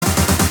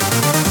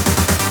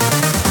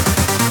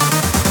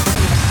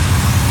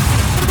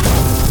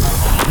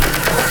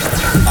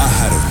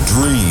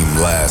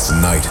last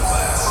night.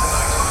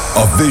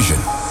 A vision.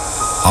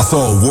 I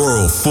saw a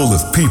world full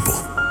of people.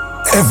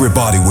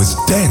 Everybody was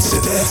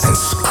dancing and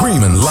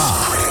screaming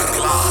loud.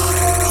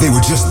 They were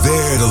just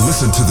there to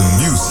listen to the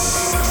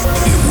music.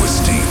 It was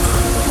deep.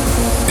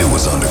 It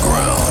was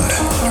underground.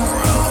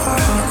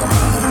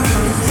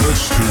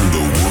 Let's turn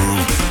the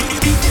world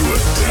into a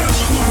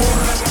dance floor.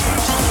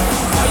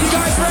 Are you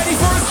guys ready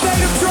for a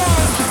state of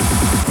trance?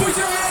 Put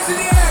your hands in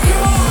the air,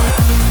 come on!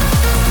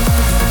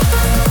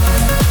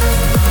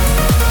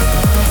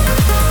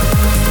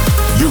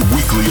 Your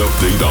weekly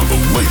update on the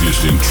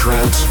latest in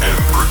trance and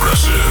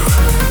progressive.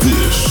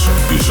 This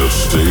is A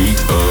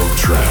State of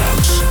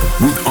Trance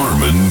with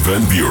Armin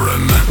van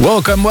Buuren.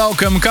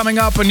 Welcome. Coming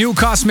up, a new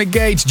Cosmic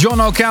Gate, John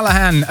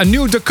O'Callaghan, a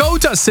new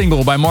Dakota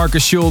single by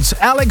Marcus Schultz,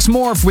 Alex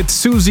Morph with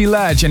Susie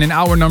Ledge, and in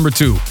hour number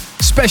 2,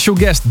 special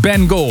guest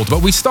Ben Gold.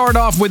 But we start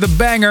off with a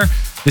banger.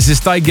 This is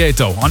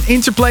Taigeto on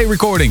Interplay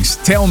Recordings.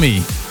 Tell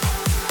Me.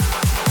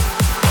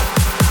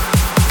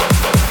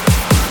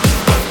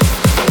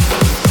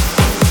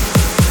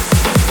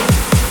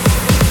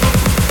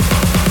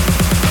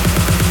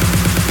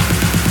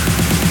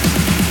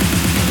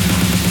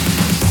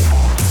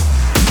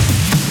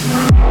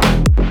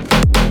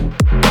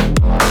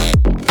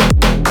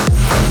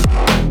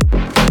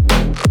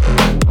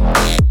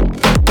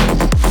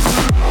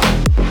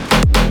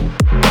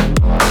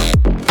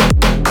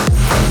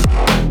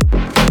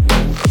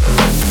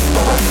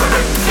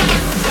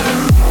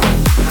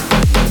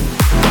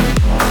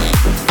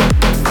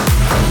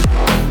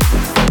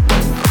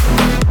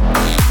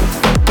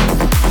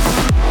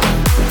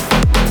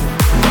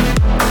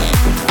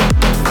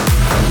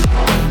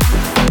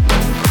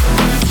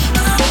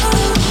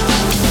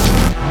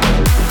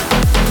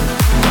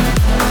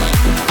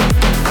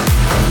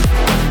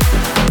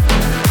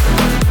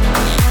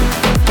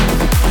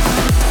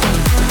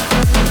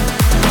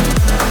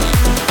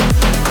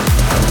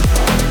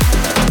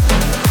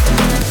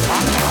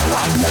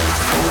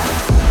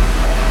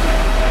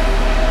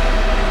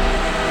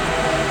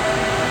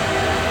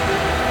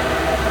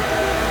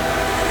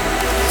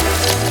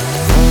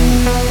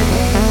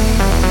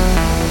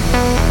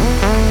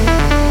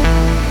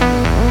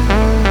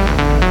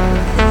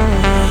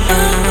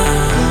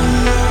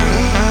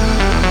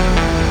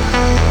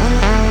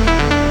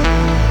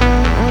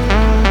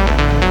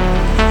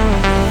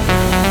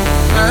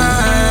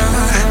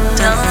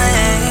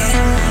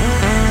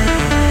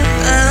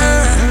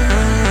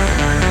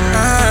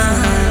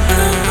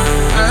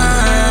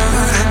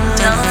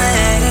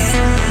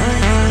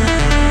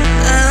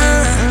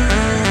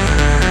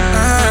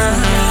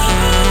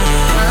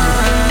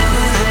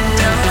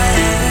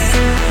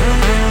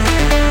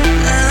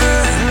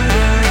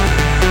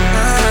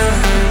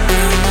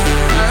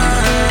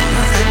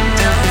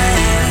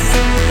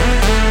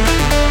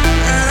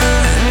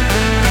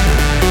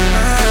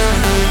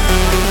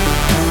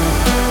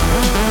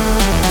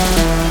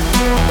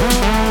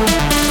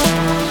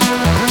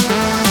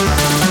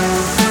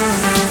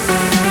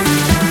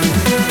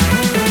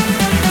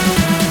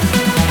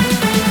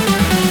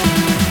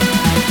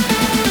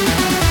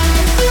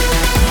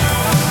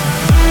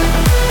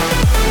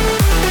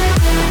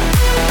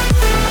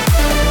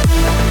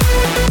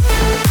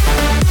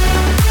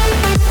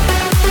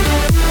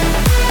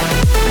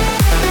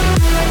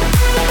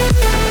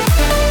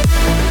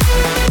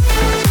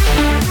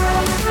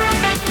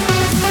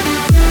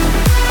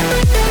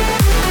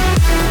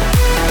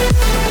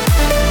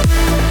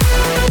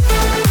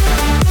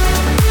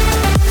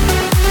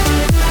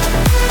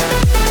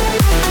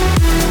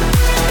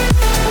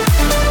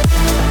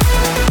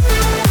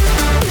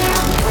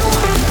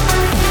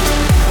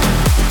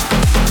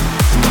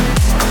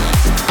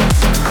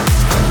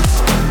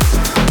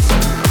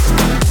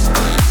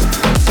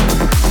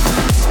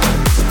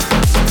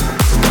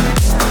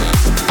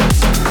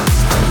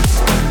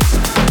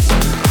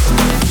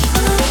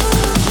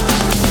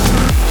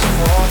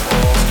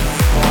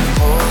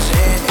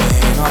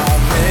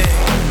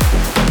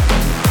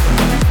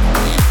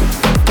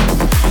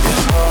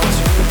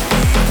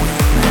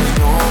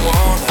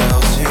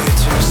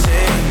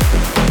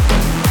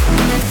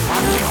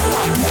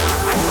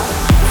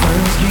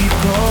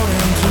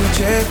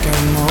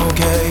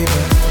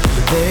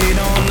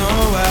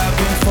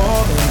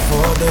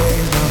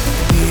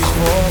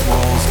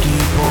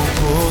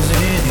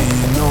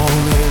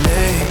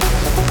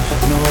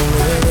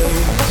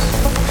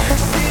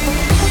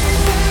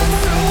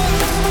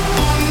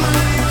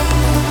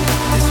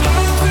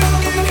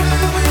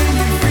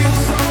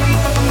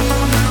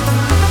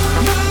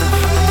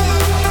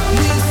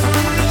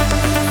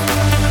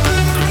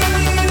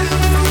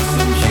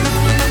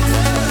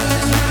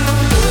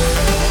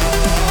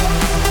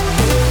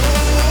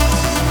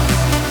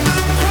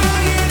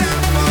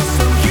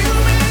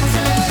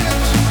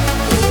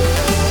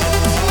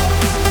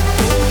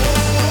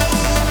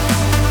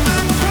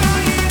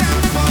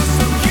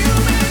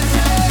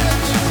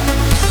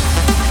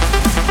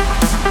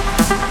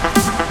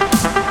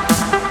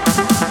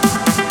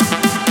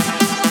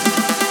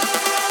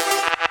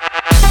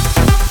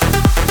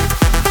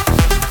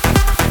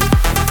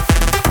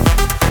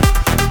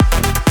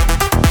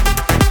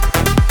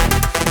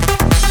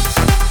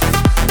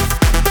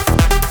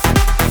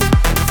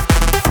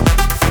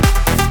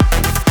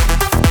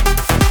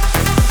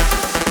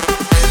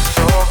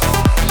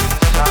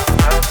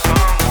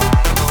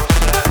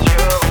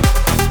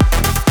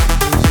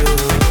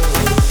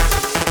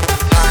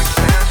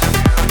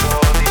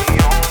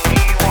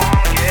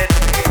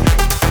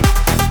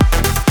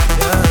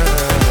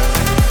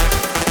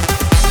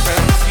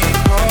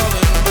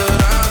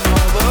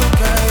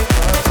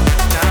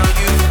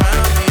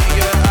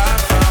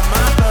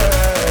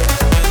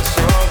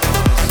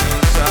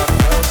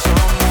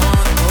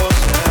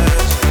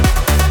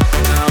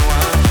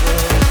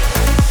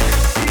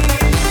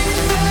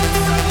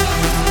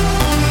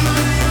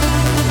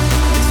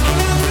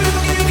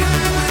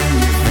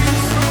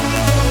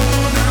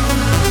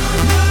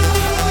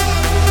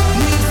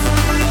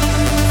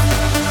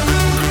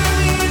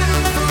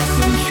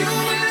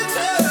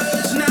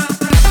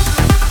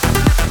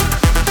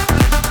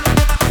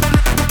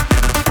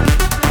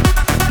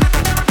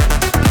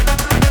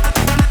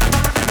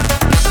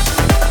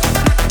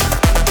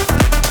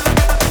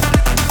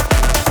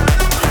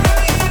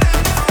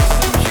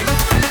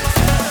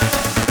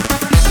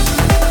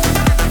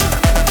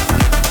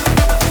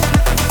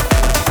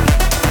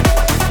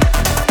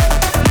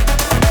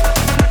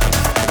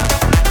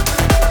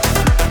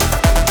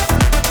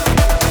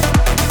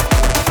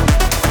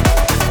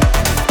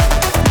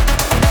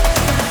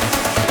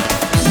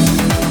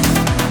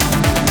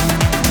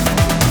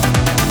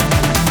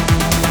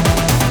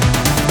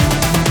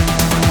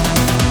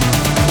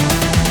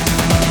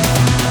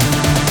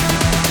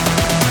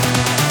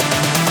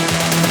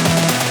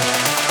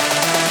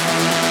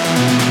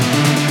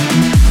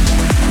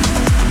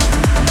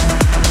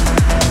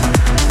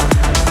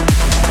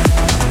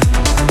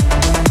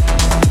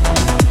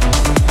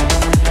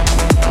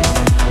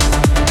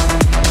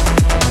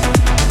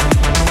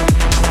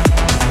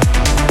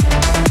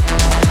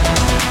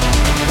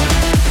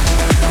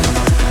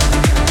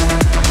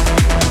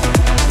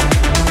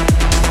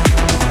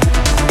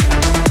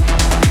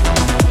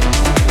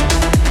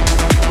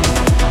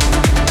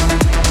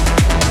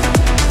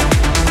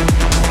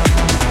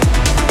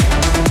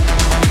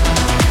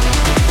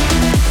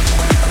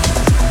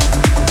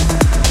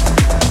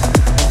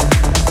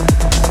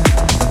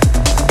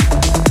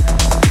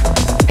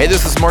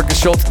 this is Marcus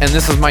Schultz, and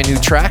this is my new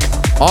track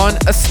on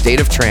A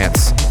State of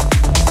Trance.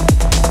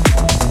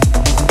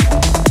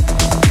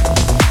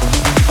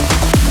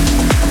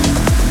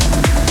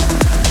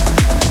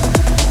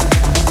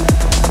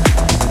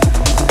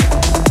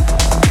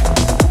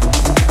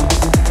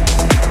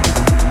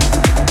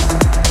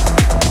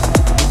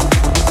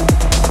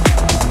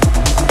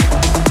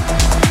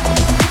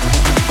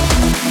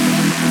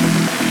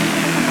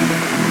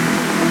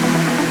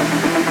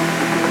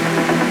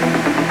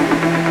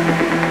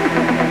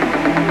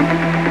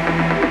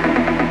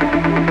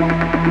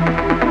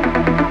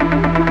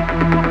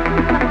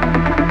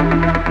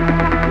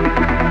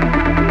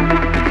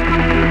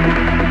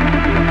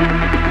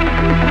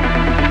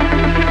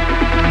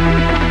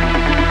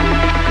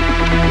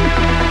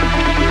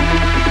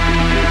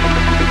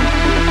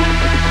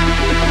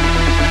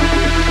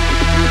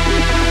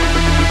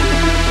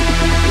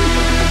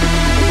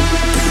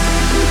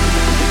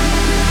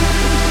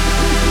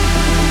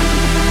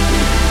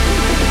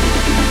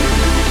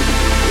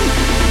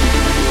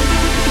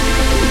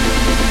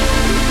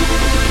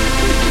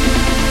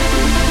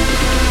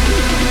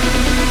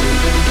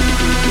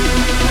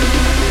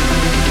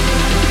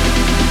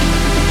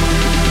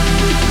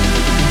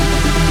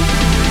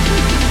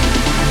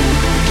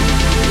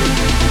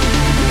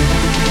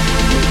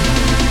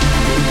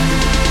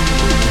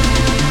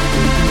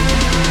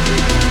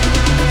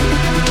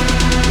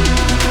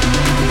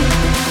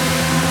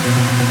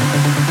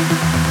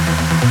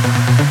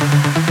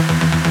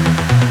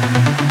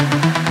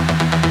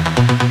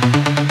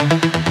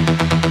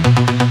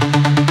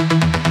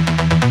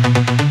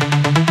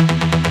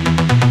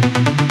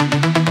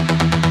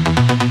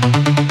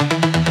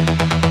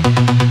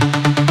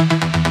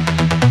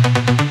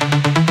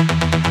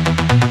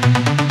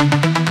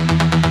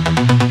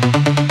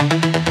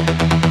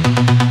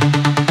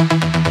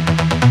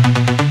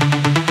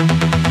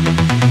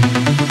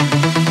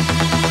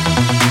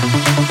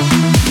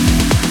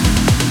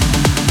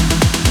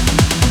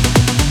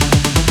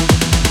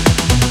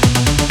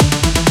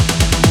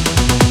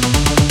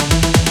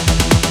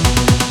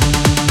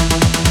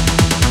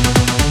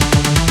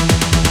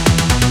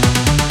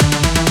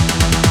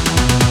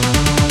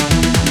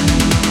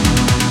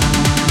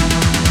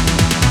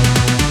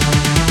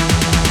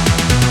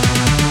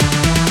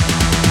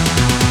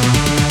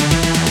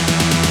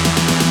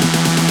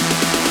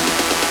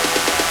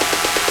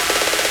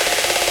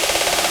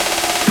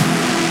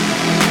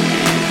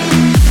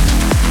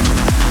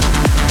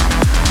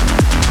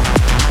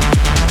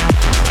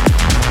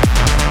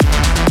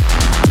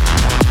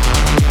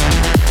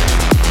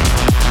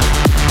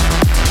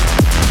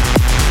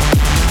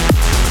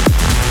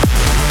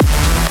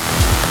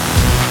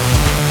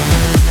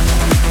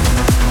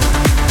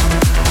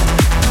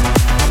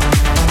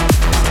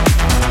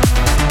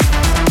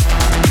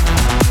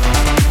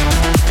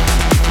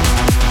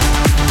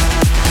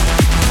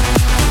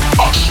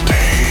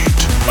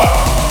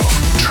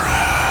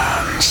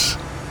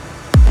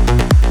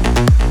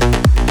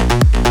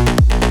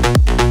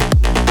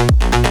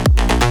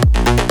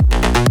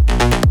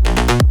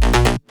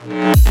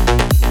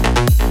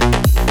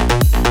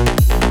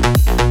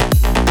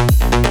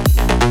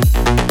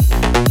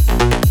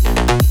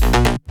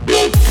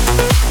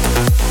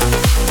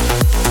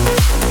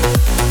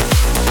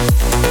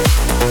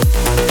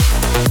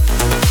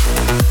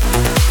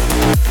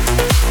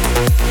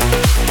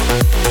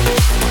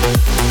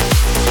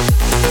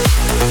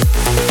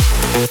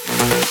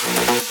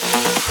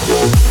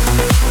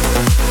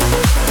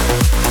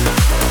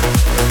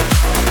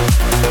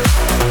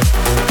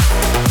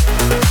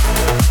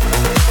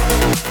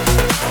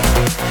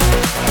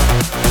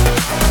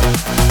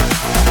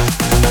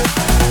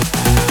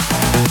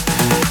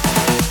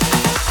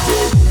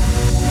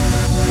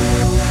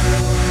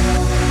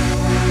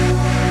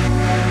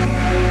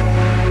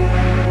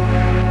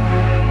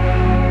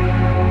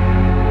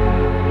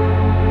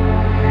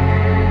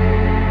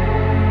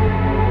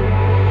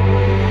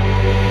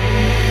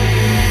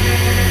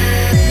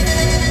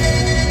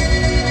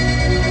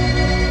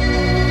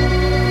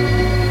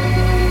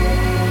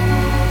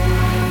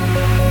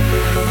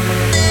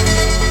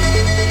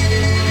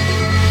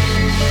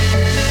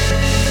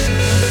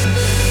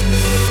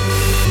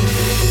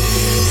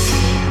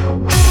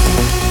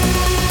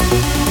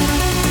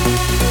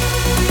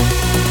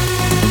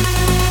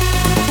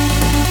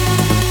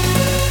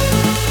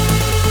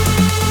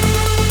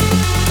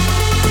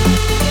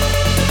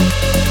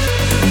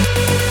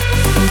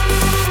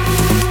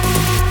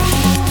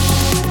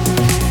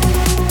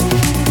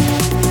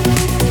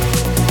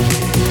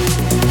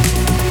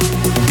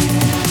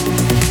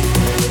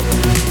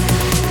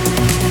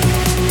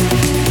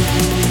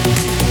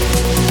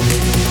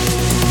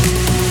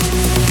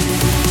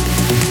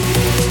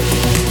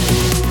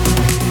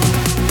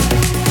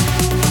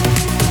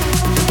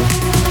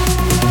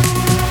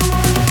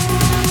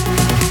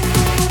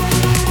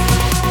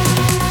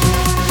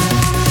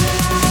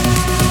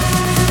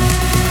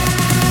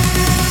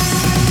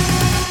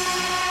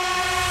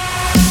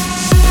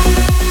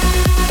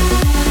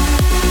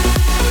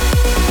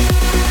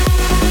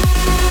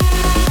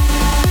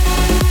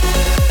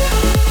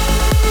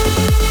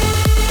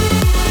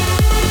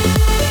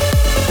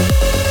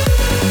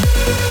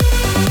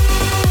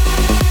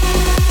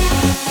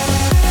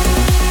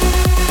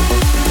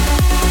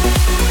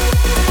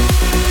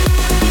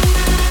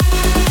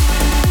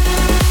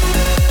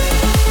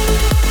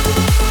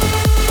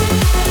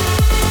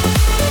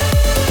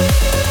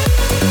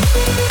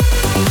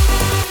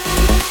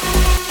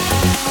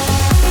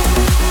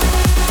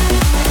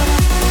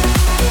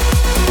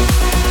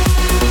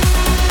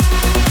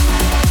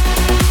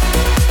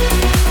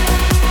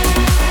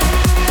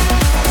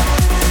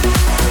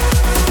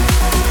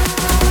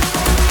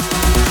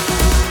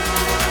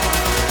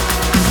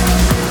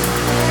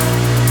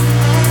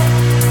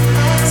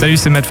 Salut,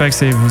 c'est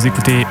Madfax et vous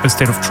écoutez A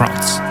State of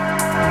Trance.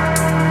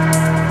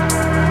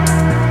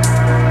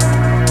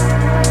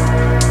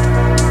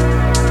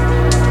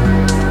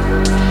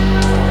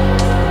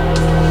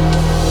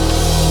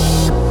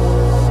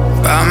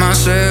 By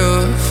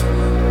myself,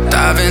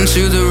 dive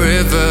into the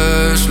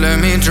rivers, let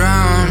me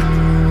drown.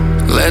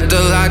 Let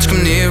the lights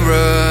come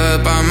nearer.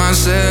 By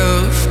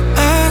myself,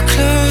 I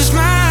close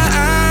my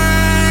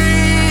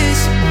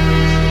eyes.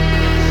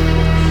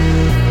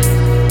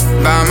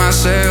 By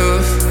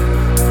myself,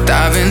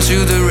 dive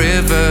into the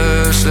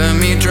rivers, let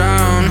me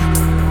drown.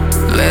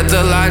 Let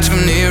the lights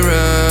come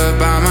nearer.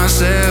 By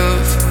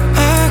myself,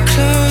 I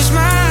close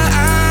my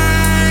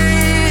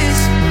eyes.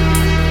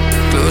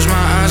 Close my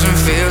eyes and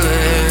feel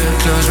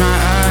it. Close my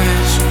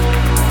eyes.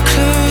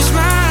 Close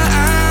my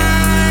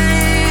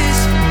eyes.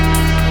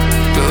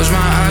 Close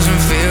my eyes and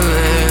feel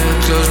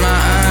it. Close my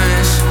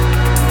eyes.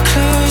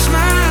 Close my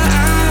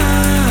eyes.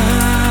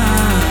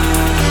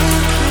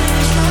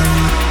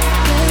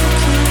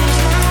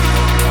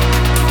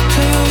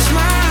 Close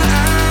my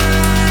eyes.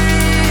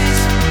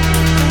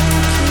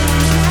 Close my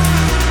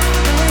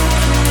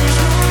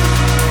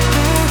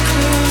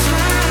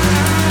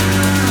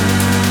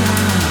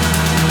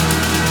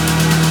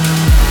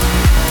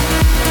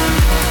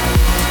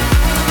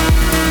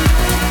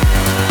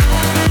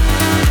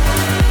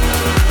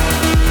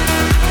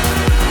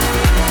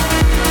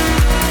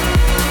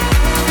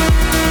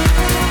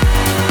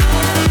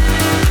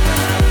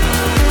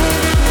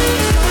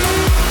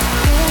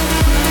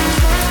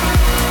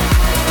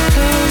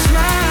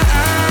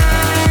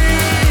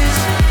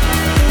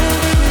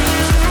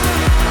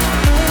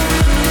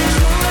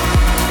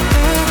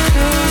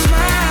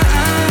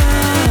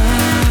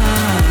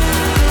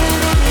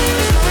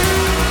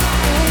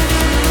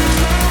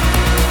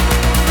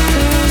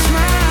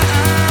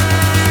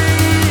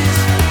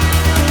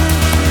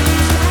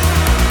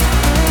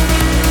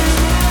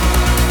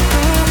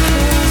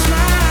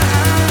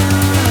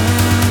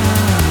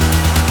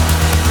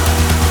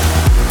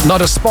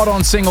Another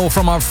spot-on single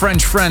from our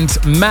French friend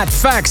Matt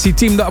Fax. He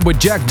teamed up with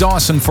Jack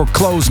Dawson for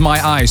Close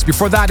My Eyes.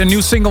 Before that, a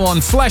new single on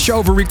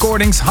Flashover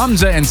Recordings,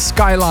 Hamza and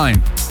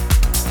Skyline.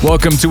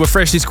 Welcome to a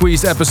freshly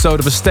squeezed episode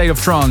of A State of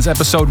Trance,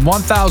 episode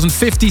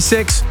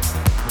 1056.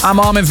 I'm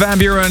Armin van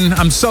Buuren.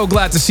 I'm so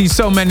glad to see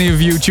so many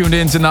of you tuned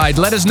in tonight.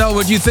 Let us know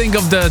what you think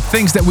of the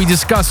things that we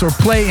discuss or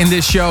play in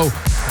this show.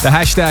 The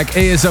hashtag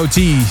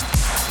ASOT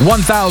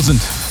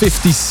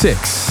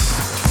 1056.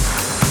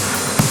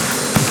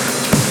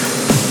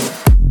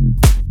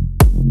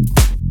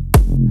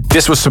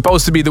 This was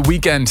supposed to be the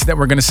weekend that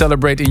we're going to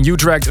celebrate in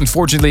Utrecht.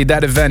 Unfortunately,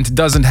 that event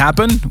doesn't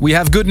happen. We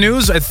have good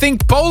news. I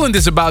think Poland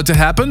is about to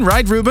happen,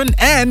 right, Ruben?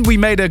 And we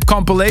made a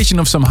compilation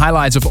of some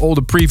highlights of all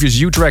the previous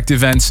Utrecht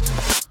events.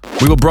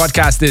 We will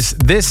broadcast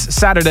this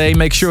Saturday.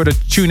 Make sure to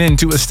tune in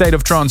to A State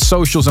of Trance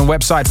socials and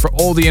website for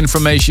all the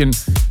information.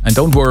 And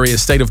don't worry, A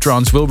State of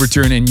Trance will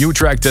return in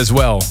Utrecht as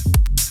well.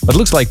 But it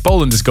looks like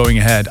Poland is going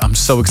ahead. I'm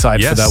so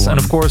excited for that one. And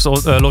of course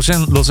Los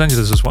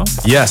Angeles as well.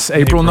 Yes,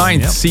 April 9th.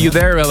 Yeah. See you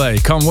there, LA.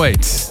 Can't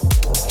wait.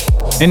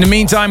 In the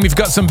meantime, we've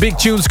got some big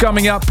tunes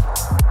coming up.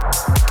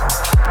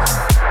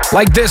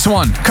 Like this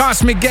one,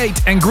 Cosmic Gate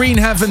and Green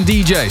Heaven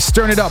DJs.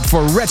 Turn it up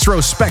for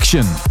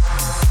Retrospection.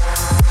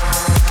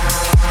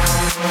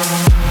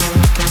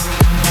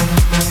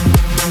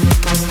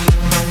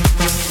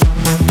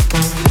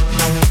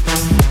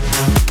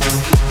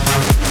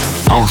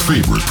 Our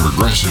favorite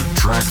progressive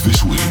track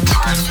this week.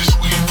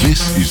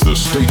 This is the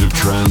State of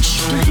Trance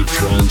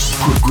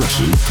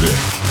progressive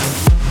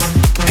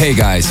pick. Hey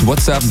guys,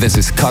 what's up? This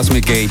is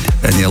Cosmic Gate,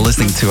 and you're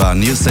listening to our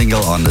new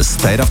single on The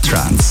State of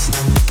Trance.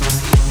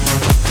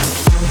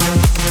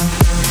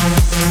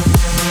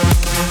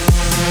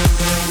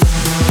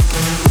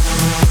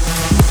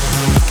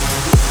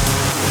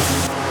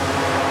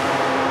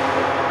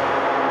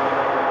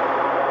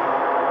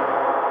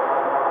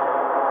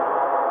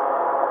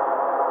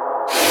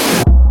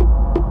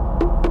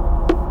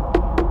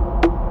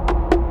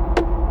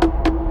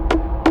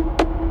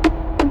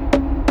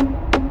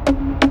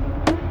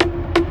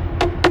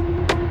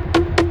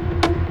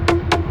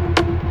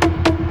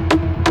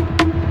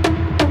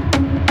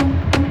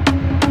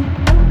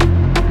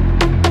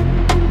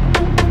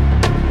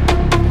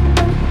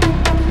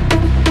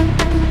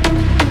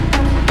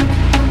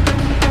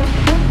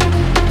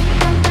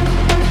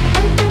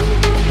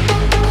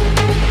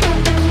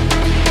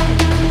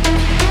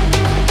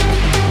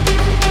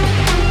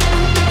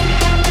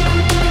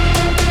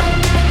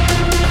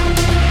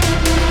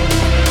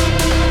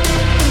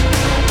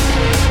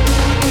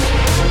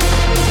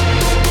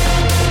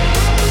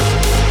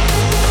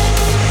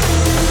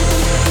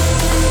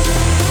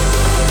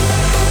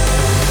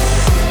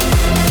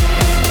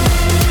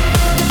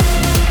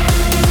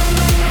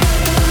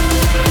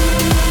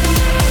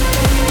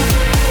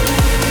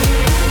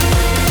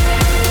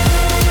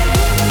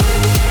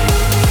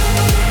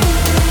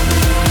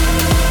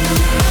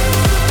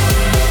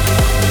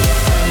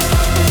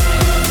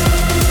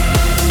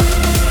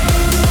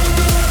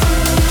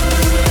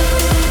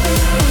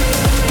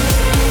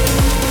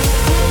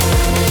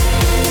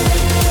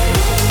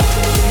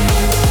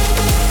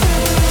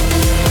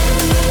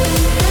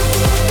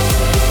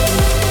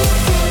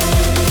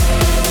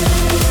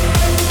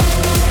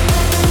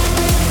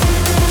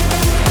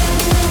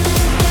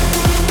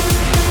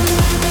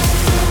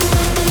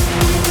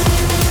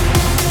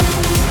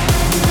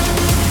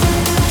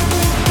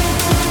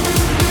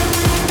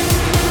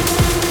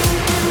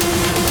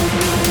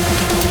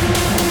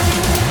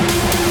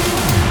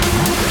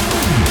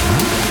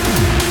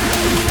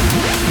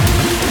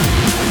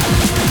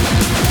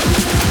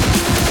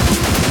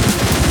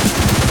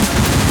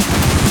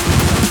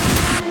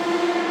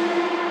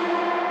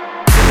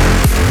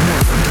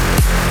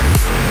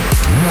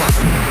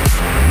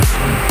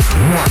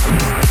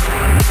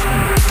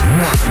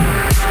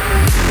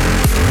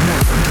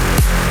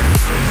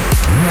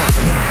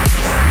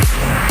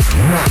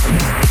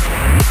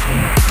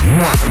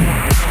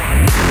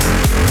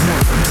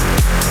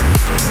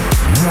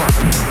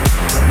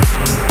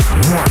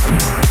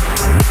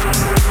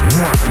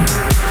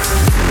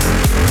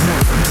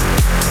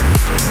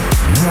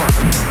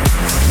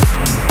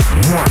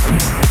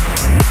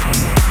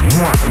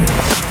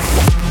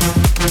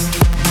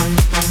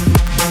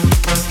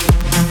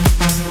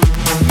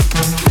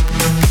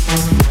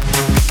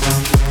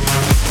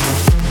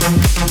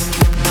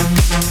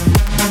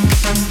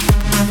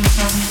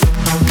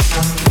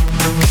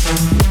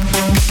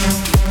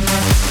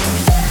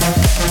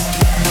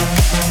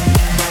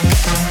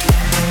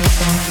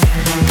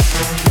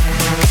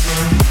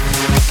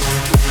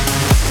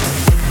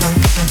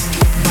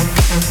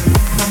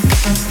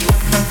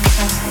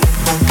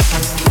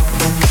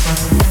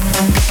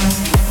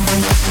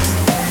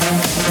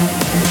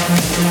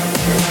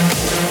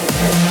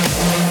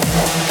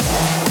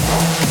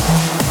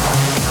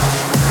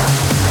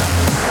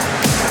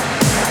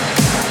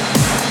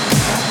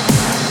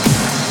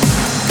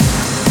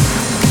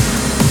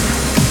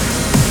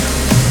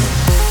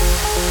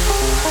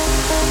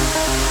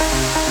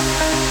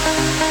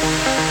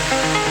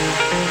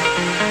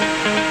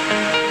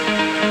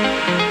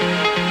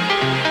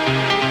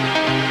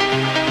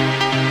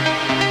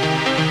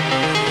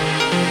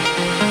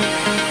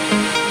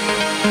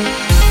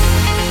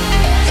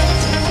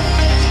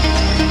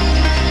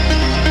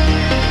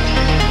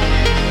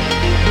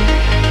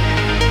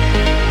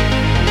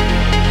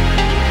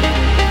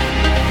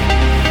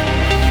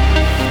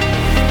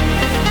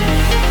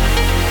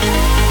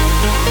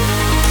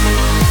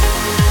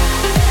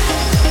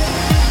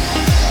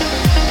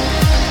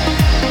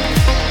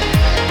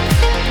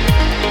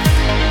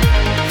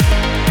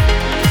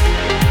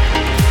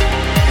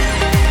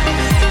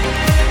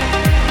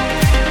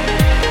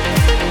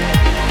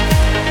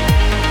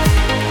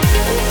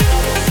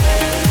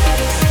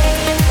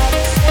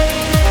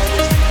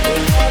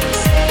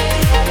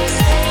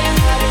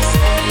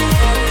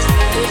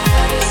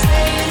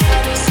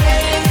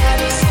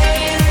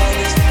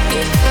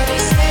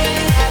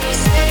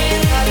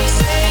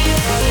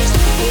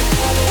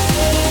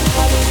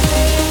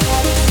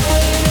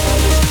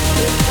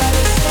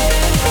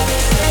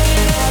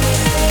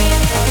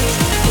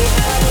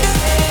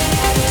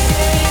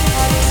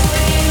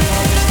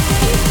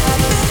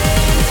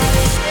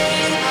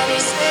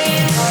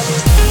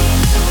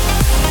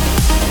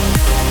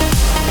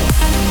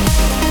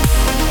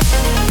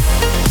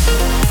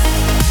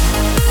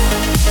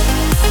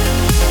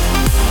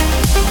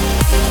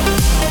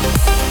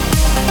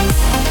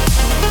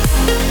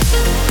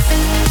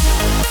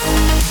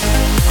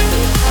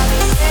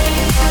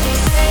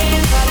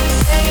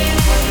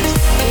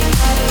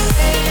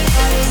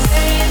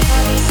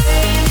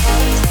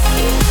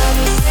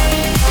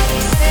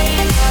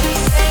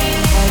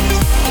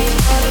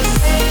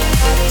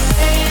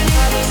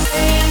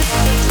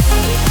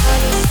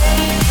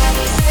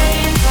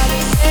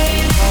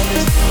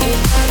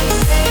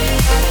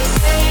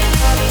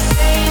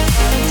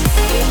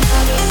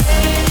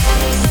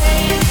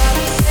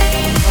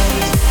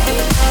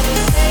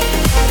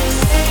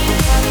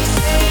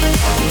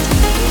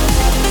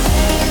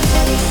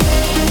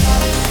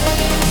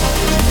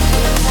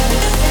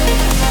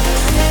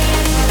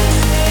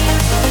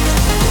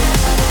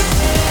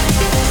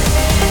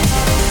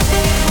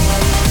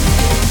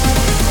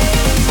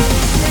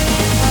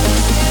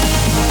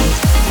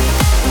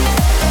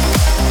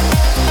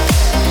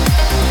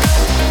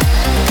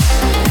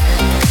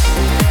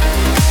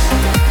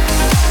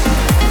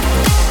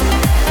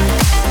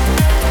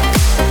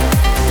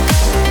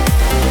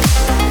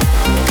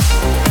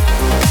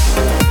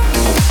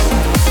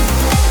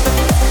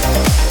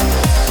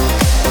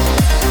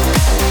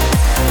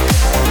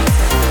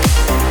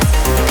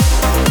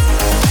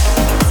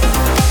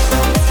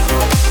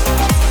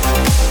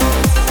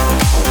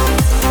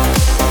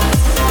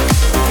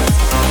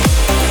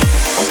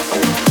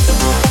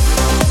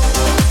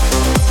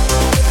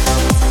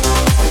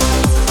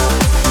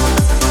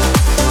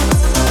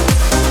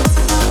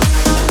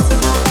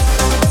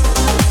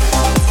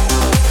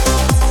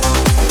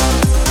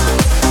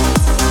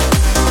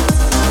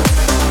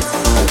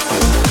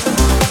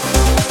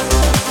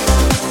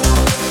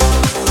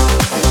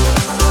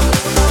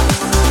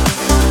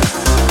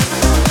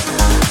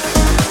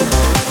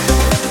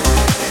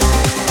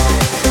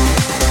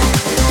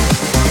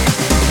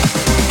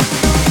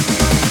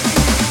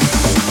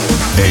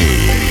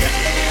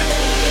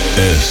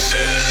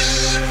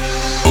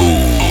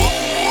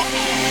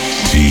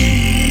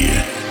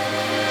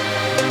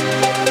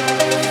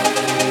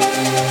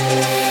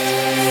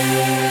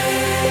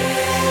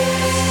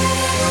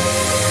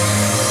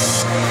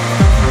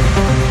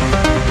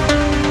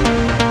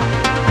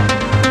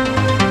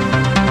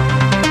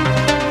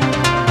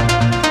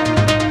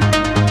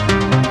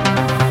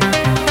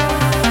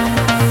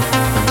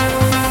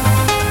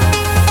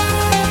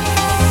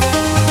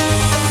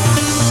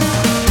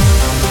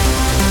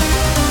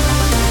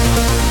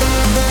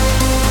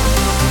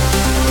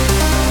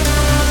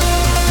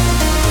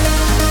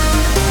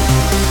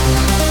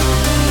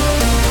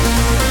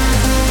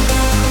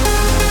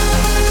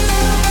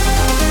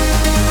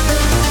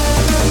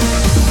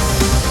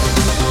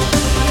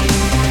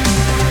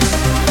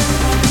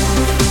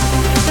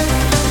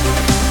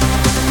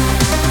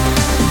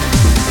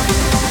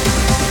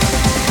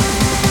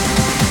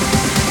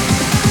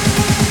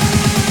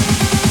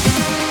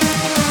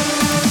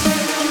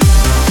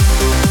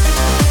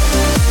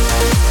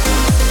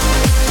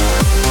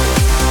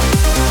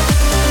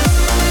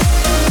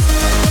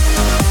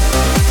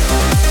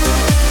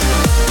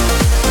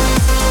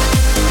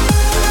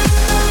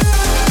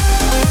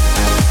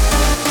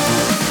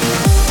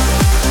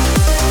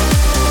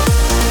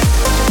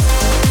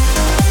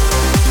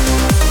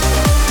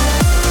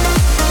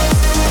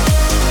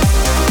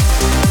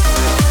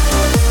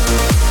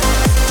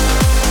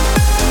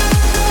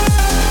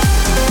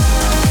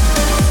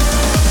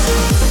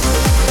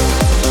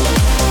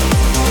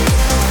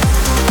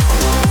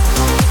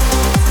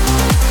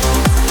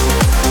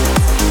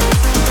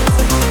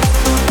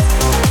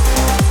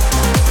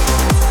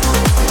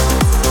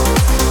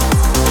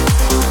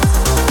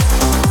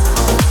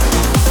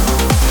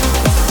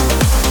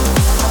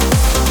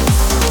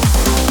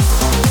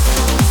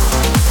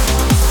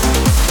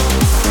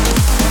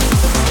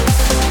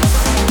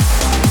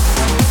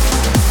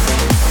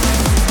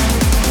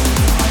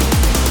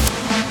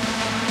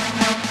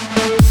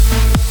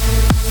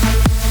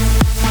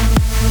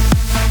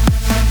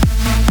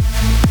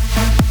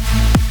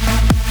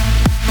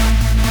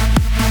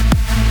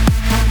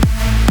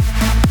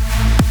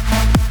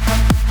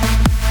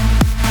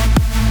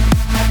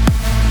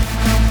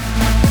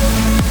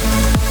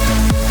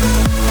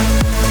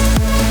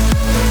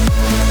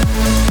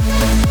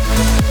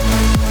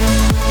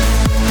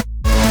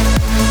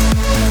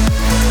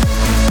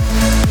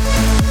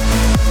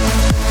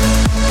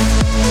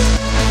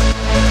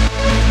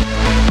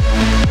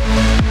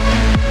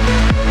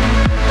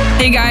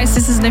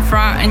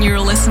 Nifra, and you're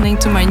listening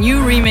to my new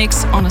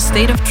remix on A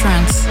State of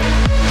Trance.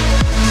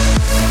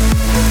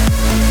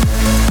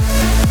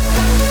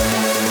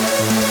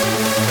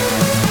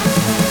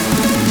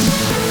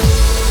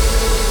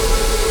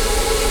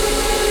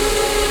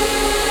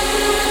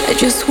 I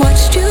just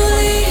watched you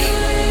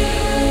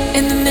leave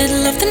in the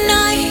middle of the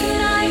night.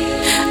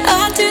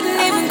 I didn't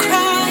even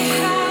cry.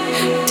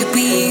 Did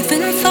we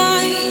even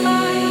fight?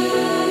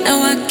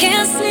 Now I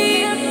can't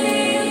sleep.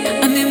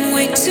 I'm in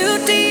way too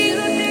deep.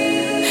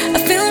 I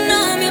feel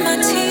numb in my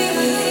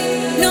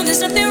teeth. No,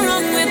 there's nothing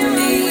wrong with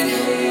me.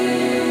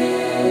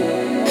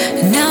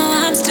 Now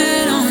I'm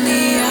stood on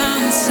the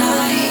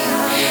outside.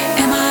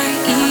 Am I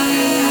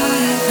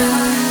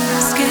even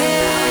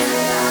scared?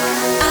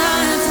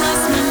 I've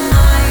lost my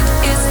mind.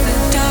 It's the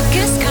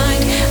darkest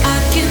kind. I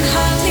can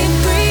hardly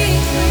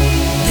breathe.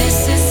 This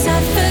is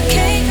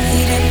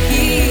suffocating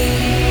me.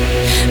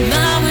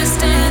 My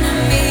worst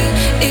enemy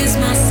is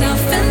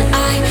myself, and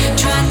I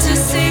try to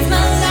save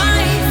my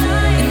life.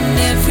 And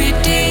every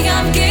day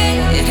I'm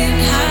getting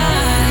high.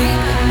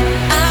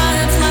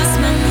 I've lost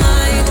my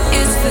mind.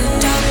 It's the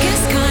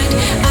darkest kind.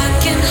 I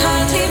can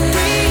hardly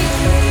breathe.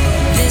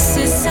 This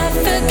is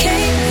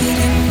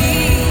suffocating me.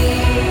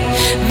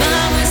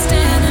 My worst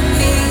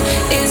enemy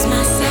is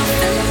myself,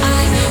 and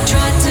I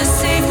try to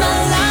save my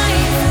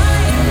life.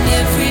 And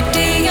every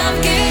day I'm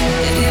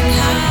getting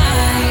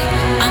high.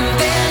 I'm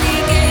barely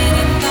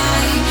getting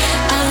by.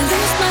 I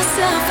lose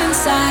myself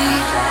inside.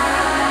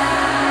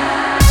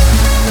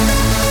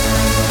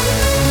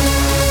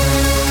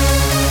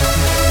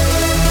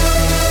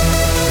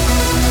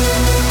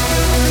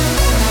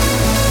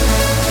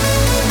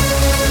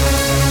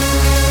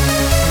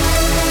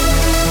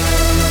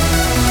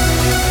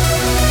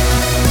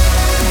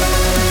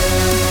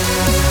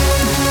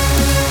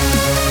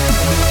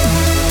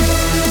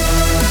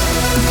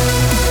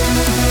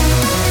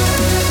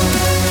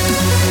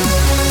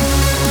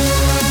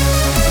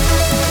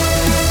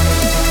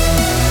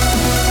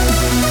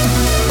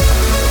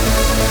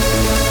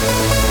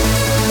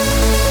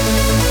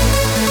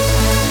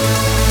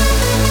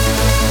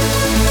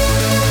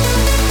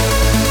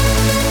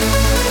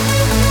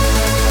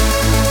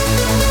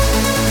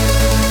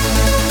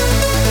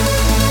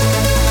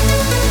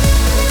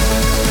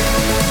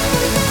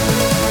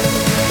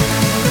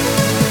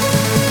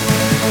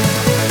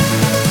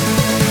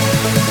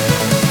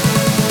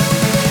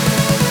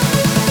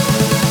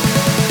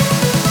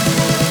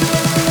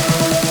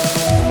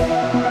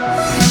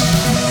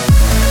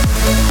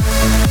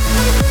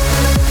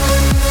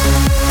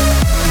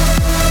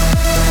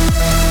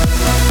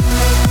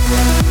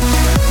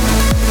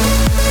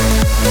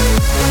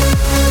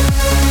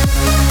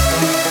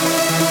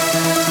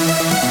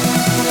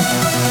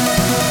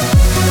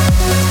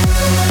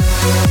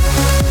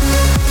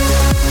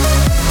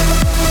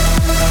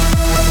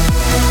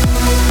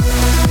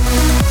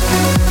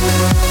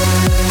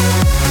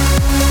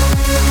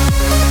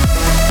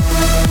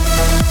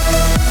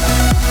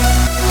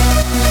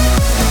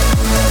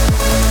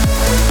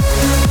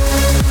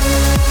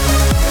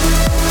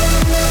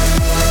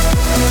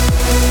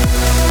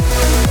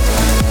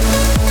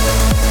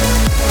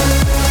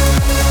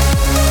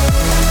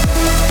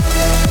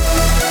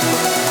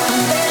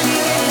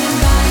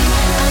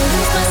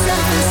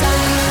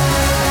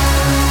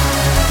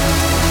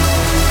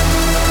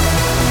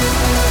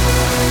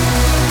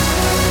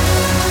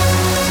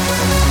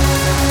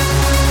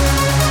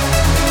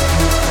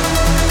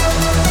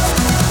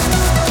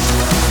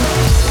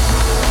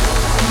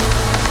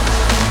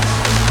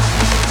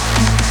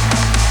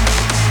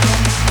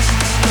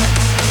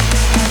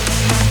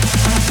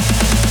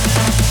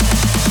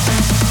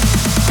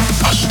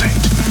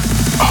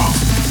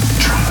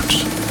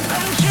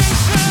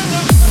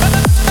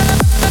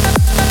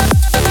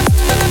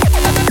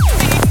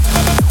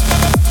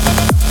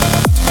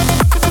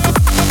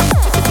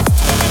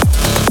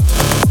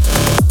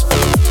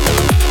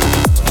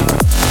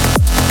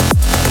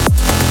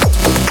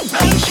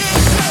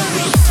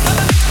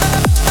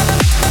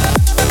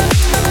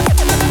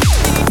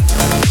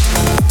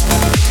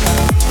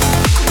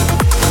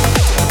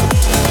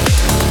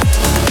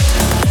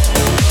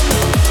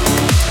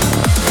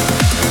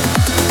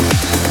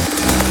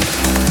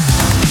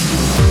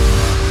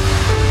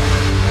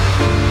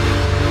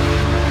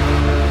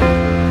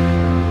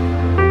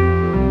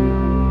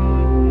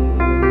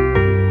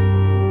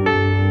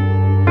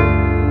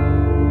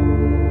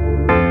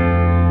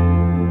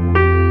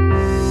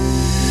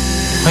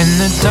 When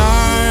the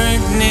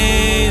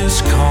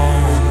darkness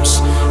comes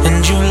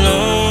and you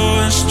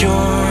lost your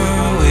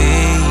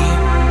way,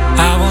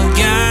 I will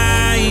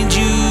guide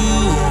you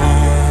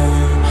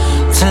home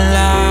to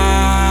light.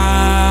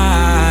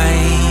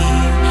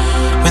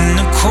 When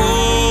the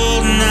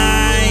cold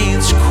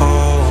nights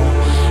call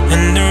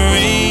and the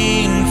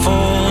rain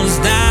falls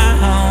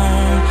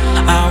down,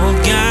 I will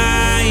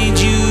guide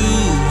you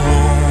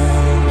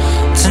home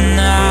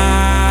tonight.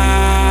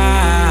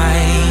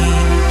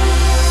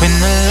 When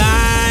the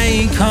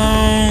light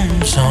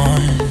comes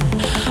on,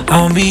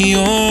 I'll be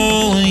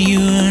all you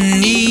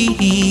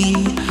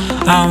need.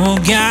 I will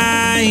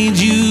guide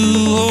you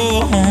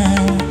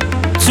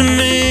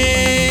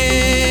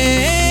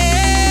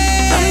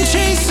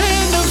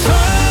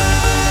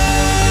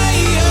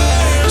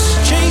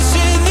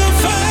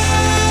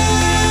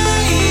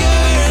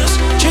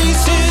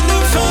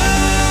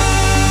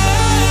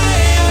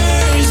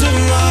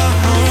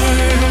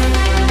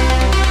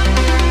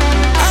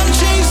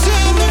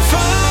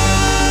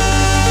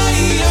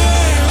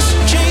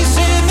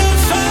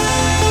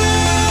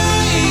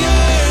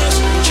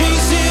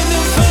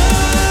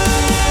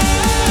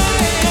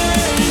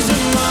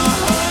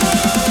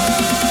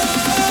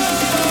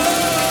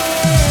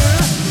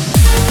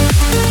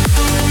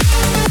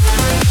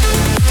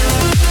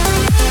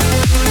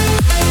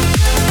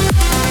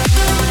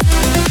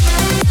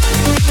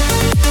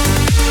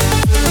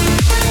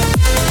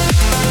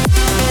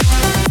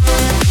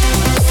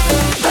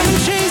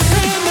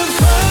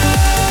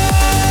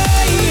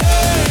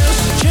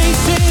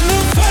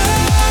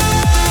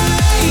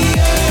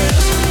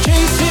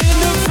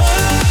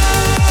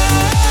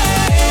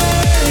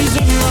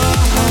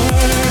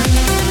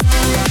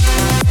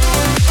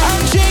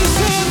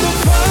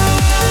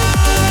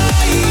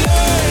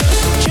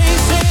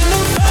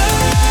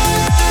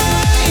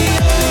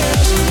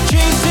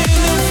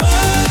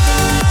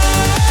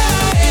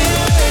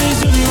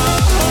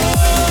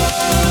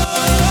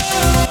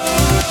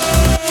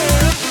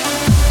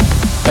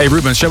Hey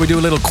Ruben, shall we do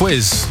a little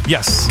quiz?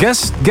 Yes.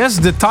 Guess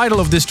the title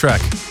of this track.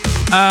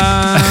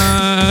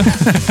 A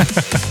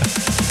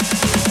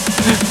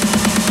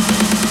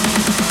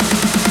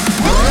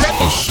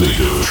State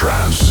of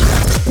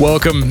Trance.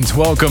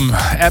 Welcome.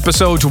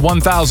 Episode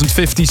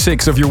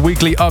 1056 of your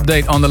weekly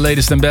update on the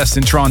latest and best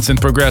in trance and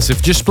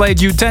progressive. Just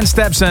played you 10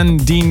 Steps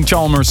and Dean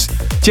Chalmers,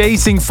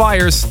 Chasing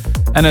Fires,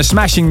 and a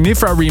smashing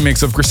Nifra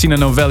remix of Christina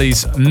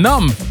Novelli's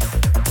Numb.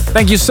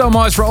 Thank you so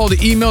much for all the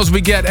emails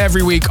we get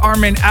every week.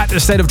 Armin at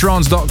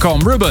thestateoftrance.com.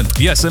 Ruben.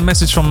 Yes, a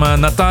message from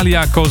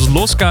Natalia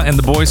Kozlowska and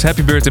the boys.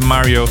 Happy birthday,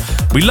 Mario.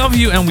 We love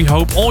you and we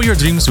hope all your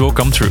dreams will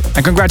come true.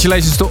 And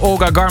congratulations to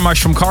Olga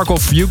Garmash from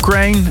Kharkov,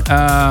 Ukraine.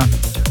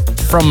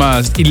 From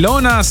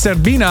Ilona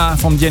Serbina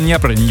from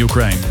Dnieper in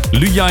Ukraine.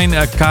 Lujain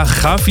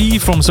Kagavi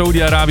from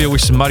Saudi Arabia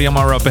wishes Mariam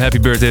Arab a happy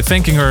birthday,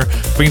 thanking her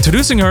for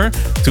introducing her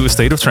to A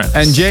State of Trance.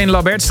 And Jane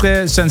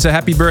Labertsche sends a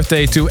happy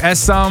birthday to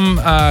Essam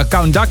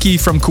Kaundaki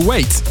from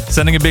Kuwait.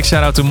 Sending a big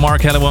shout out to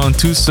Mark Hallowell in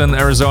Tucson,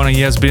 Arizona.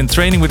 He has been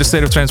training with A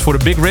State of Trance for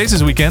the big race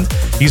this weekend.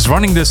 He's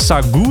running the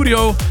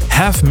Sagurio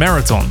Half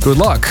Marathon. Good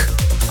luck.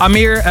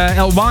 Amir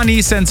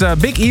Elwani sends a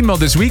big email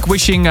this week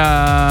wishing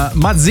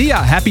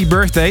Matzia happy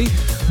birthday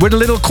with a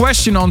little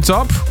question on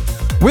top.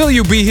 Will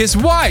you be his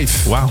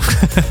wife? Wow.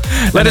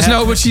 Let us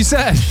know what she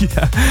said.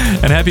 Yeah.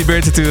 And happy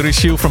birthday to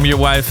Rishu from your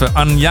wife,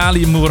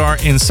 Anjali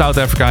Murar in South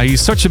Africa. He's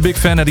such a big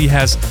fan that he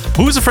has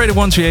Who's Afraid of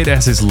 138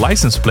 as his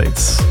license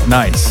plates.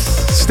 Nice.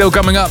 Still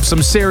coming up,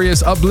 some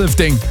serious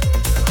uplifting.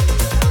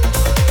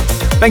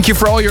 Thank you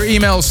for all your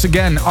emails.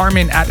 Again,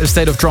 Armin at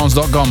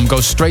thestateoftrance.com. Go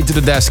straight to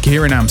the desk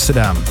here in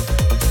Amsterdam.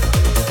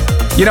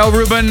 You know,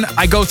 Ruben,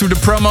 I go through the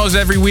promos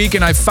every week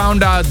and I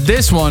found out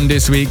this one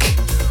this week.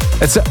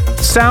 It's a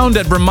sound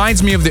that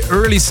reminds me of the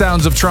early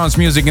sounds of trance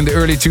music in the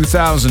early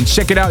 2000s.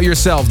 Check it out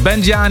yourself.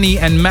 Benjani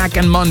and Mac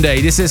and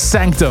Monday. This is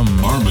Sanctum.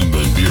 Armin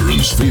van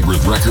Buuren's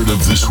favorite record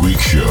of this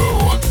week's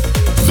show.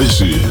 This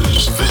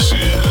is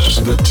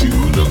the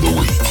tune of the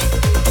week.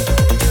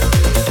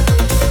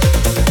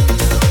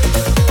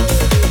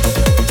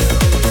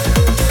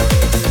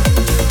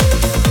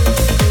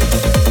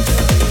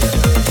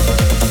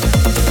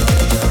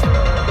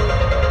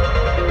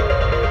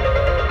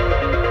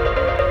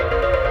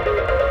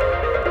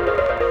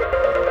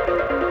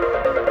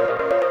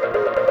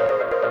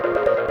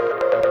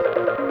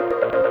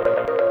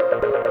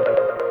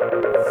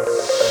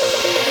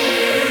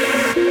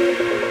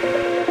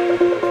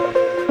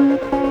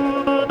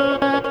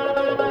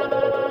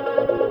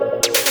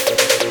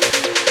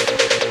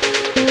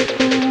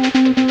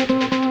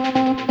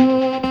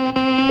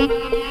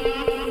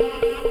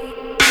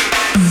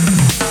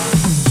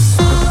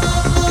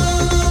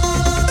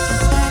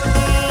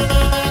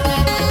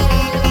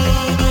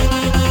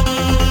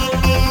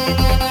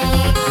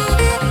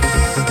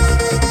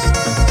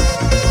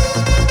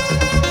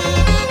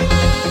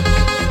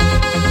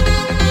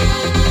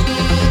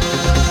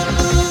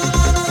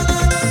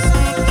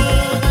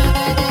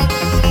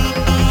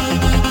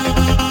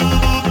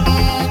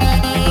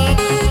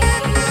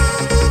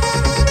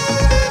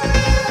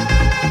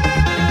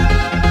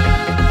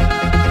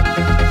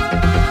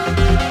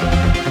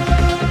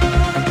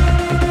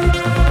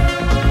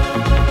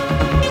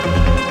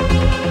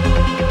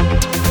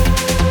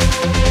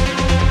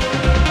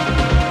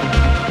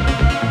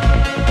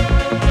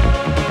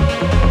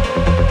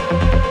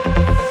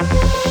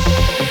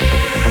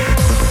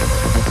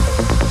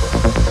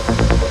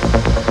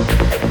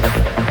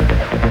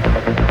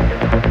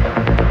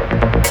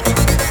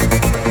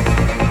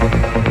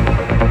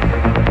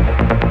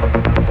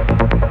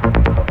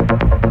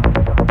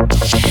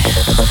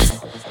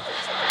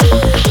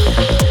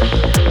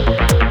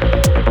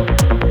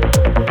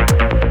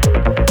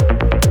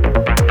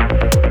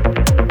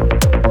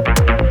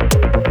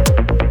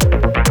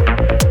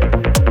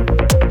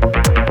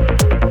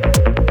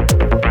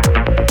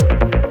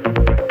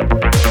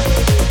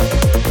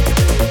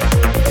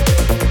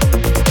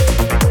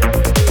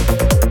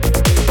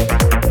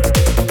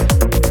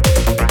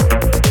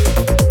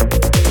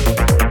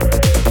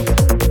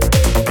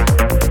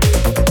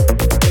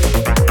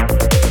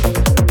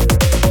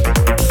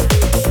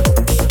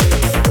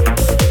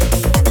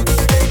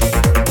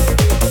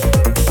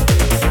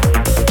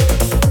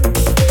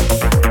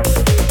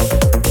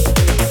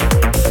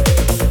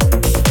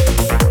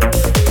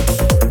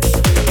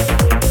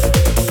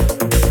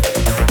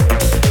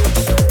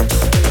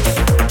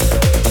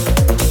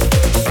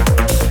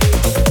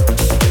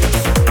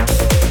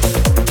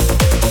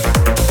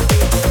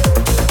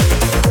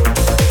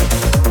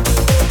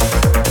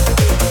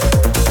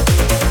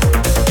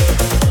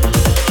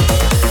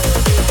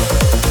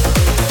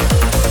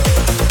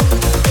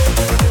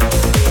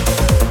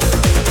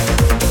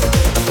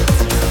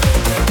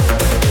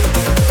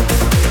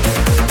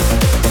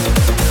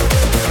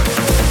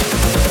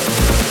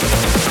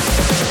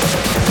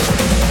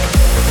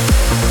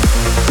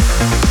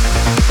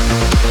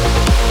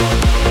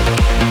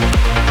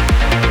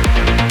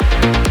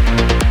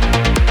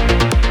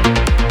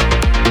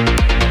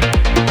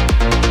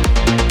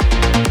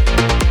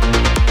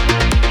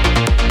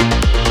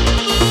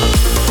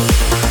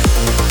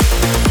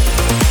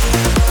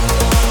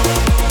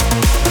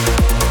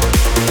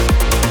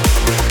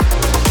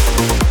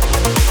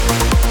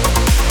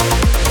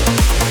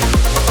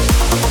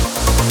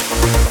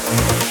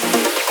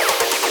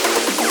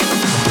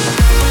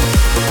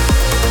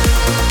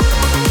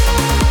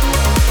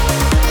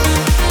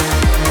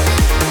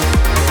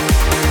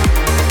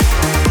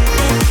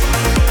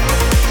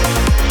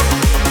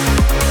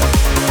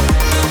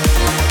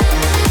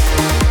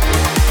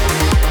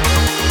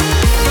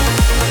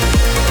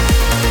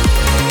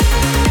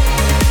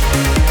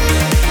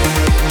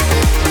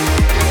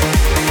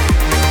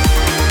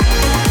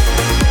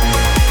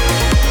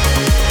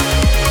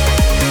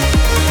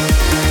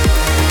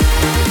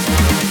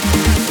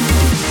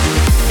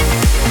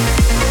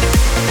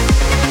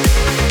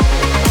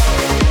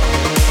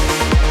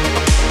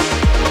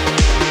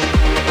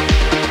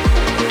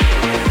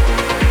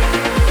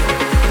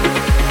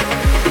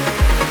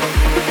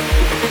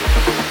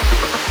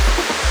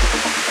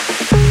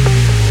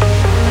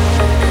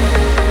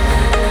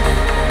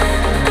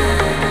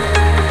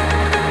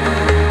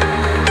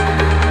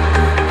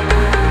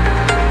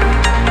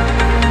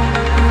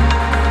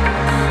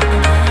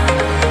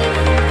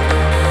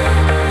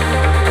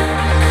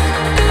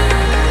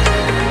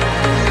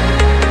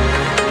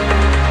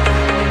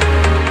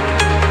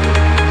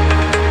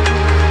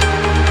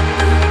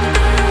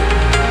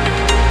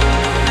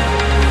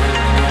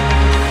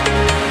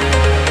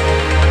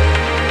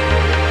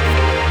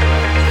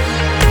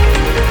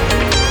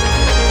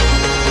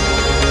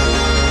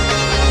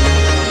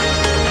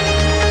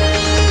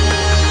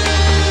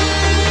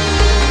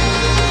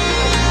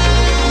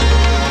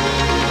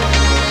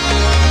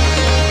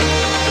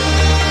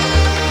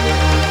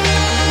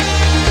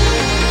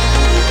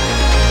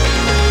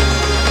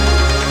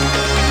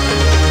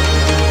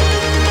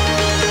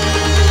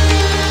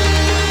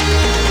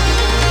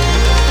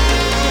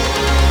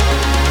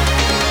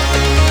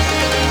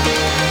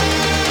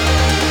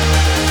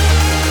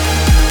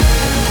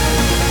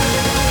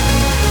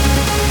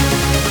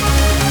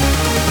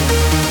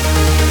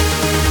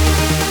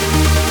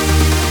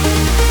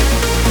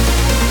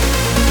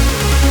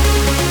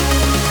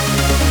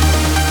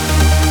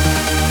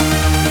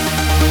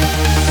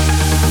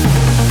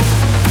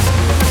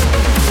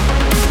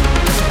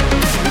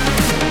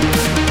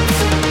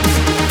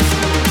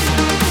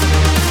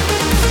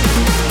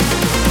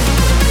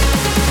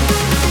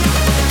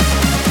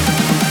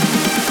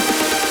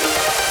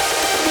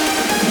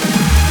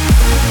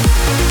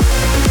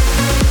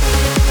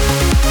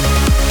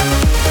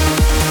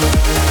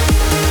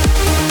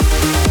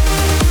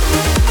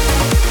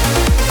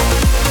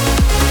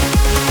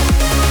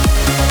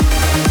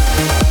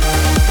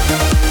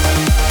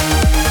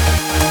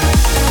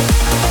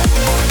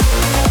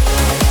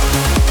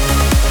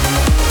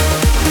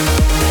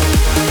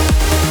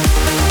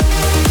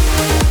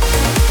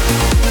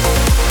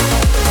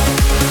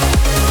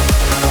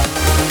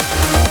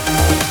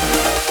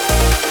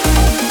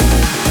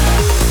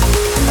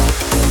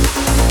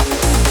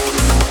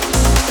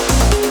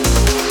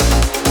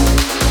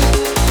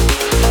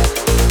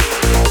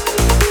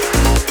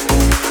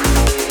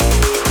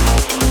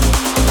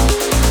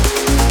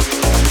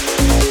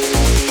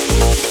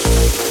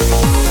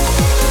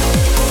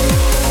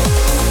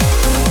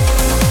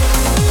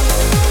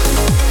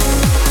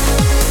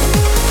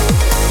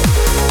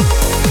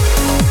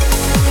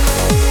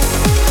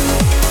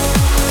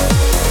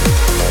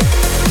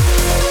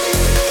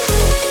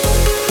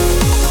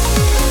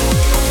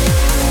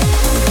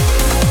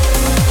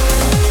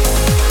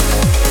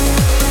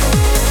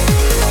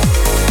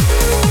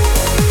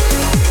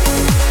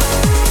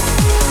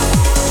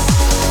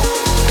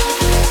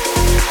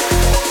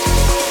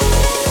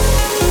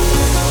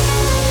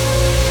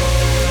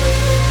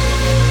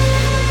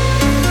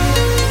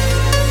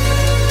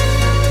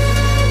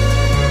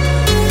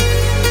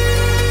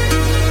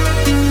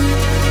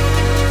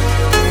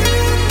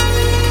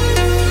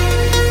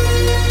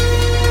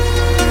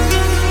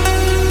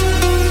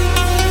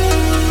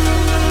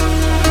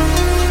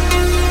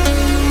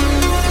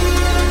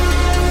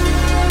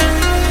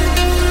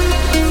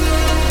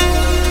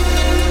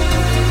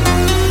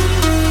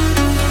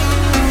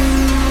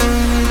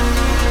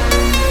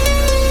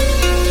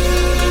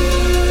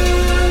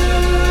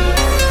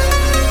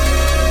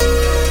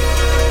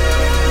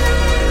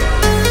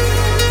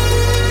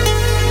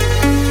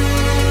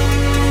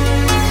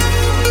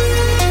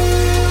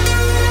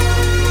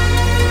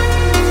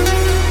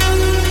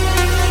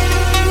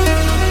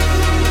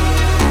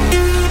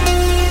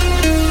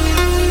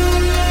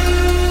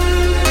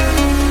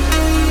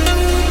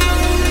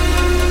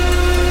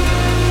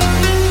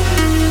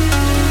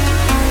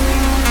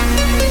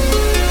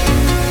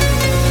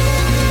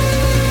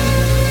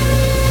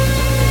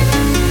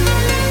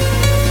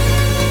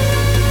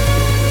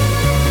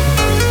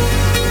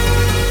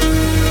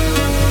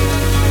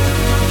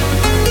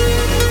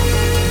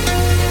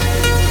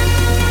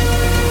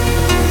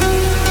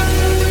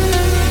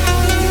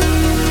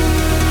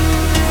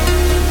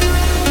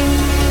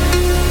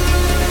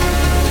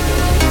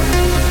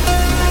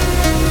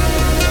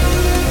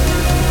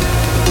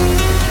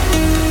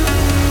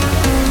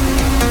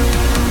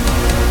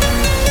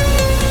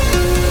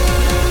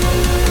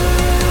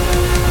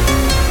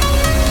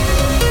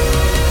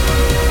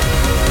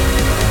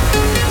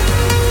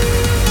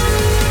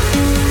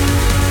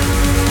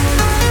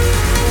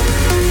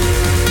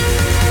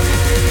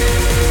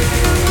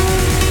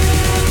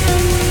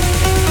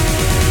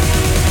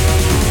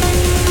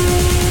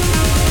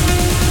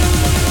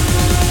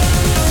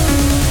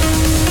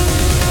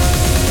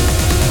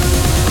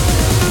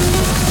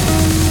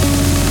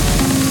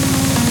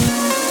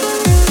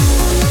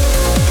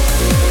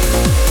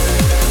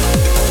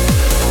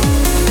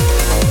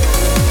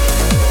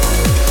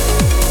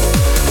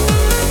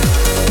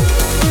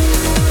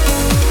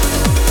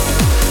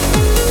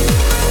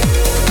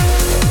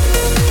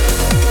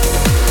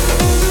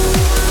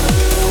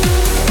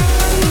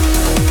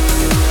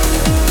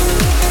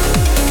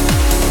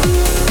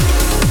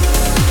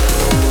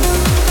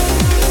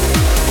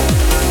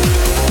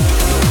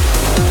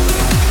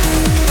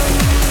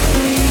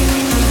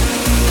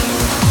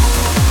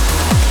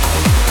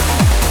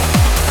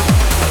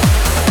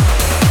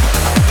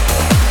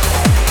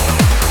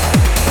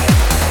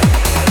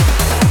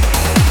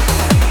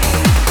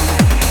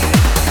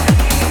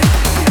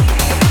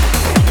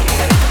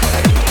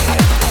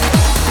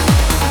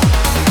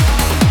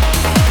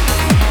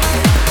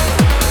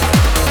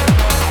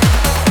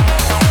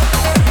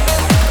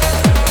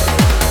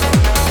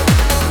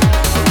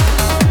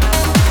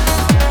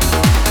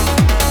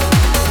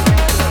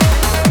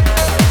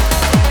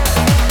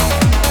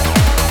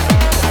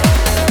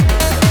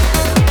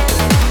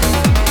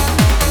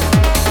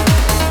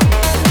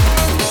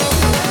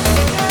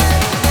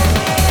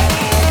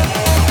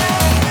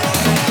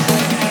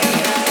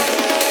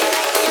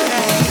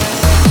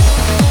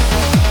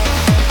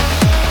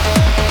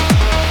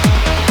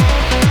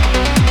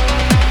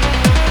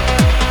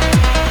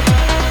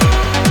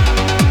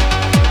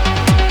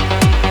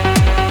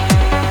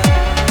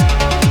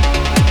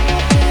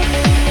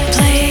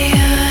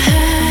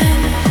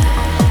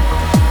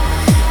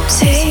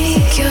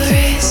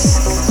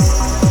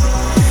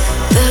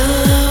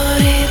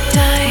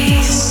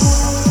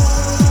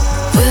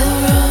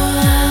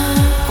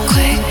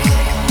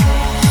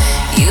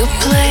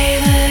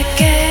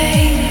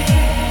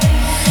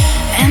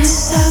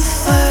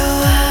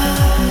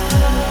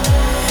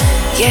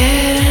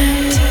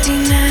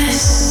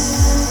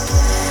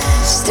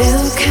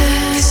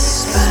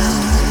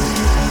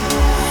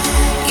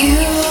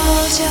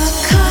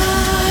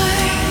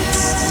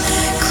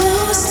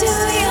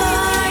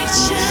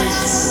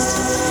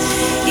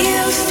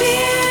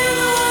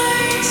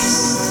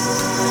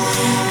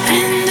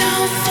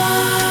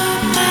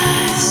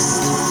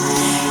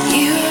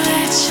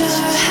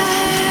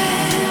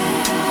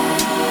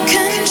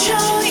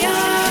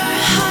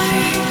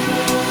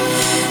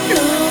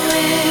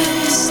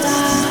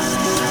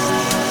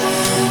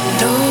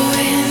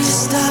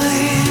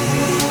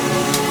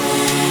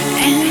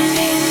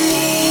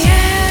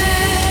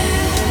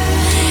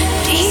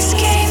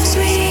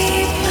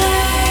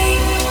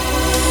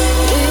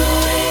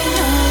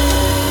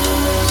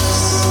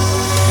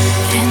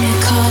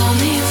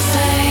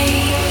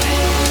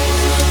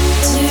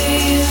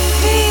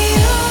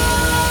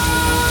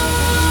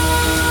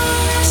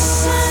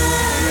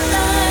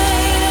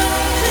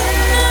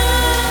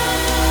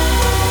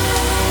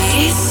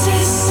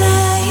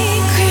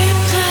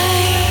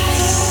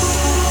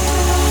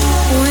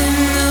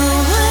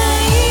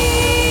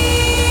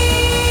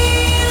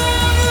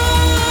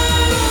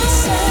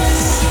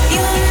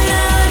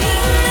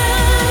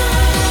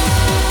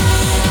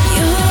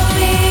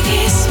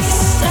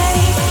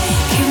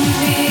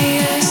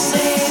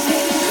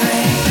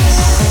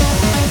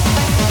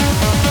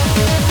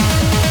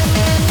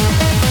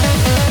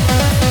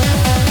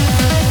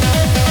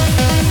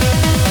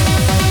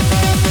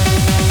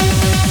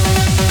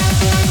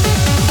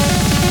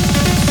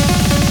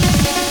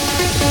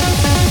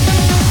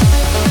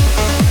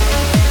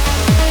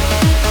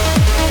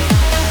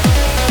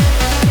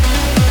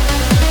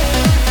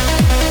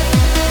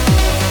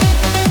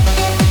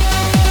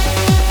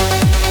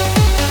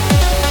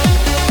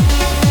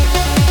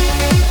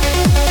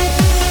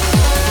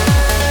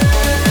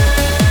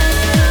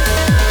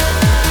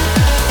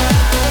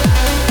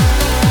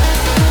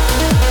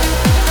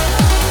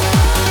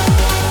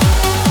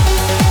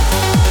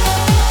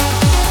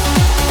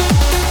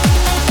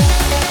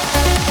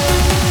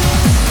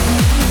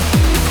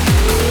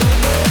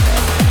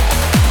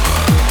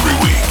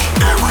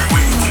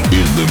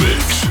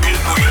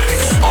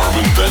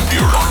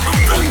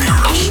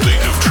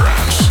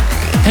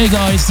 Hey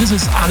guys, this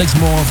is Alex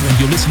Morph and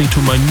you're listening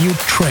to my new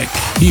track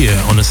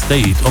here on A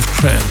State of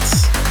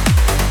Trance.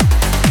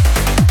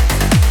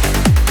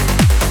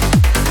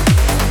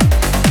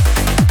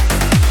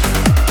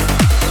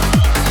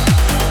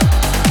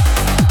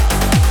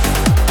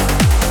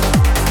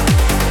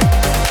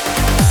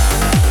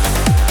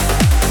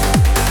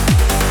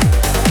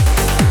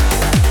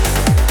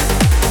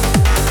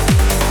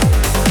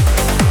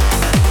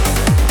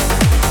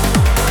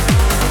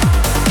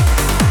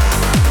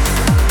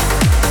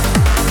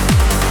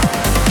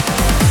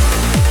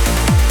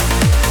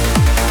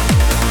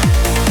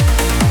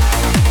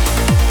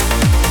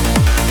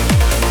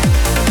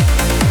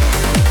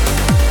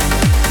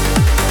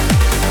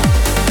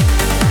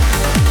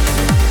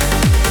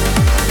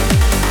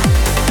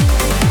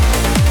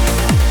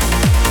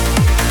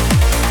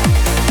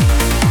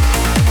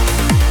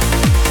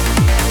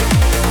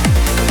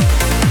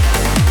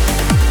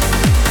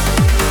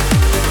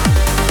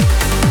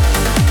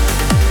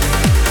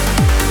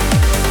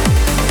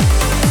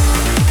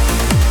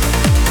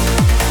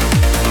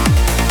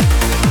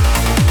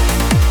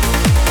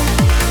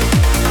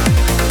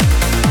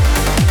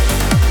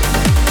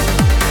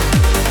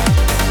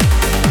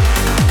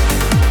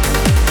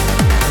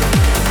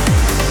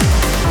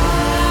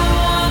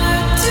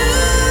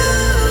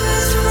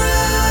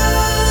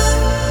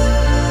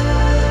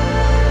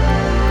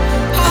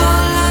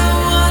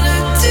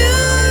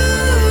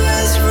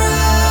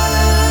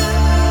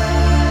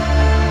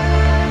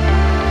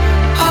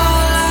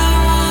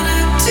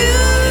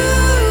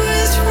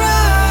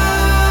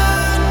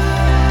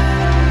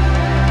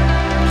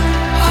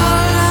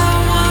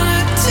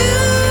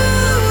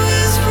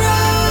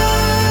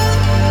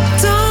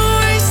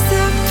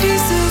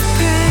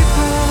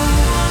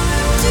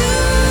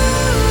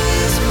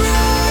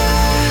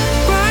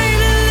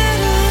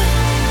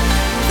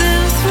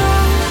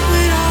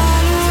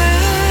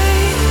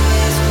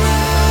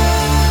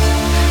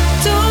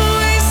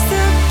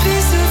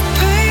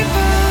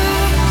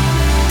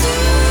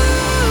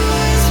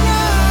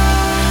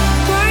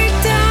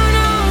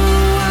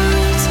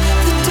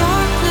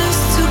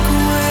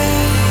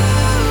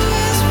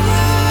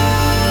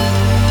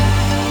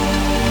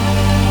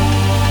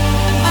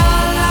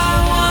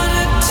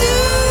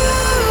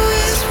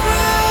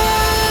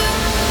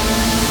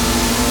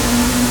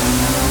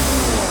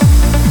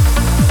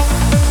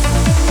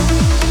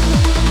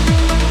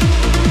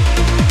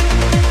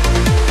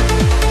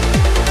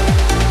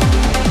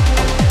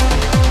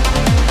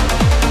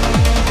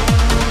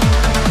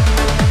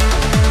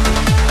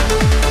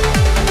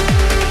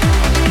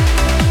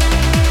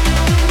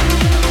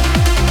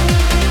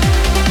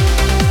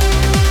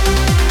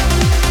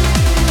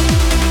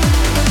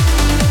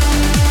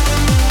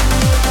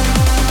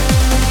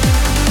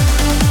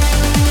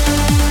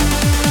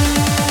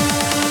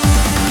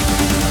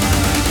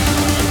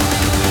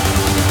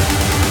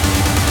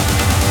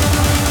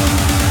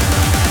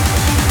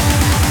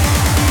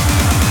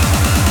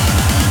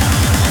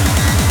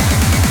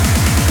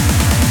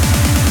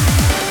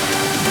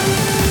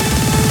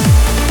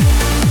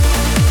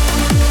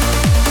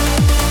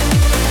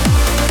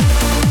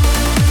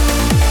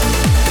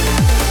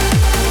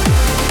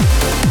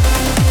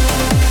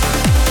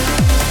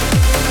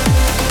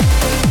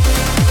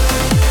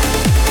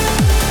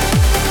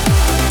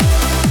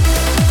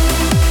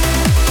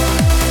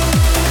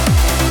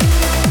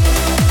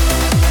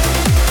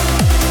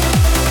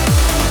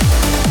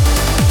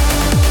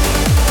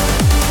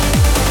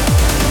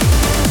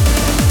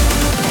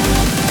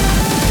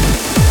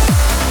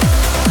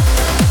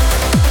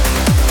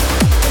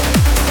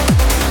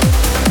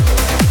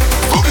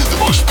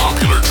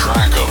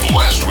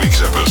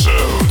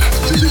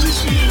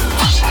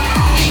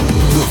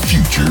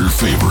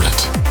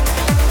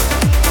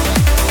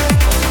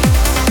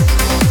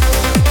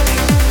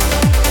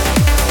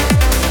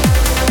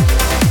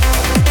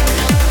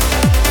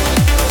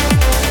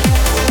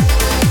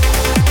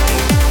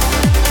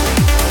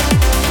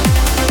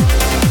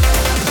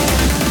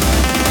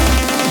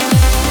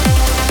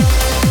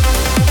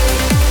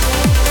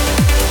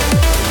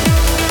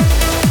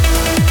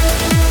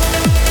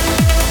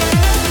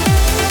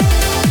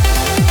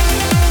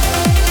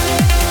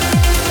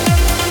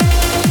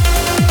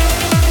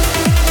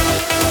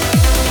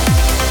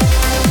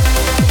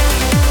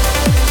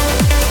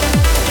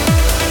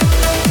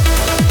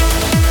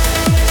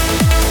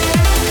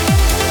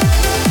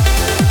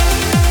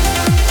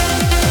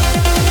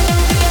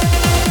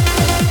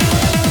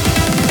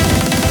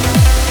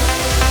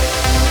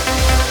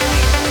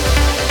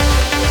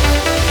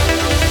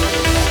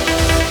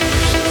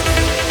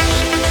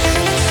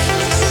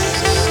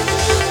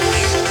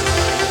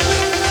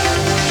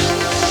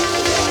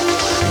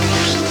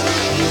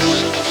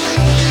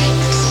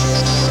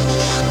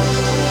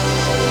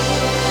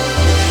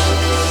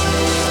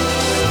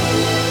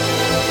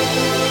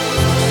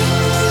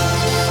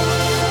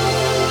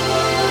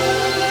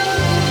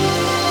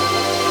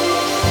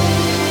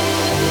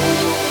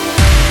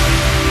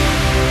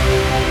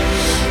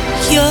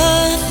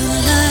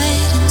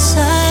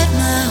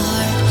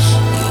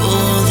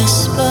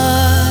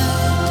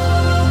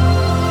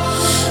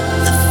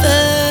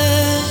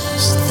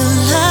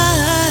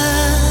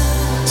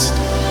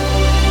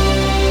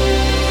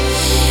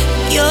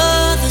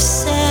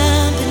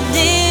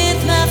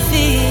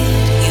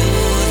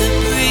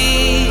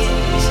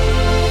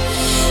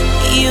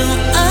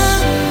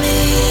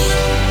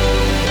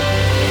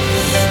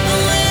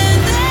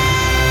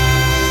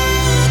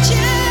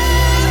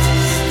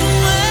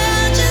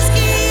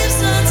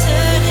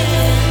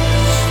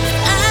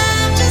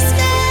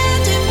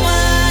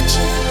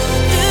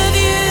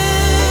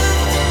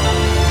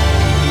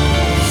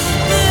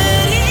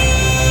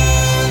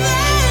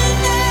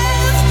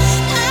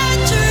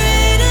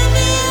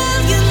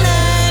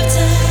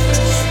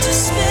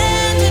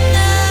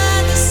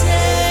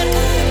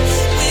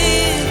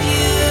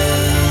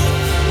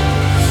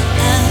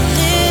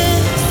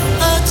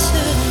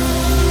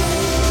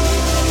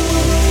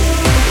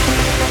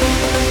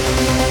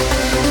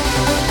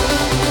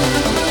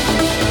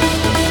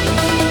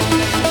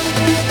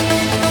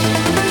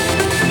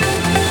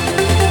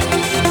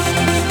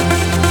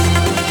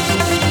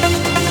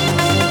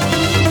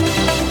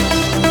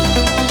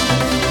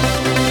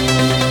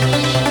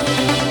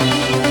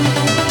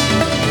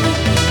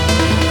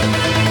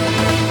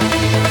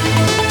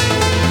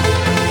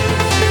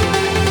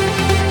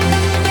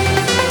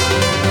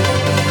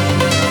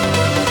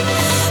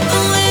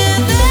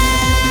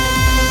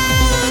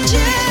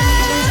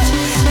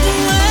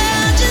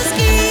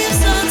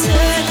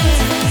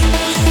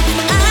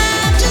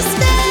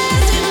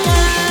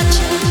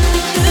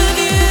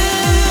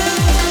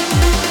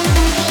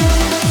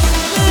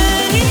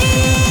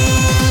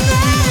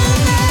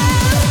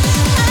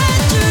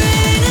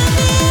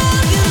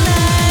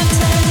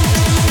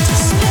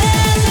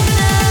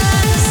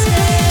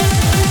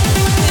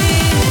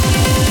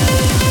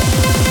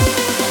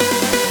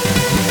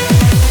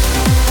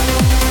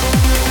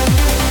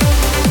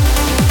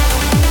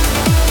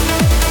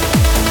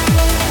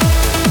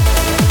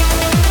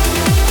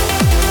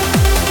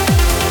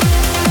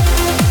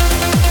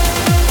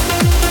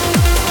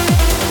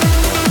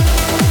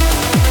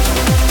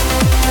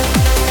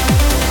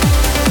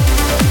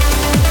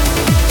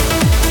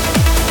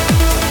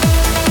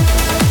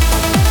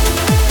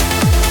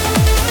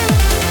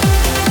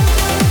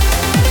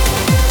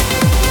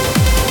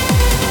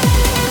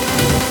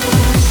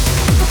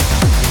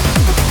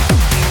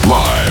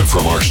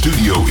 from our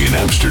studio in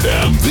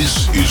Amsterdam,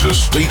 this is A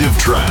State of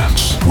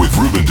Trance with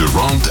Ruben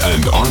Durant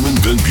and Armin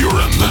van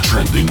Buuren, the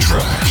trending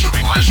track.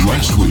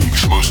 Last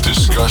week's most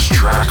discussed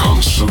track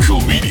on social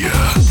media.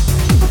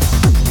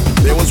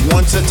 There was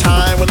once a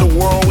time when the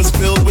world was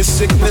filled with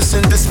sickness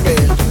and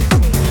despair,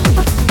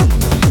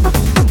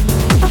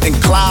 and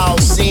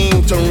clouds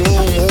seemed to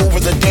loom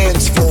over the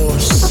dance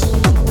floors.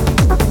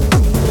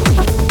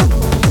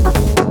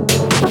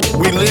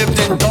 We lived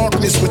in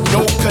darkness with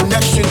no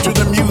connection to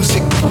the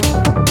music.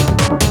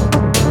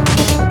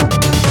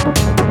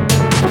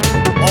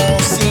 All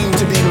seemed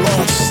to be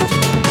lost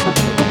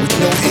with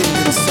no end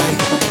in sight.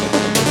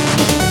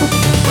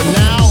 But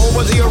now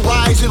over the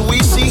horizon we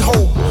see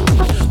hope.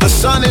 The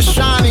sun is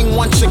shining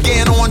once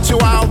again onto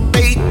our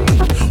fate.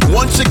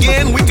 Once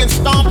again we can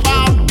stomp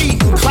our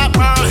feet and clap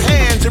our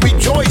hands and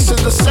rejoice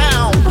in the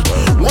sound.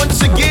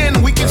 Once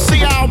again we can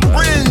see our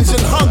friends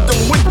and hug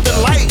them with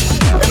delight.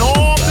 And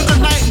all through the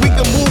night we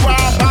can move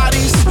our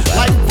bodies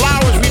like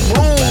flowers we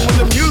bloom when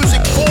the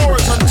music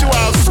pours onto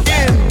our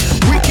skin.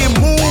 We can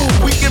move,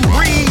 we can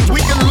breathe,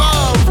 we can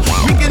love,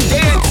 we can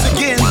dance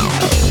again.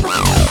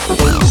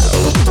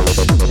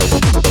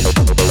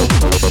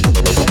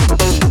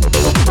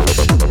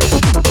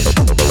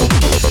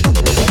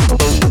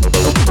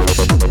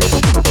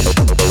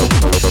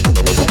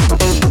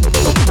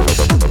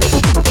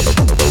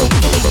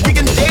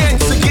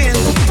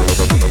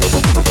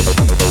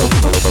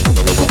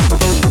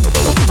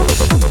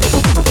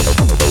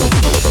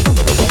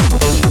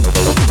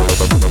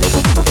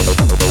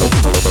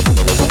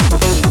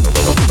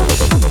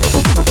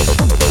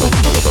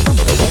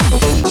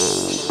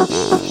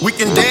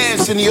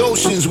 In the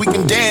oceans, we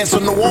can dance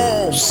on the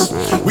walls.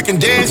 We can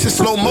dance in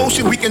slow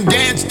motion, we can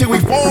dance till we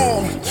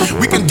fall.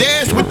 We can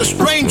dance with the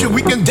stranger,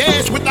 we can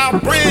dance with our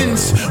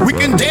friends. We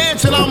can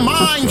dance in our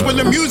minds where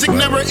the music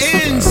never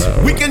ends.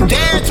 We can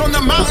dance on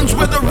the mountains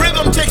where the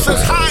rhythm takes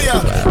us higher.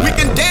 We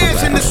can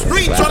dance in the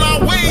streets on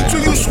our way to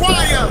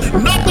Ushuaia.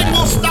 Nothing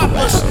will stop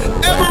us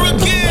ever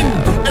again.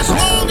 As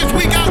long as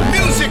we got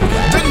music,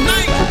 the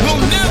night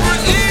will never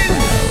end.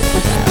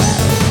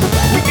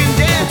 We can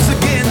dance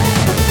again.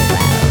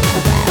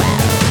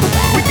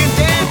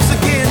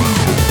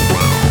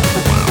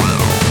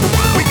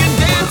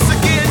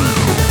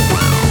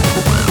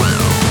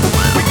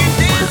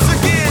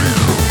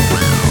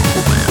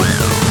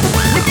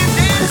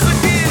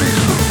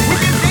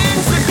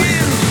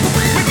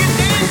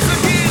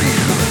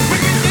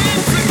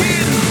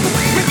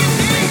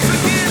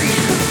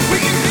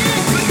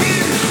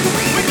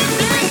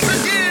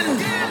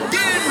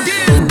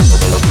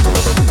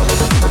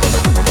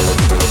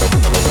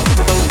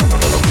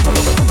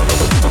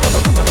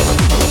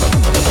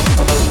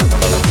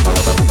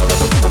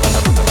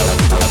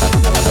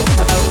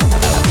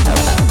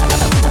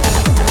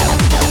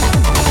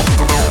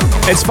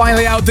 It's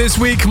finally out this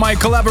week, my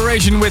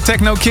collaboration with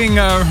Techno King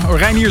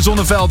Reinier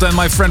Zonneveld and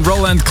my friend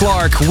Roland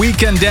Clark, We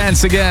Can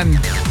Dance Again.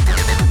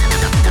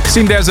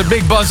 Seems there's a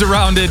big buzz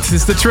around it.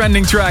 It's the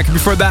trending track.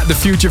 Before that, the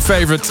future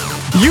favorite.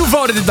 You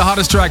voted it the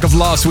hottest track of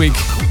last week.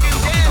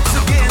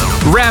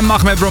 Ram,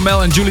 Ahmed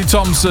Romel and Julie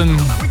Thompson,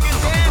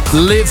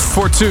 Live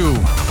for Two.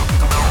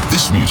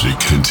 This music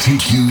can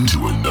take you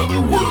to another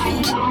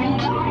world.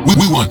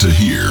 We want to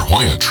hear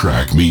why a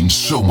track means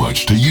so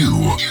much to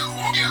you.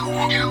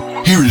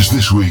 Here is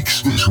this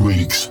week's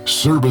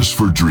Service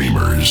for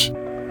Dreamers.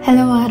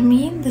 Hello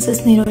Army, this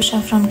is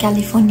Nirosha from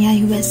California,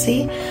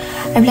 USA.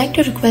 I would like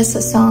to request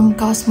the song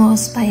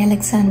Cosmos by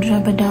Alexandra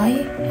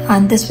Badai,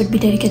 and this would be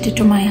dedicated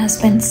to my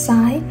husband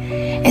Sai.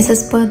 It's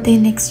his birthday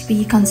next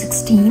week on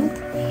 16th.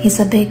 He's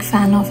a big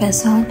fan of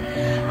SR.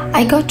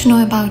 I got to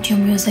know about your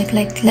music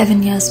like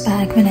 11 years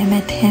back when I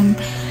met him,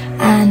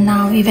 and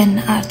now even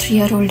our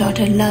 3-year-old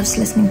daughter loves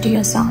listening to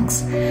your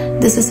songs.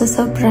 This is a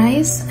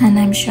surprise, and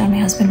I'm sure my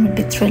husband would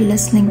be thrilled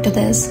listening to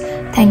this.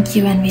 Thank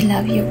you, and we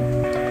love you.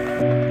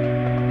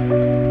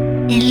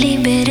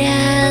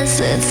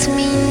 Eliberează-ți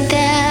mintea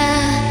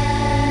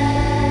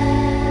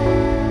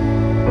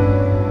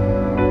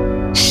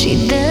și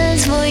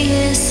dă-ți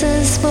voie să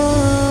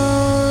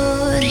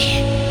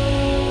zbori.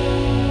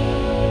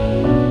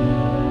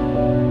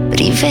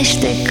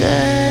 Privește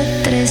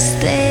către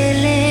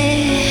stele,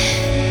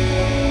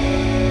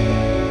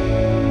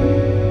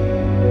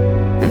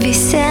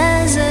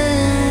 visează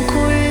în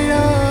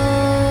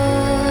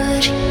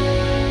culori.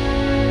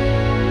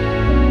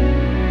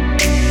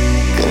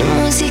 Când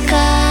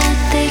muzica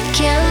te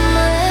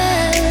cheamă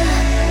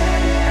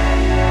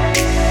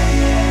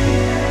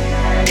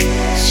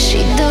și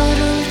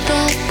dorul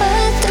te-a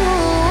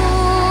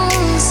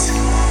pătruns,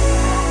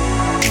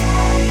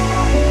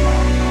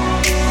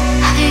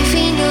 hai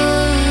vino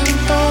în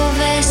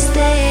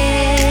poveste.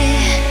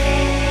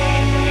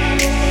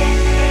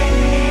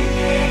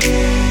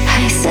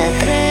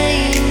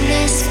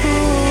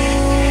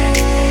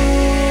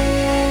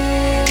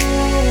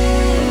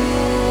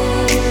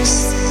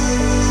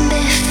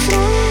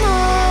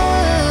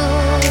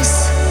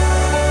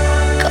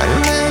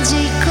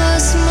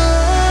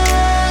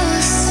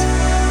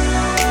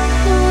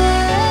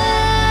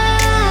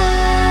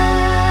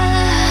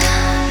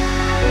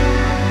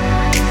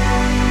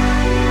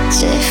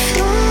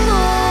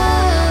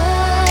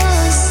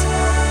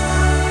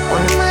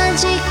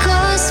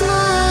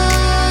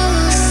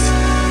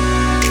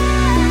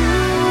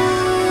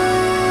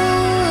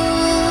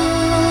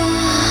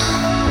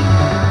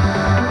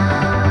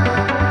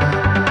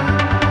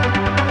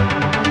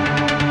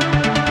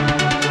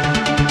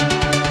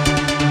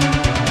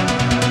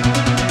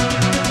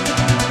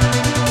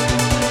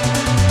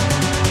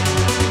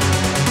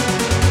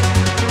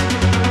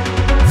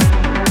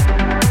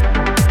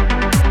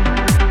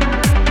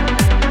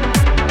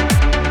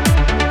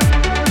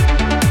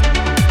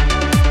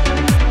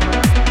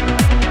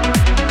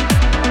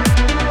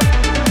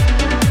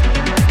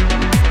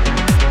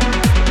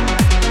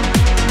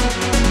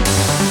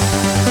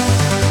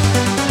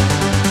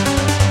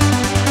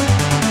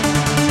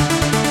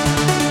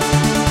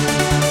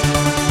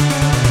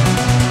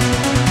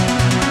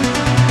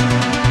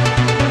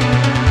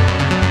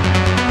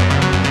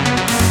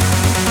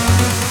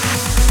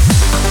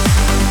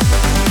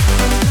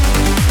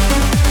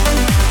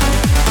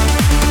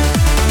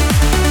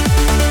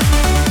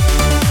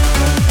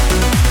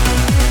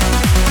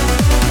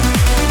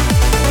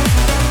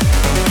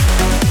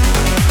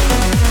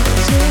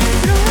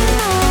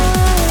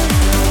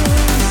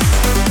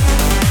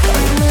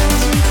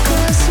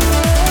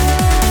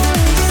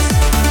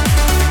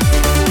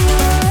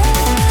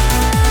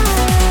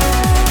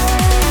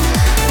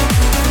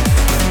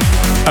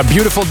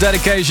 Beautiful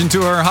dedication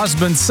to her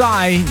husband,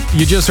 Sai.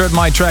 You just heard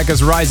my track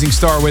as Rising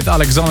Star with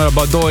Alexandra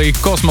Badoy,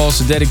 Cosmos,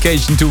 a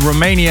dedication to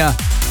Romania.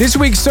 This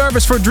week's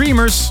service for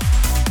Dreamers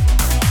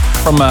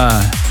from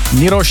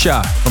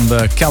Nirosha from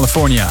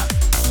California.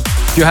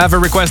 If you have a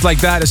request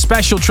like that, a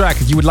special track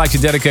that you would like to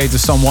dedicate to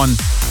someone,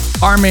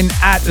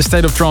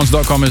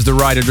 Armin@astateoftrance.com is the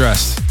right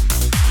address.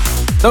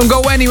 Don't go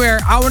anywhere.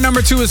 Hour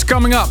number 2 is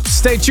coming up.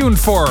 Stay tuned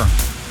for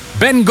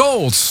Ben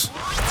Golds.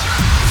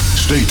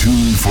 Stay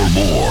tuned for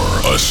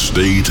more A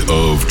State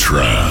of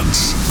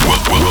Trance.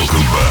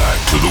 Welcome back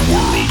to the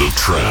world of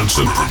trance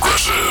and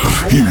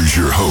progressive. Here's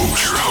your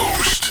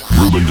host,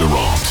 Ruben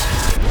Durant.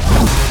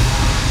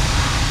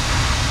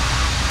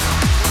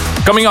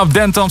 Coming up,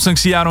 Dan Thompson,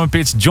 Ciano and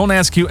Pitch, John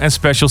Askew, and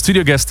special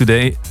studio guest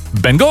today,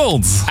 Ben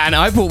Gold. And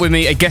I brought with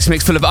me a guest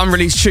mix full of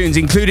unreleased tunes,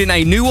 including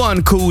a new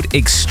one called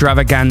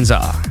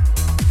Extravaganza.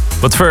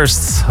 But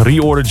first,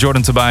 reorder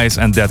Jordan Tobias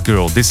and That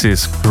Girl. This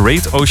is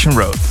Great Ocean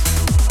Road.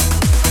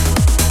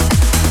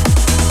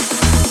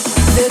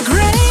 The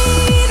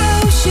Great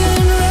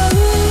Ocean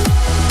Road,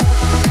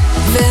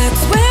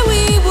 that's where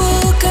we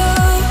will go,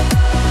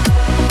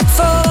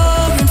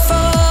 far and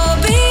far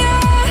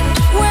beyond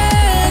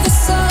where the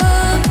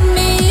sun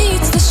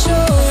meets the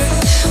shore.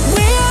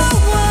 We are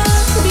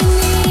one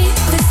beneath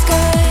the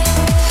sky,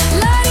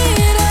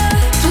 lighting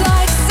up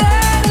like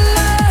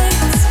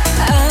satellites.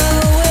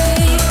 I'll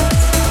wait.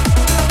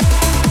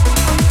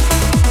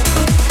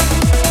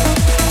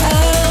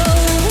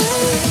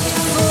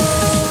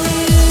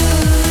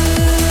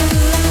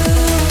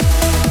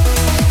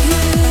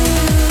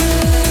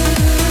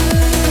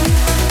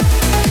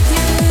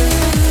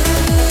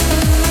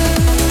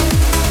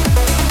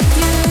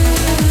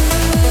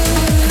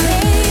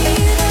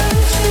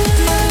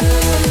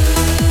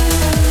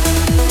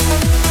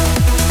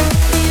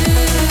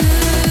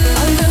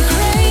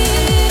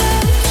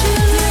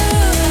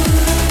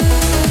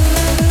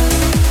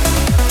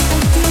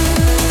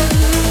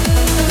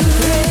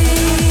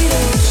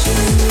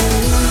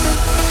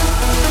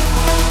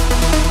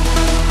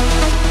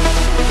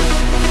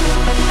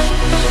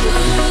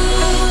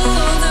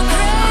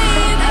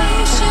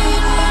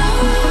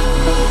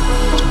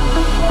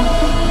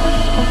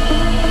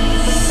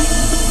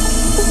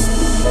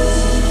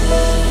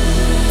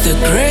 The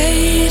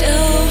Great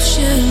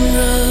Ocean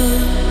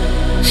Road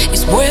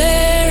is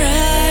where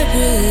I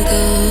will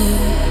go,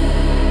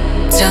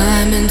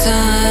 time and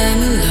time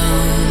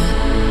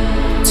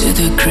alone, to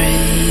the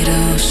Great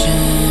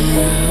Ocean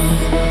Road.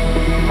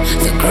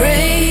 The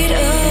Great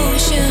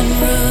Ocean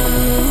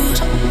Road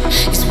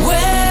is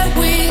where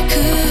we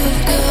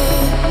could go,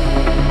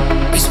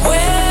 is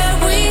where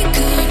we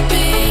could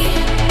be,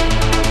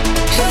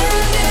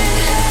 hand in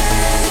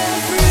hand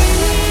and free.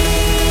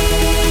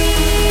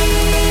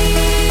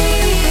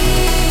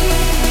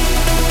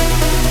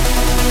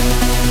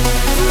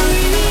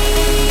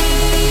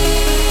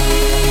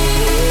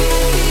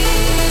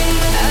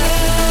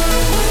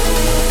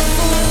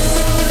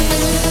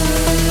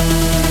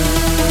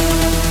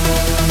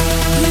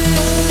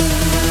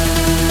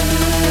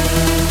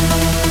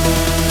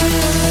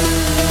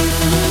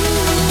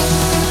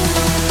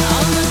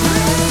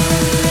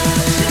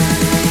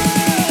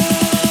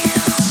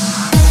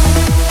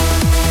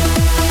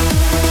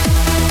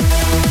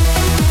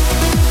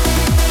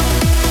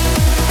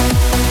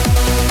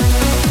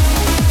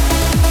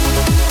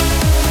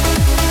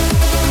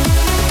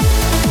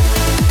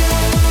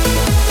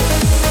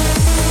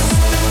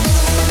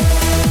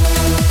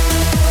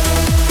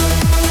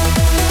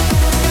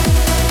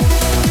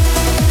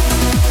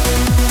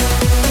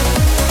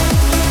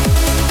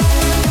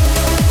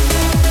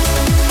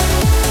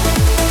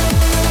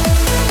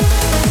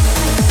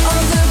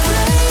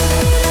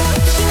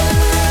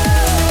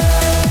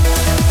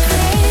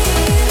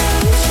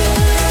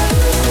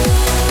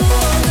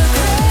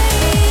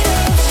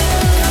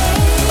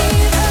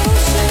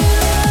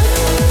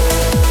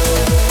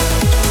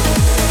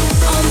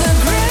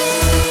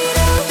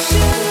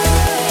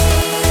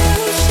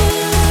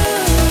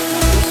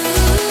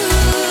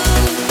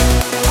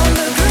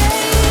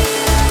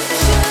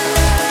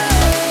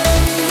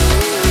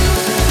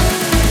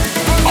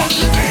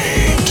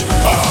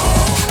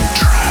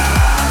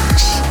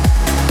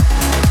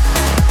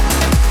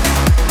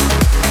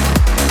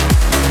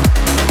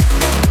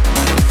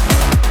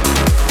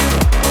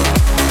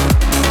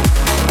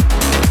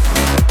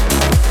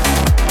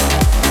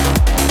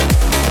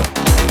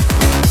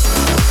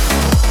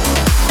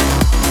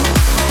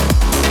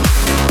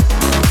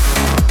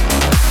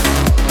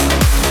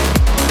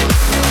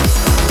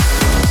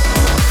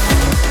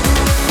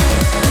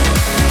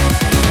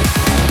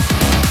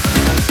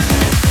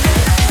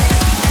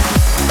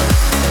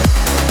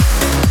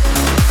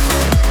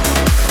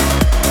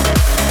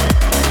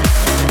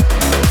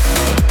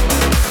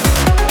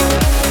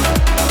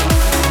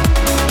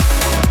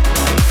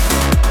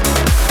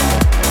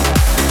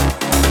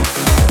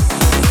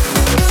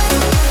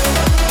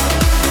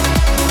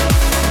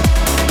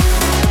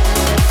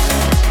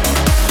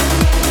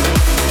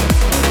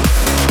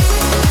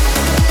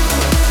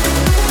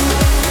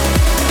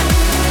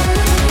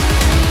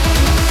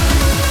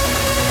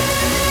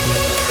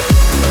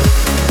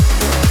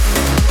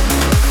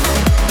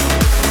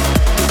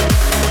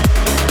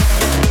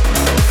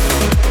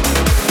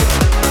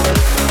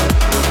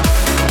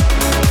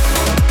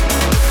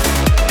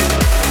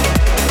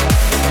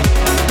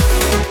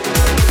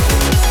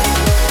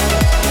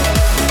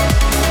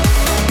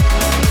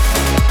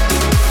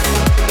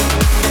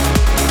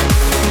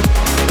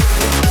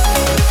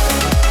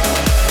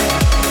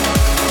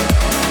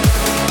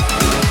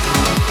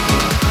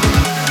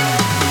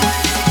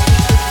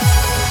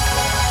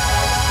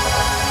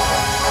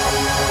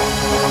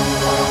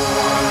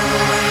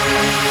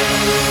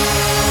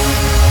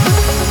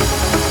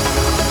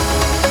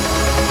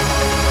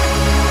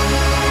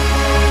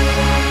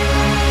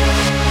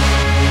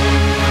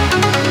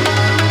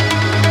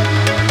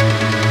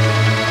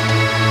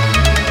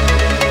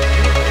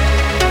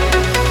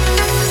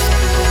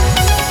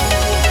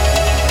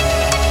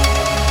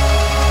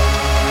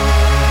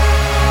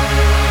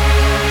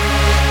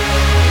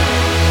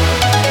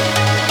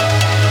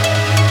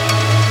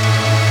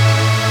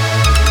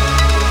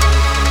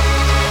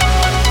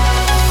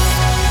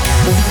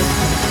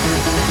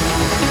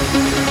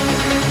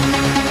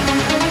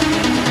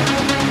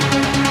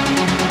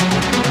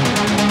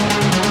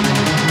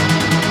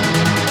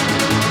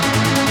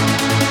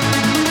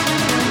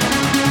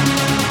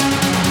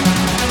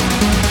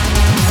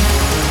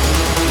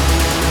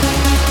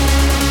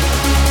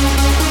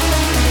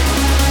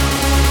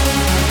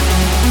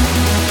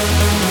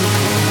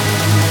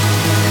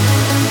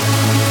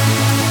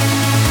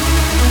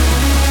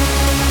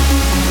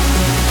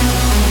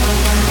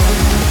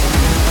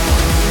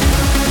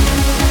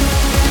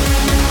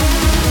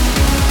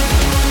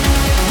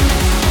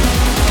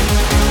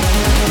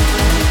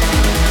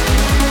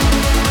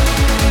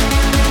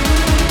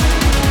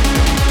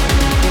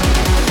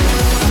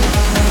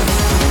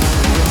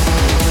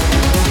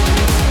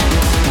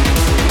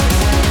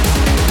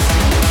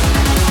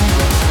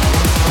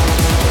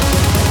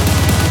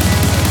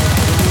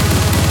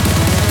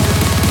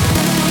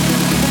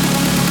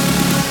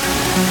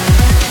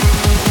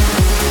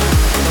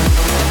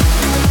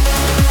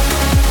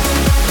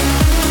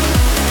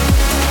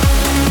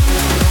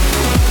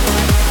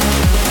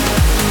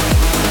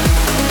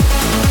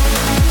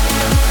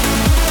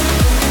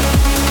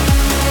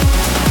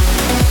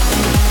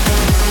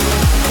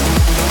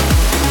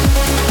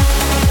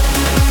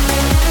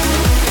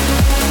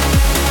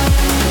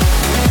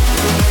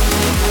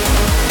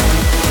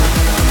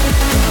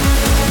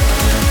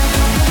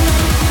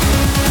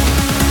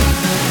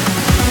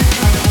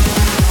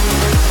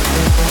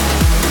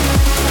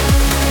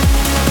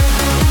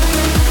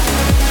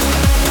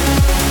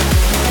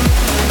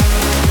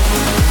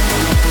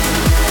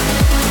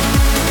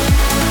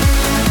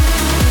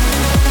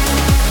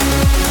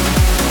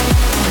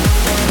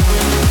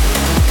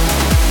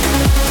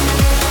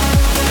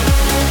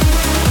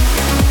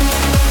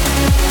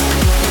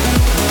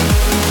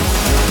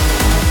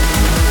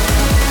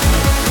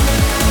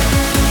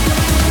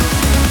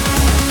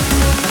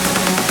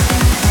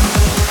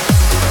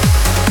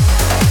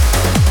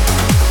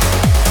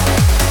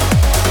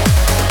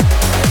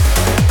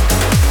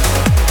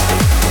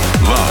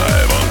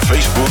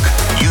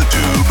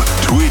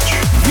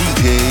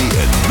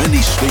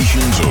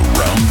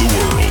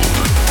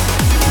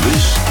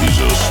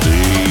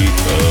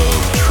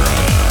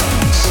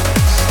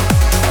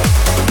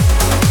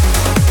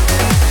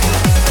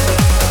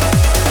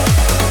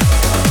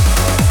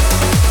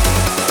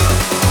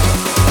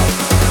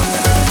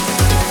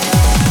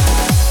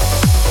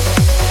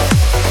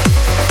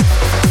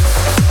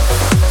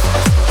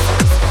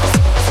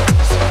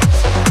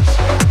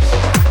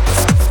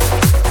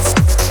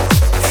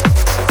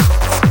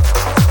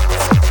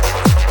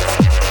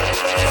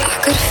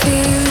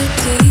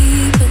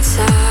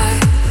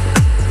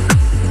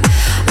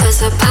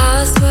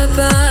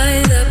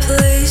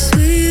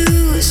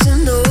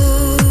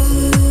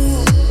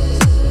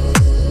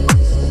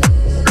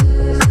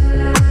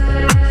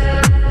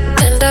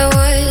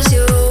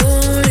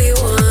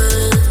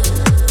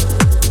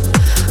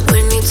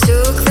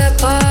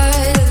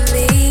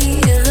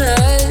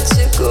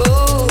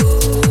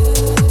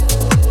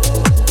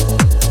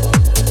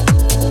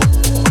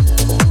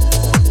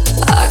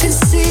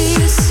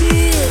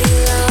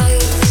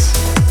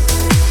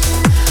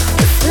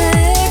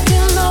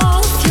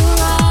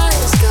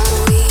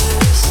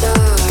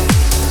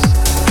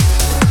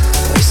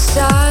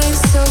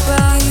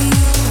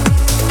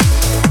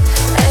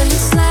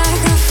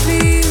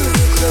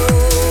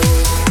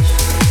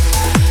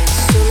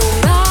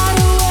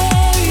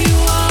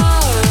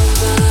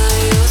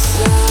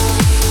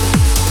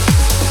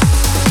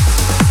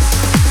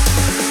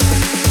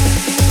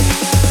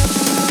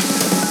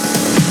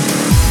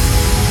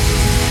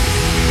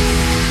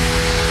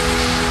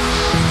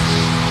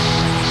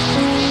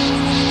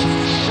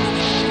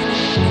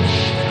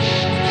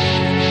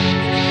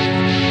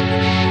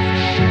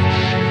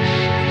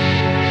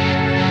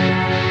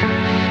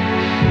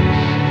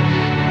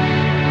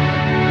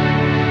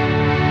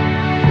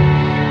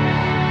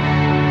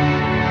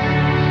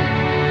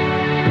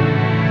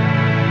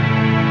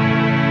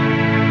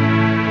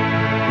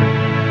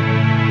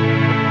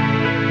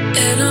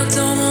 And I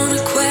don't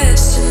wanna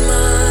question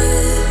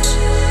much,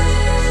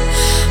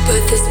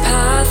 but this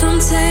path I'm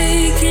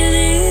taking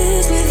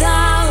is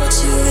without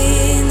you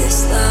in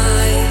this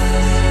life.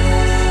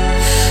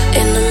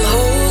 And I'm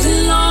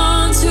holding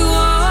on to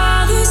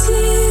all those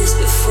years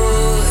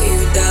before you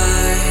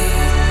die,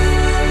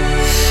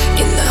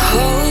 in the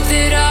hope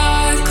that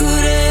I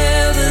could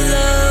ever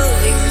love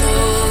you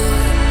more,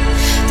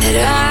 that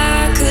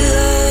I could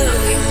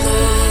love you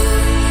more.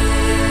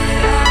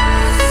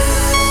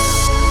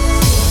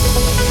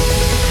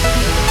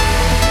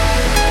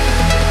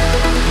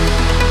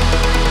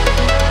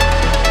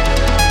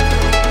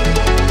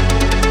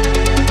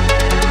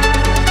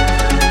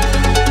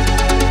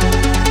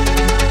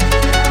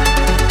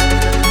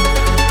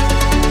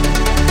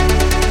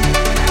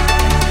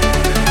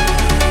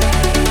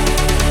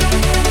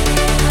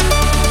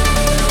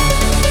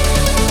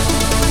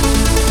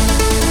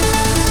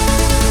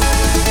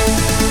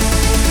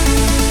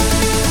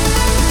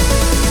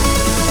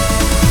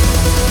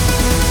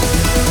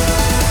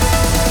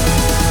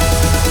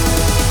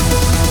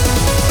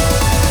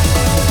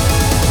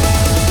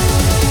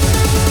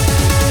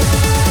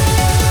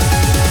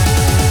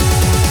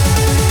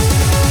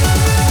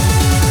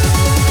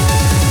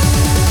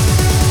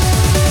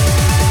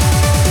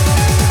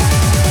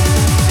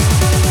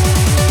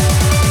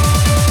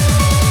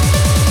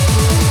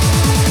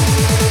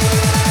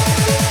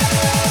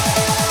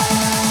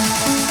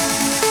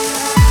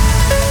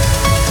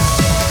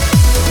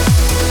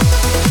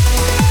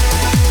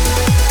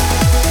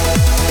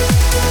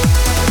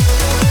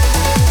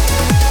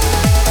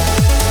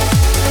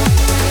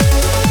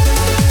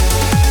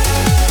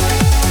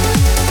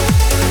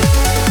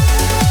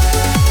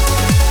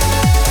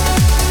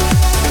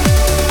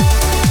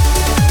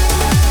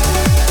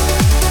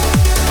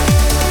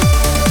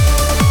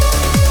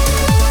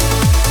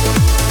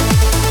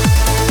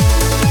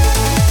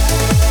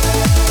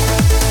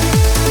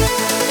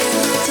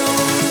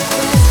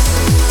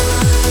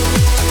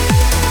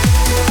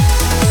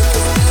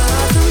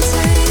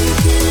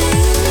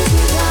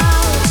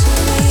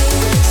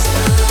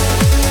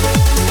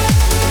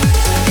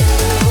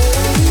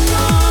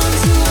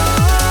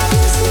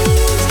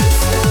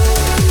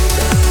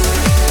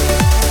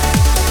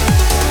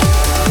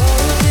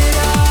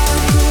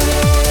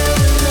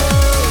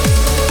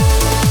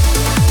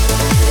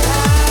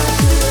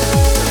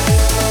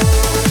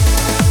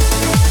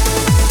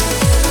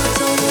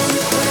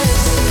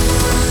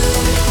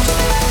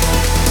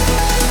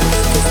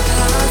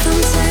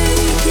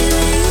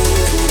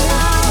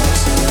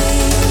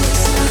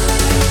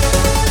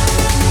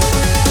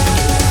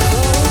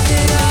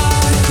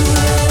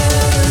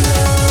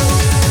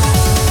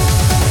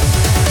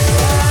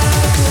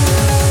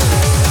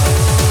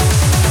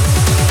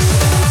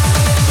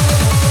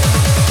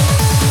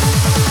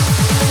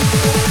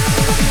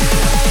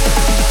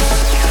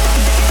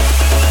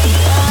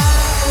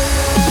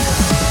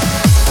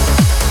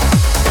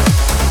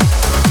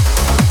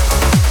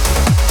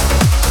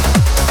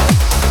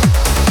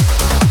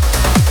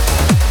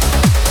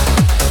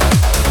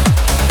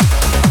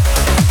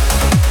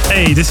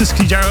 Hey, this is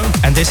Kijaro.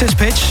 And this is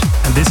Pitch.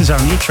 And this is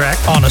our new track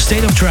on A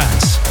State of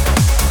Trance.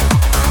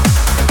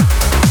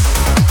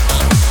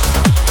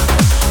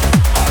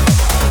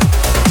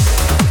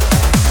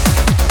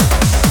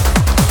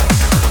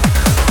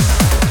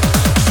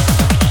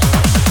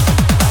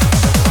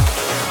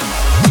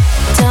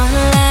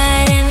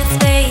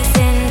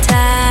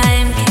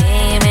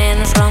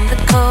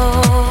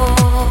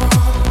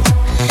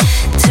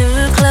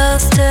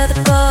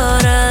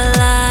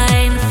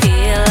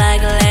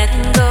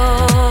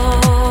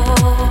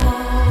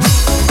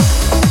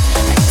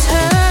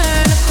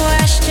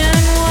 Question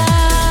why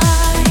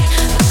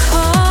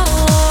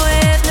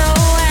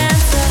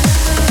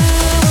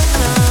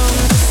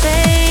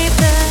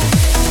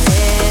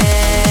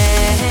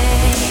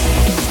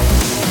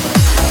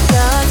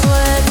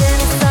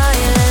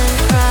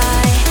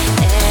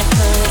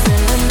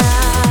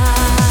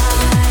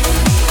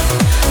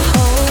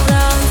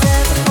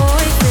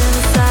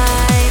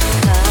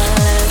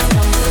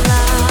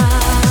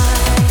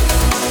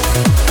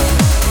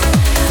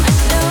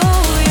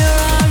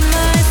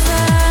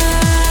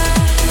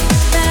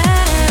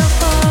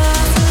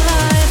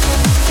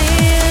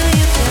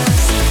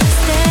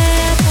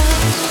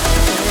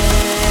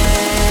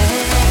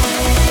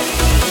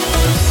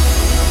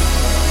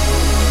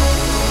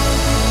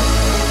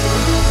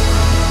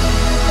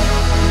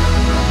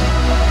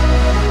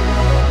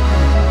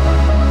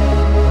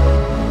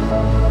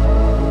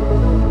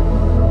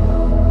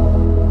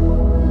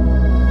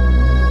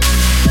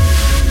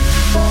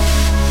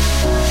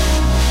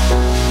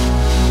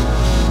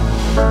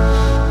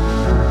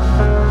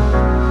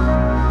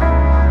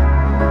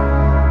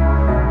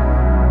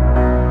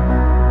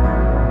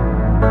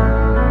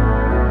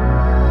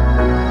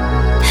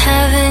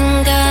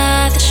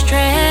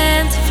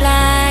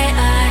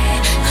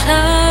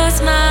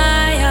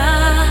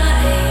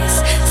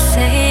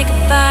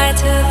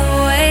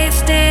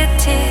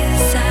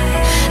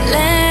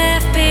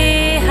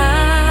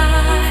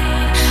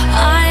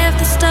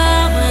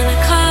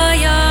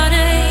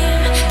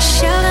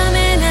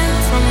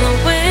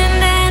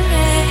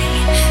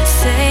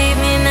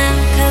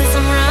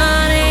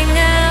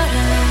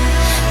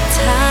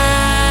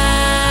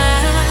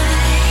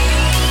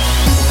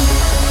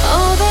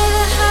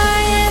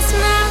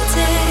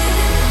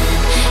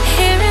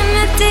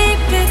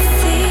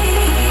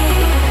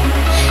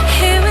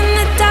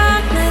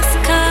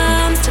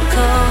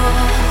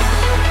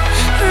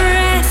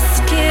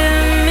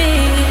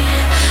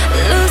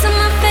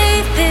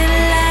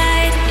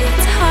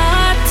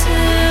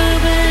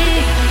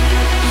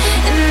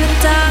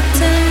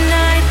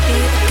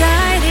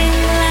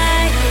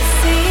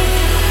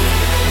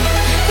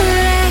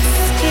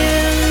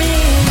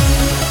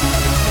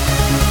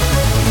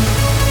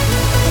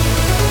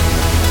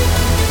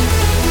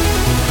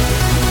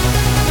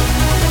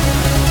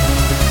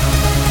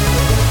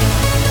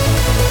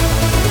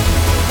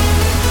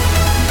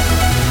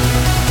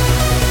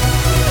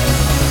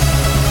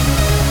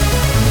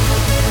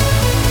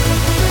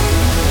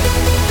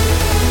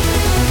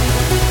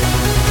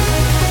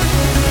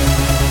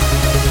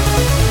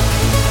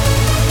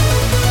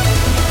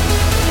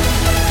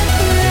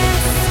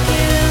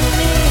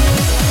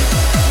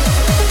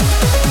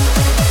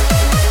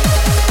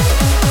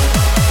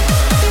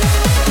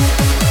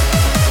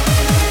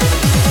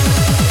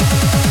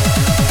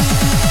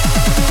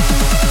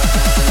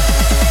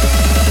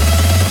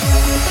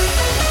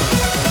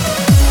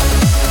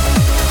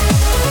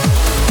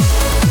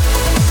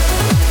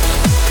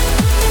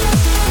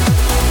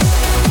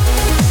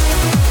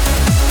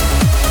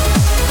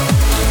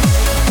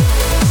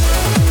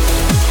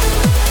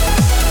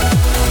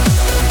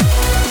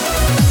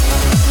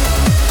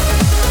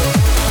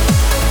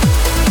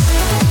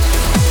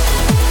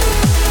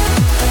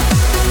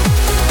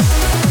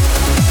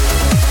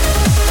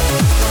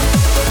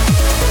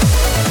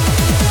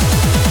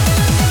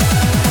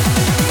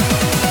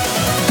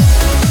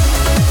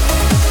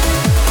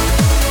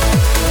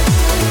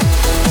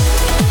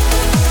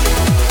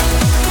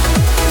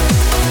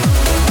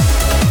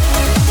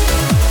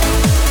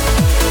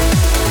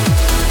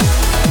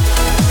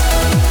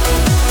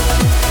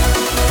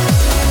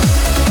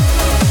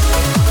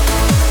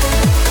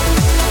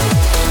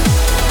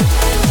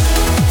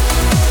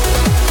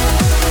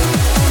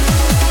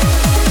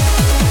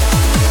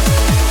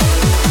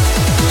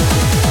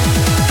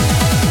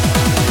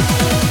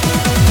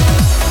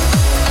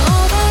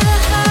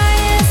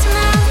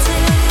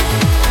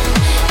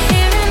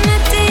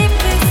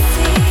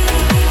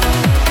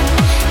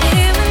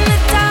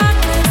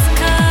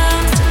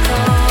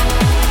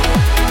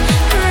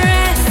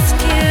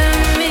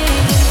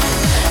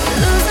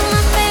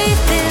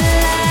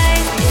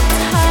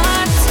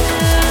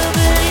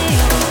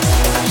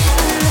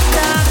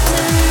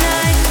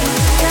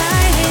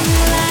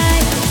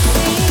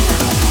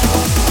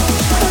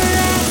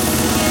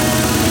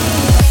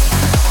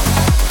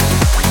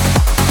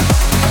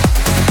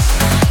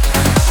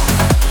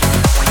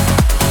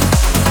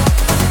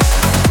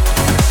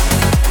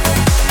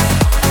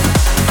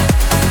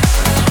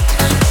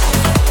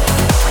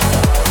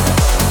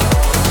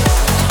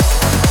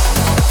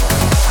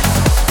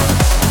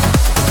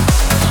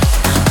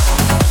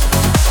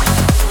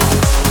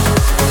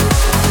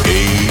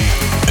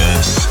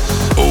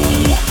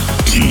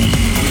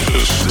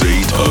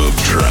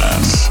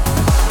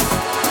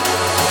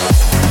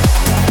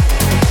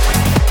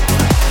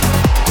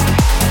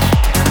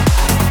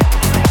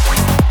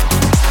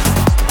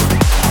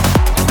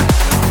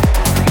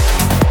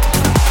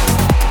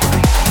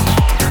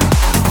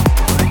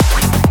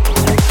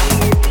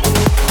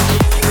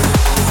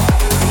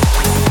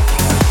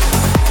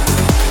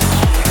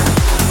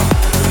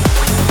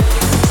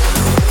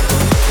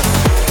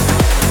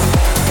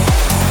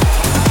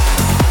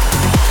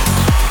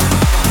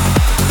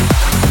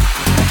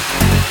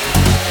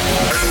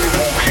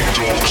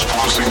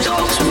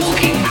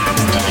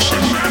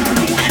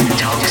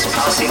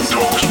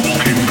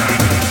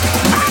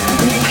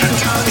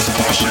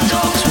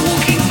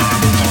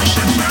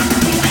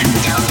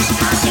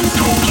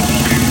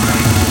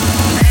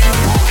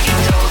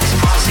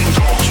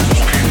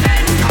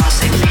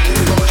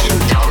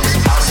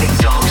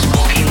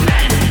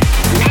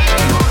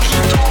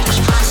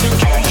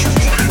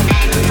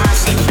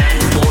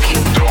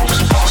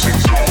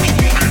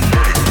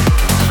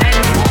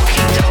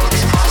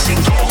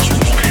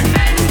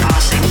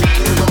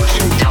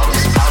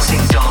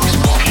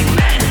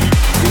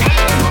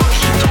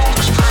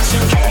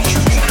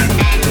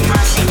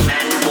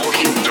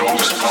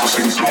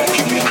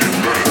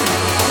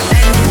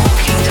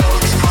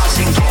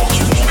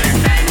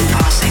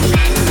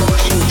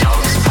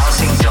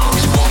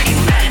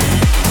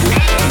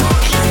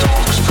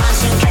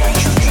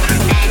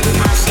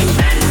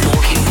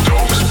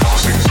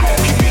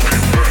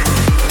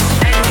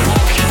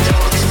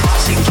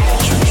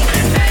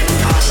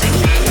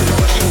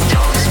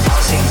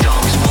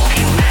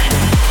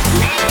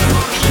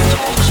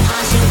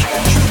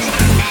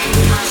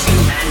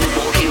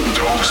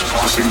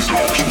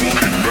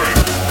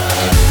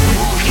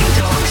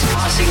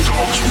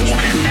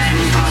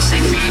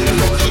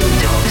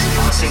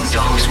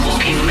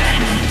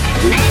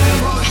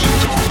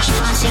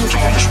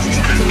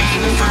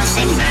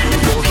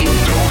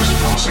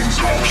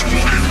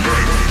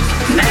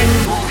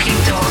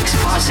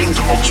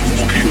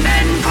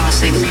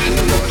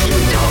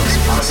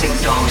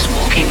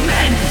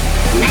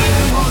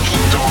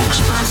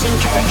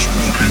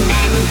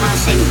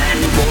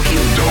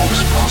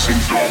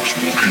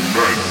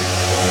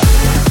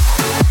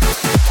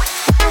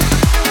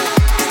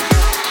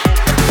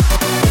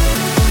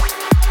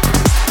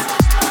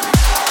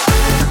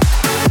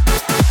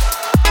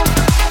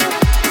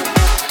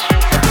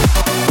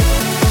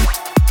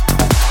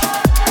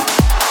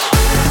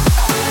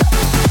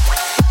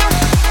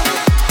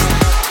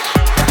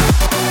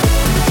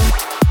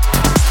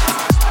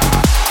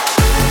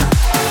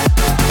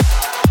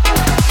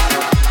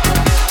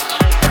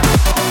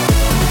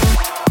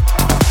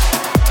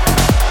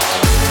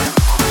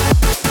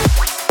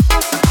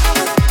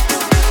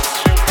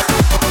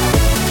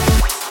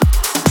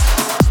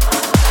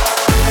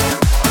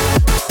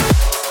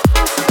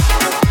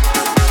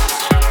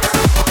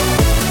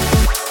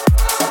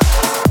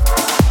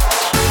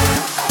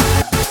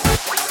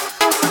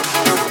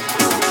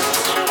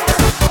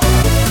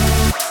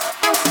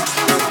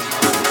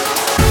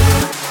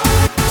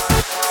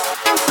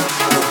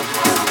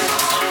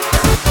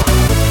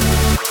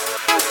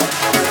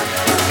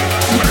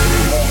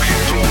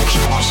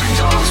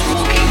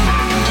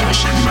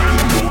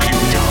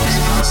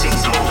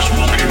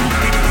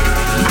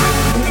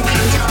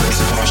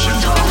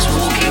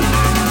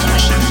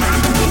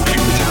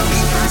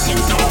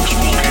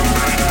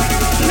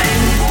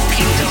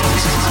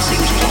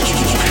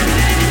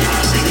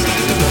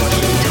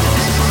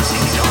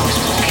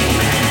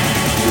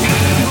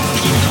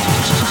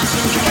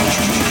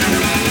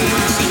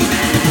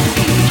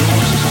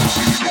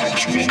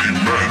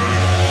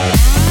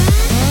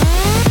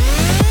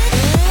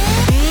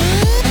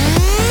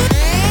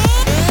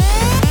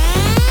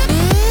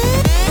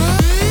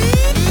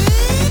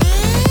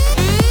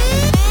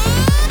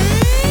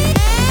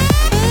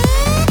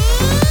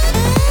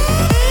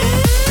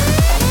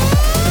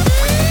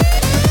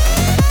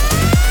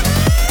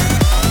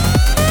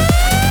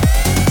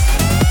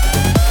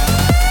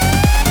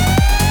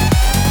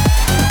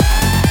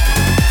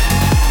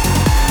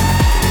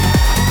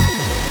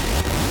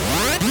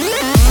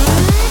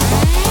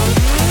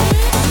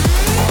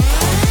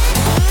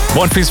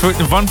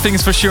One thing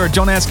is for sure,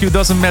 John Askew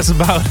doesn't mess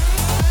about.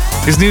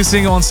 His new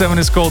single on 7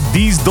 is called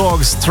These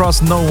Dogs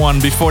Trust No One.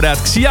 Before that,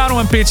 Xiano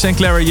and Pitch and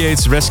Clara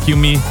Yates, Rescue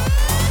Me.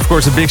 Of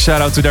course, a big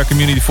shout out to their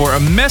community for a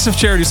massive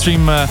charity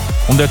stream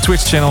on their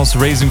Twitch channels,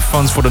 raising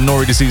funds for the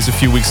Nori disease a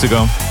few weeks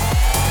ago.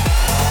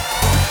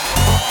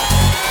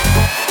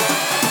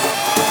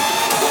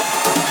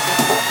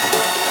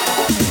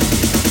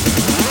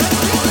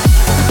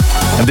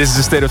 And this is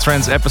the State of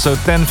Trance episode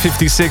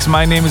 1056.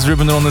 My name is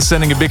Ruben Ronde,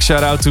 sending a big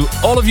shout out to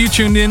all of you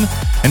tuned in.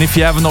 And if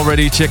you haven't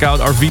already, check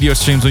out our video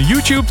streams on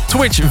YouTube,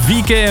 Twitch,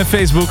 VK and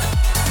Facebook.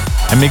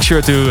 And make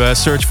sure to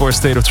search for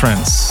State of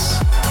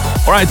Trance.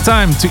 Alright,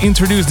 time to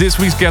introduce this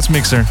week's guest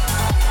mixer.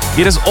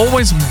 It has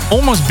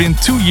almost been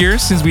 2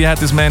 years since we had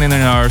this man in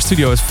our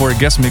studios for a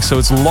guest mix, so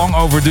it's long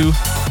overdue.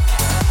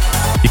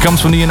 He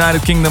comes from the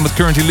United Kingdom but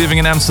currently living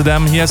in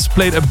Amsterdam. He has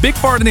played a big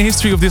part in the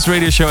history of this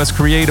radio show as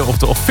creator of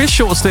the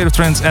official State of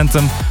Trance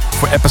anthem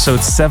for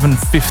episode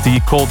 750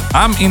 called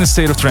I'm in a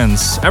State of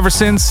Trance. Ever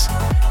since,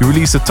 he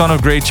released a ton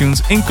of great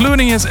tunes,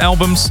 including his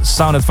albums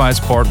Sound Advice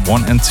Part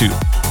 1 and 2.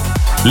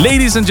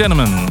 Ladies and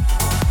gentlemen,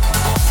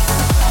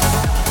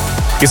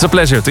 it's a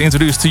pleasure to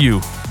introduce to you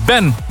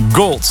Ben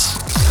Gold.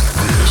 This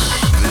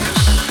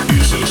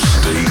is a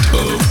State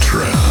of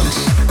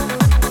Trance.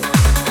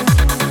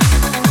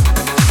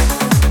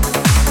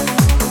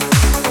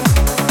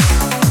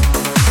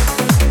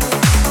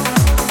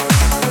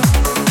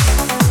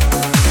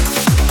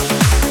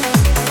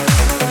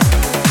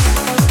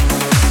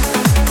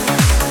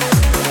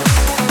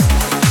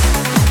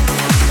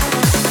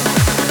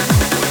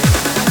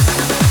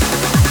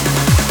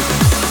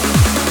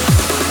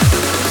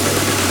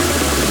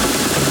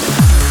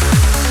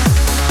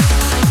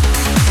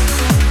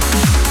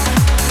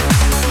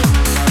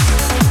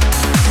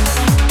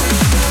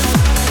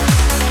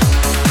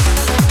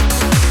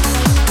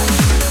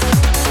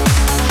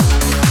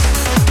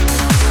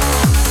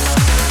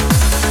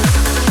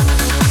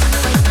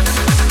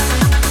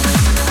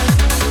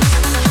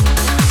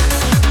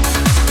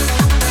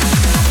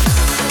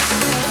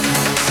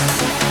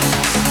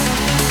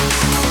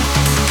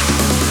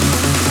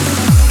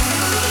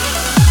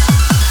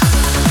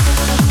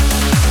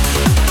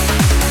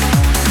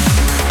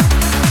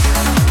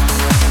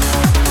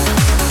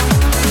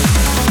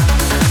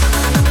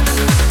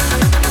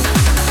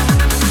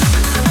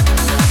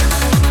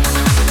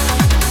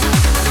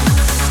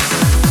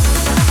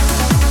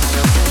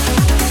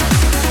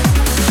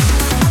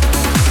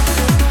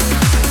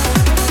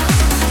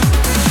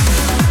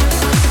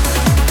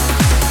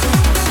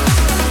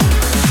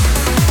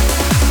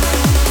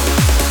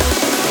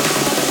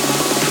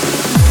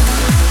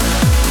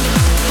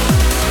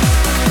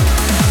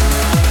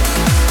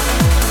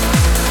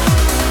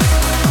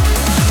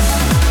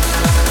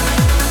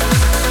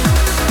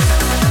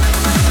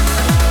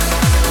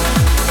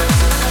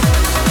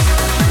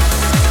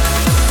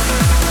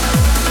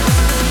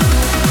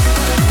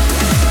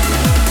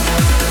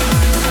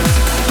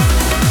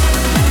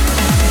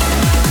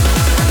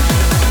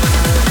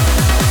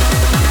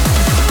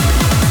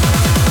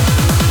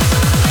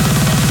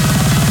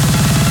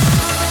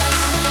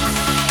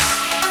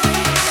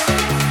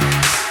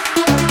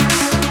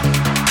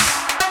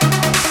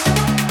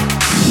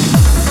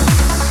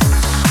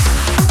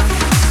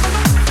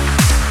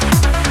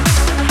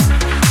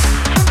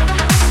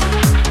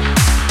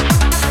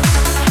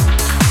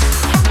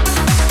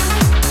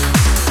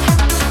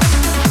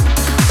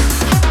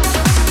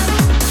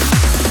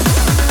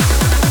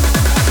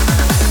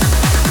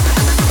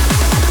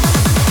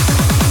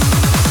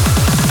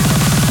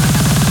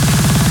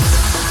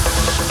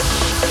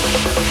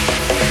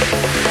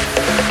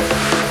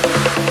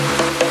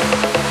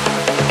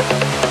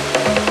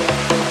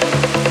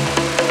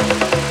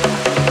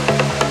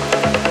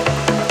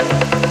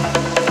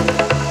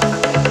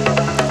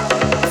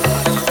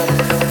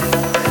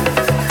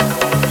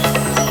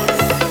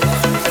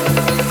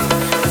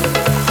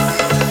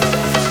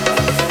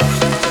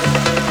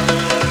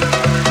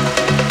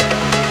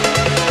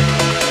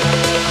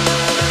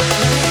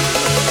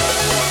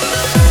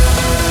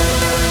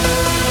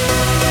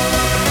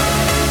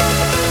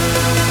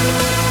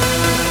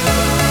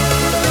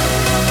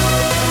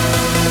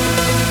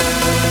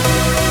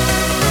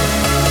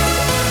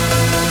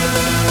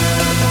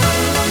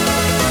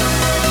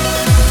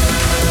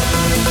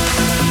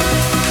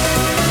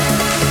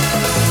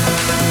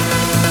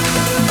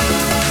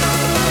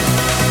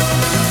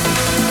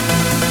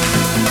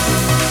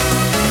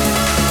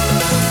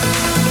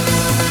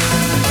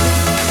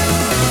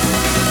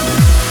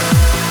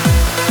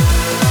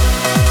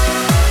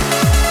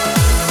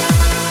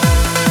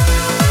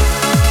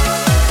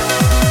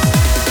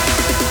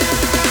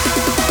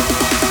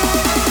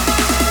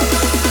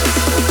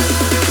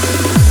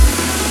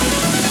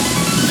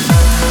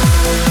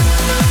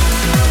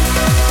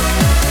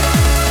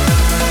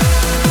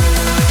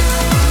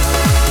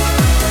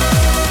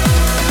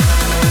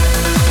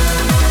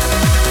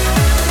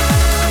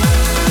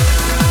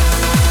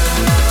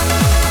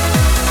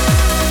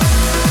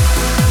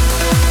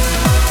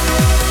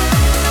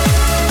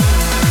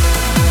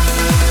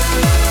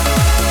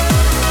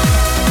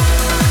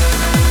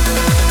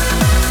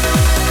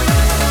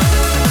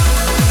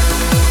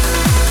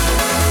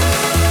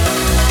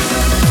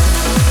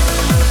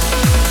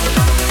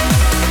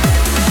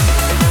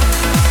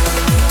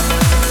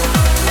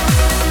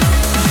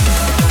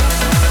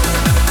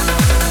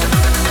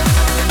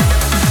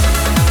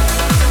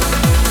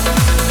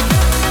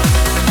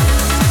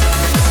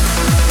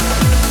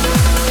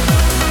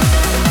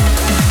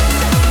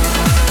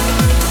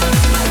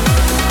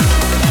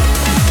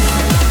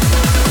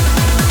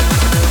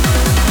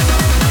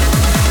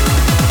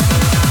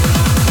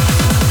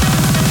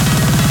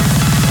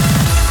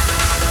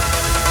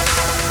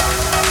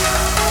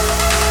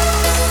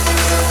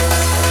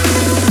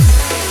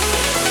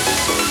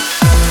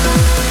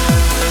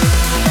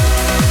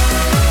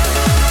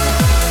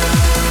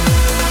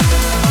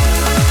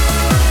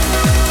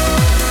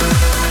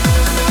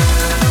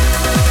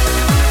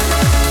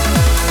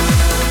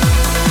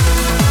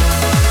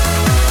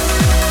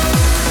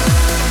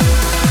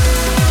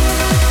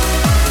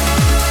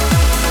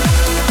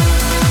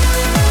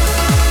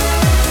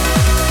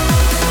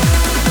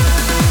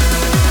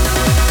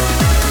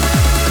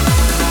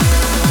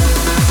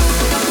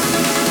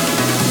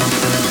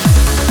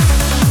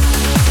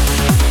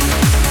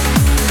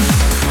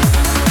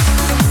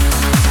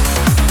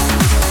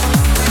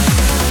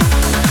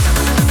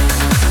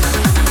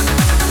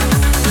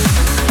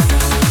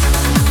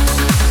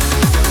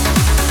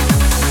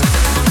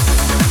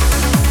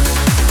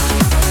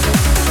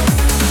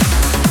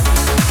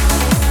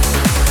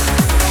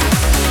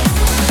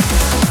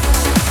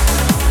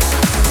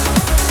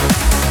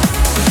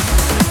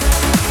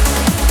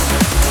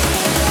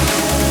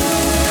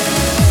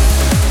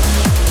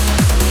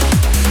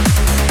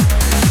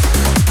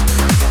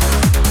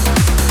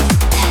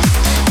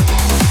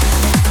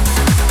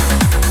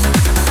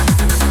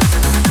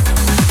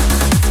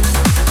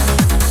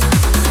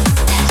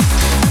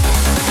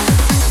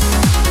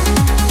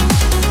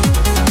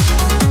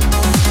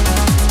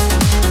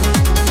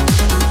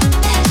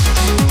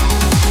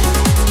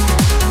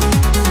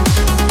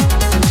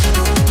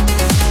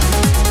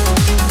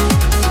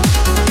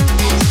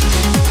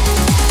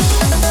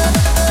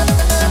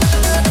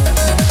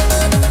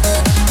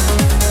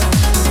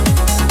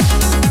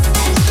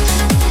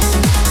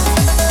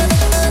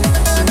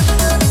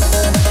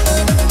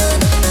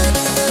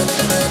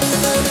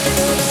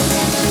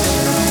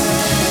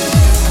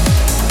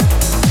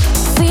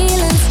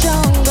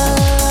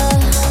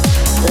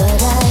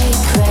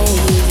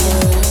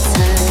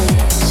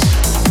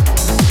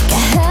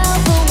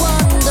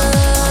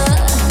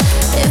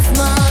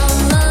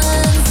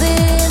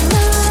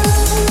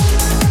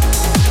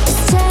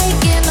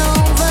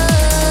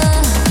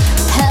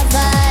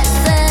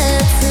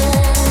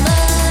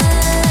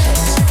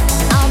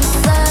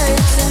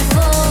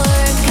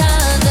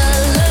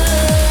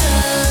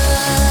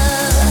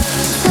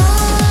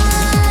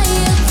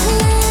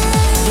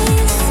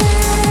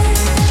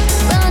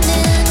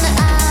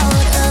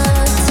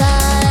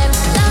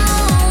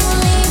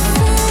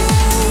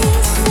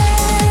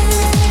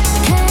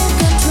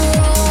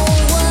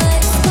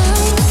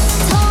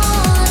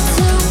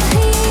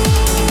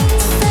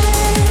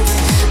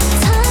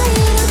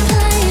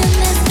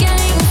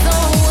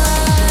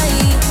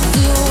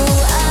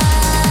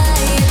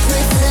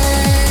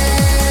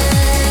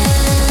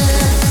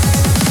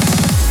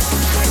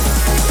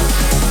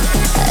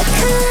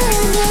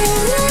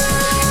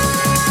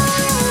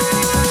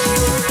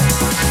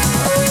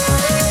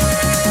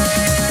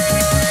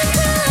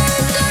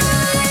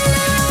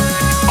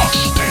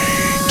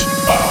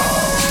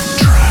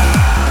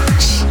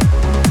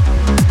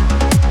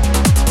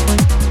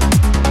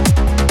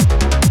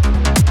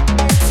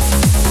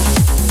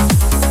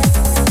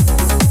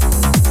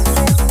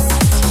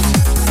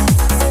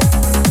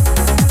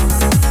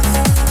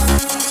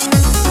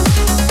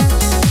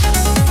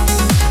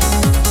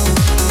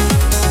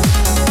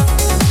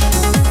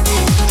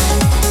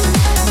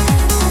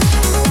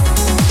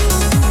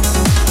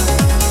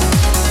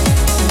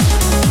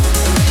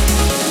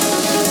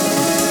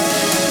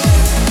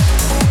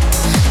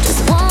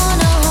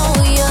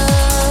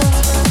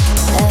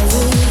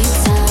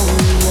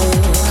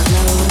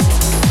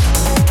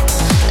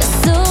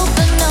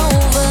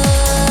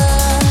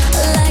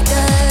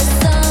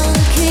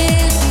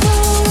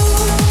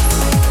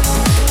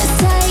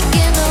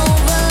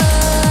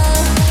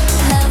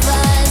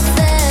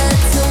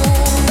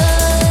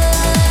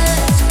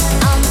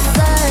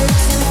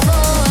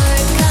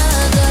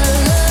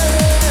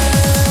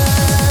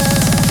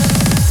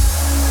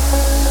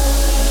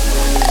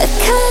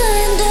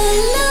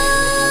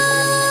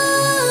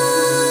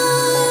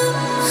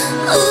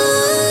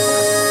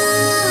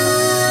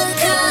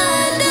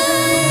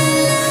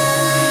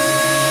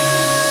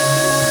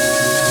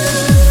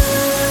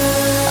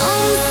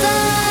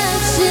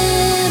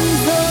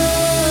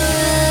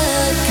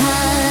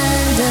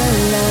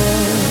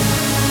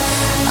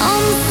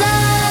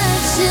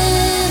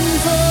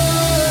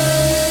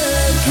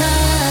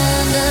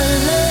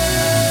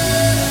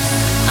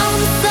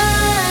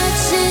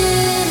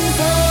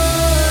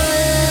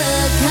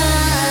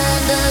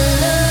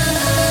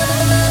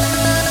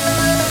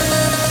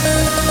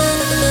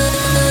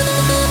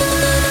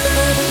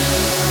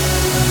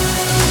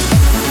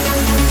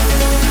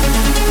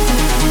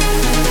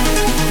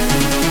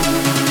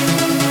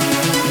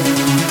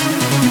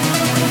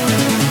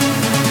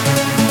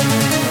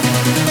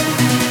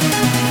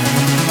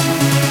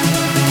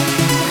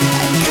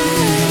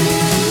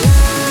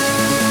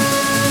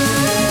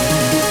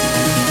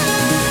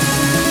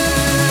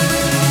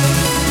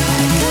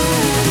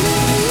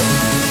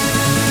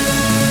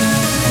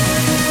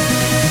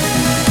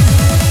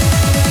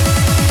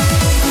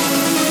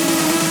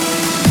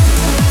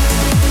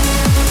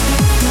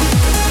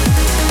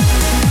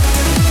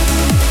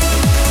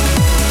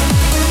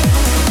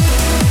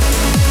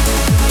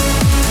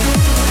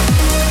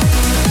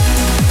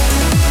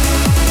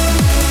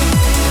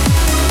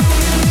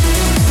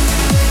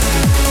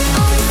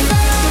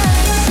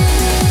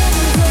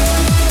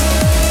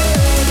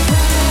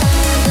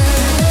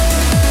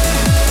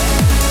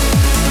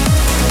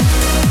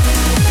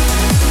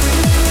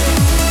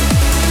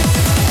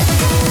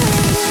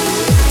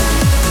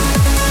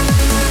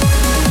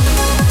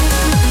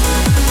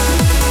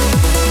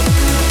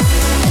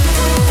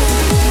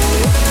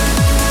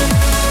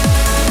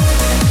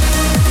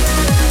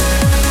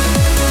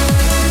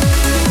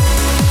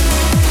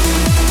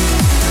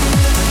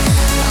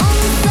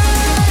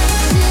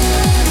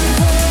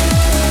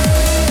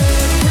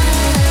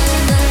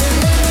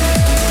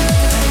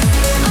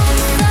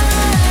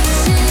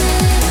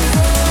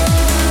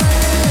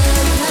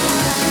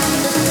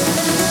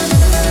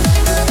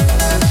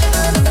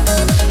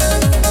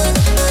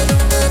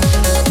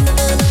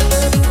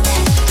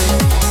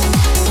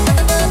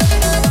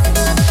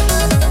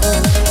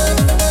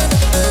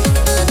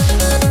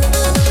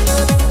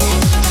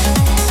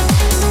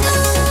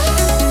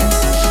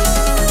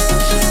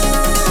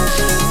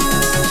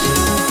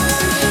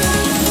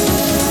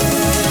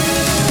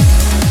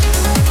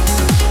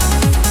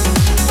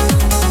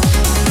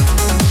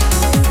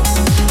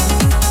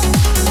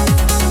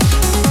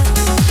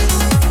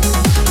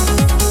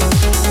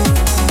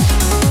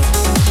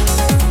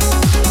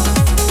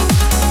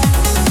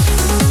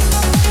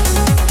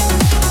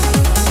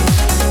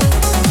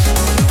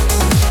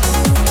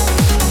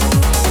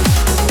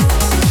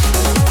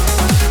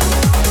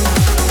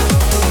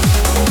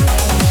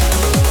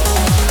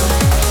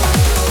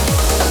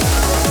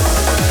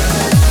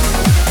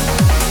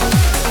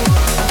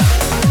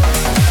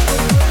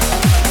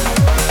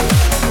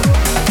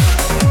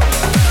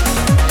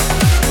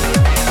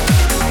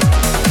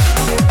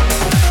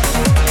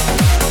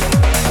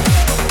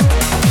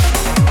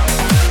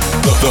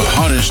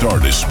 This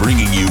artist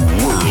bringing you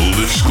world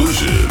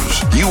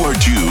exclusives. You are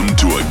tuned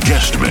to a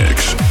guest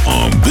mix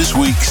on this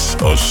week's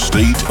A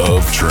State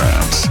of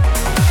Trance.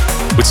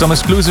 With some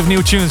exclusive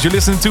new tunes, you're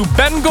listening to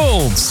Ben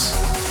Gold.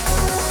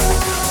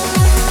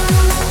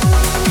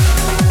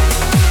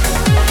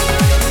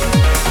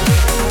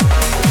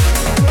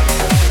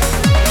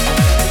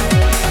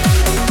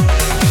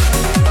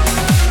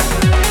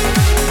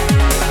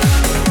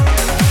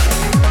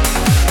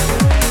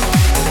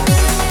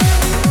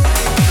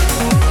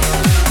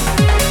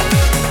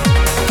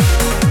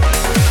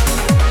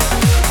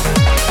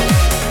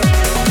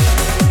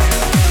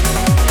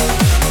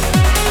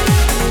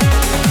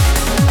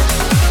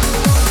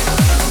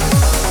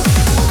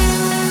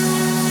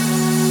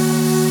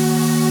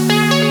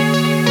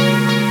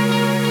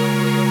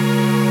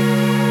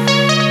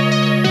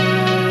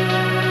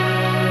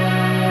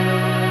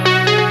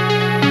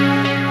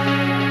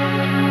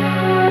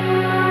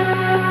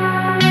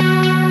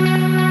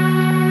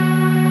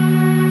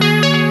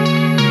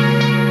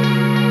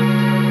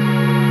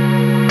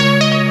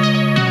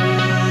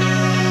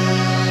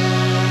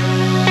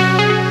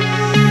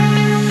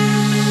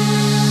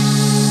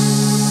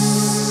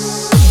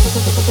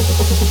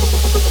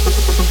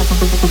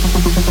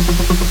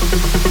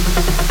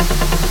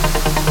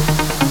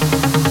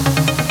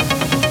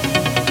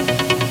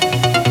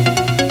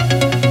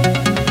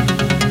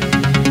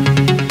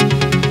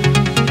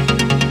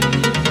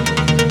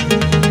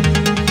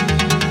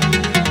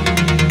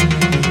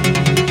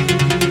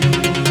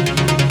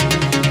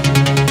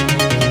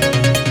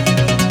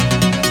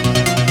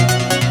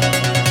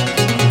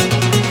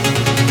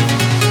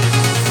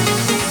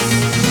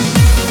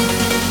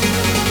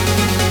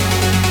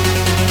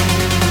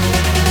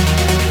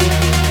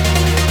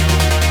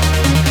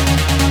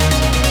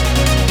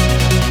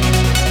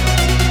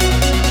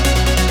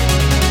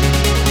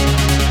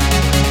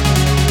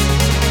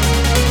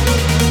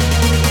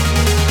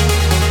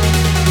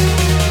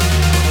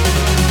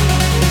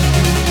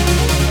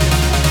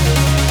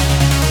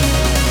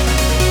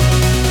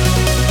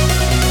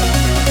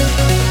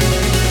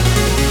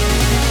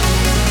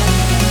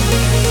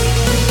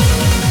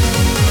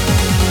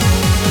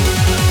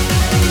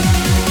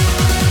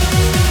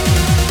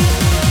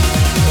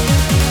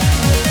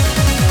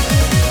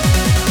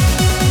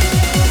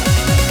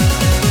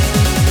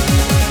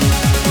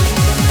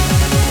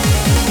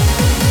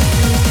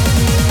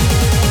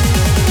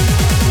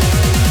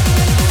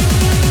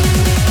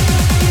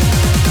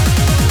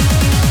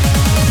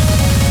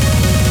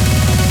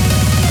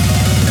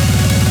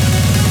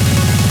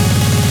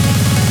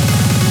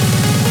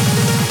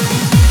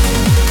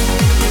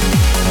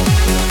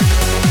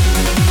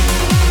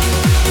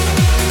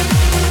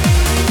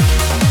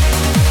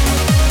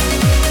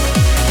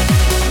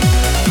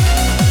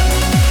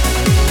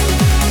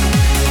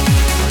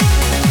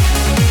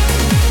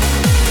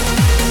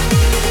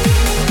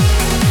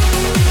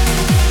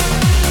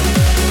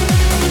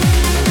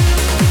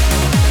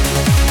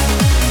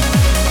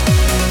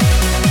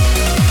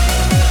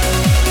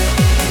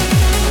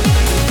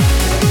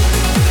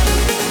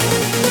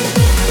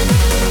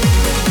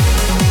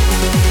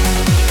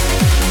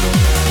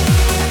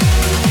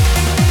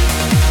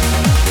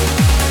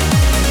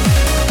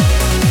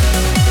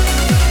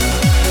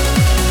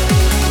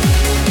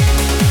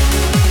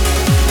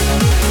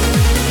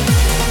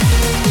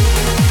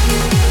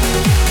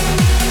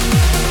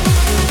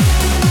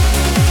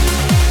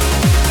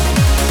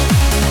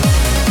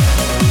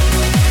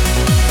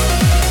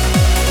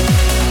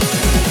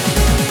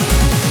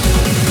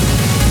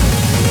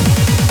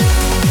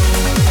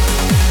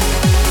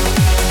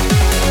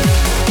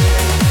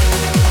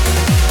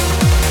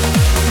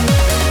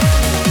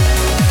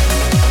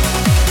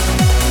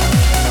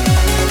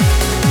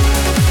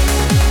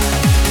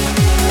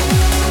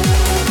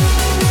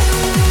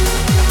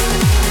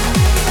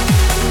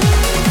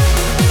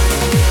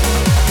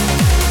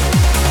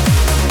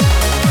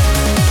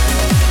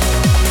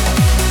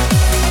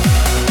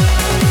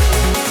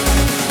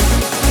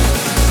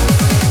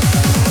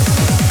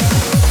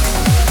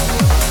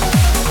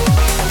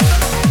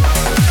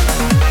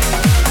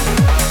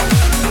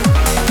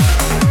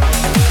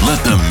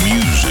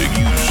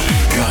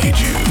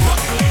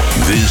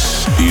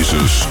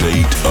 A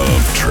State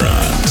of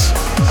Trance.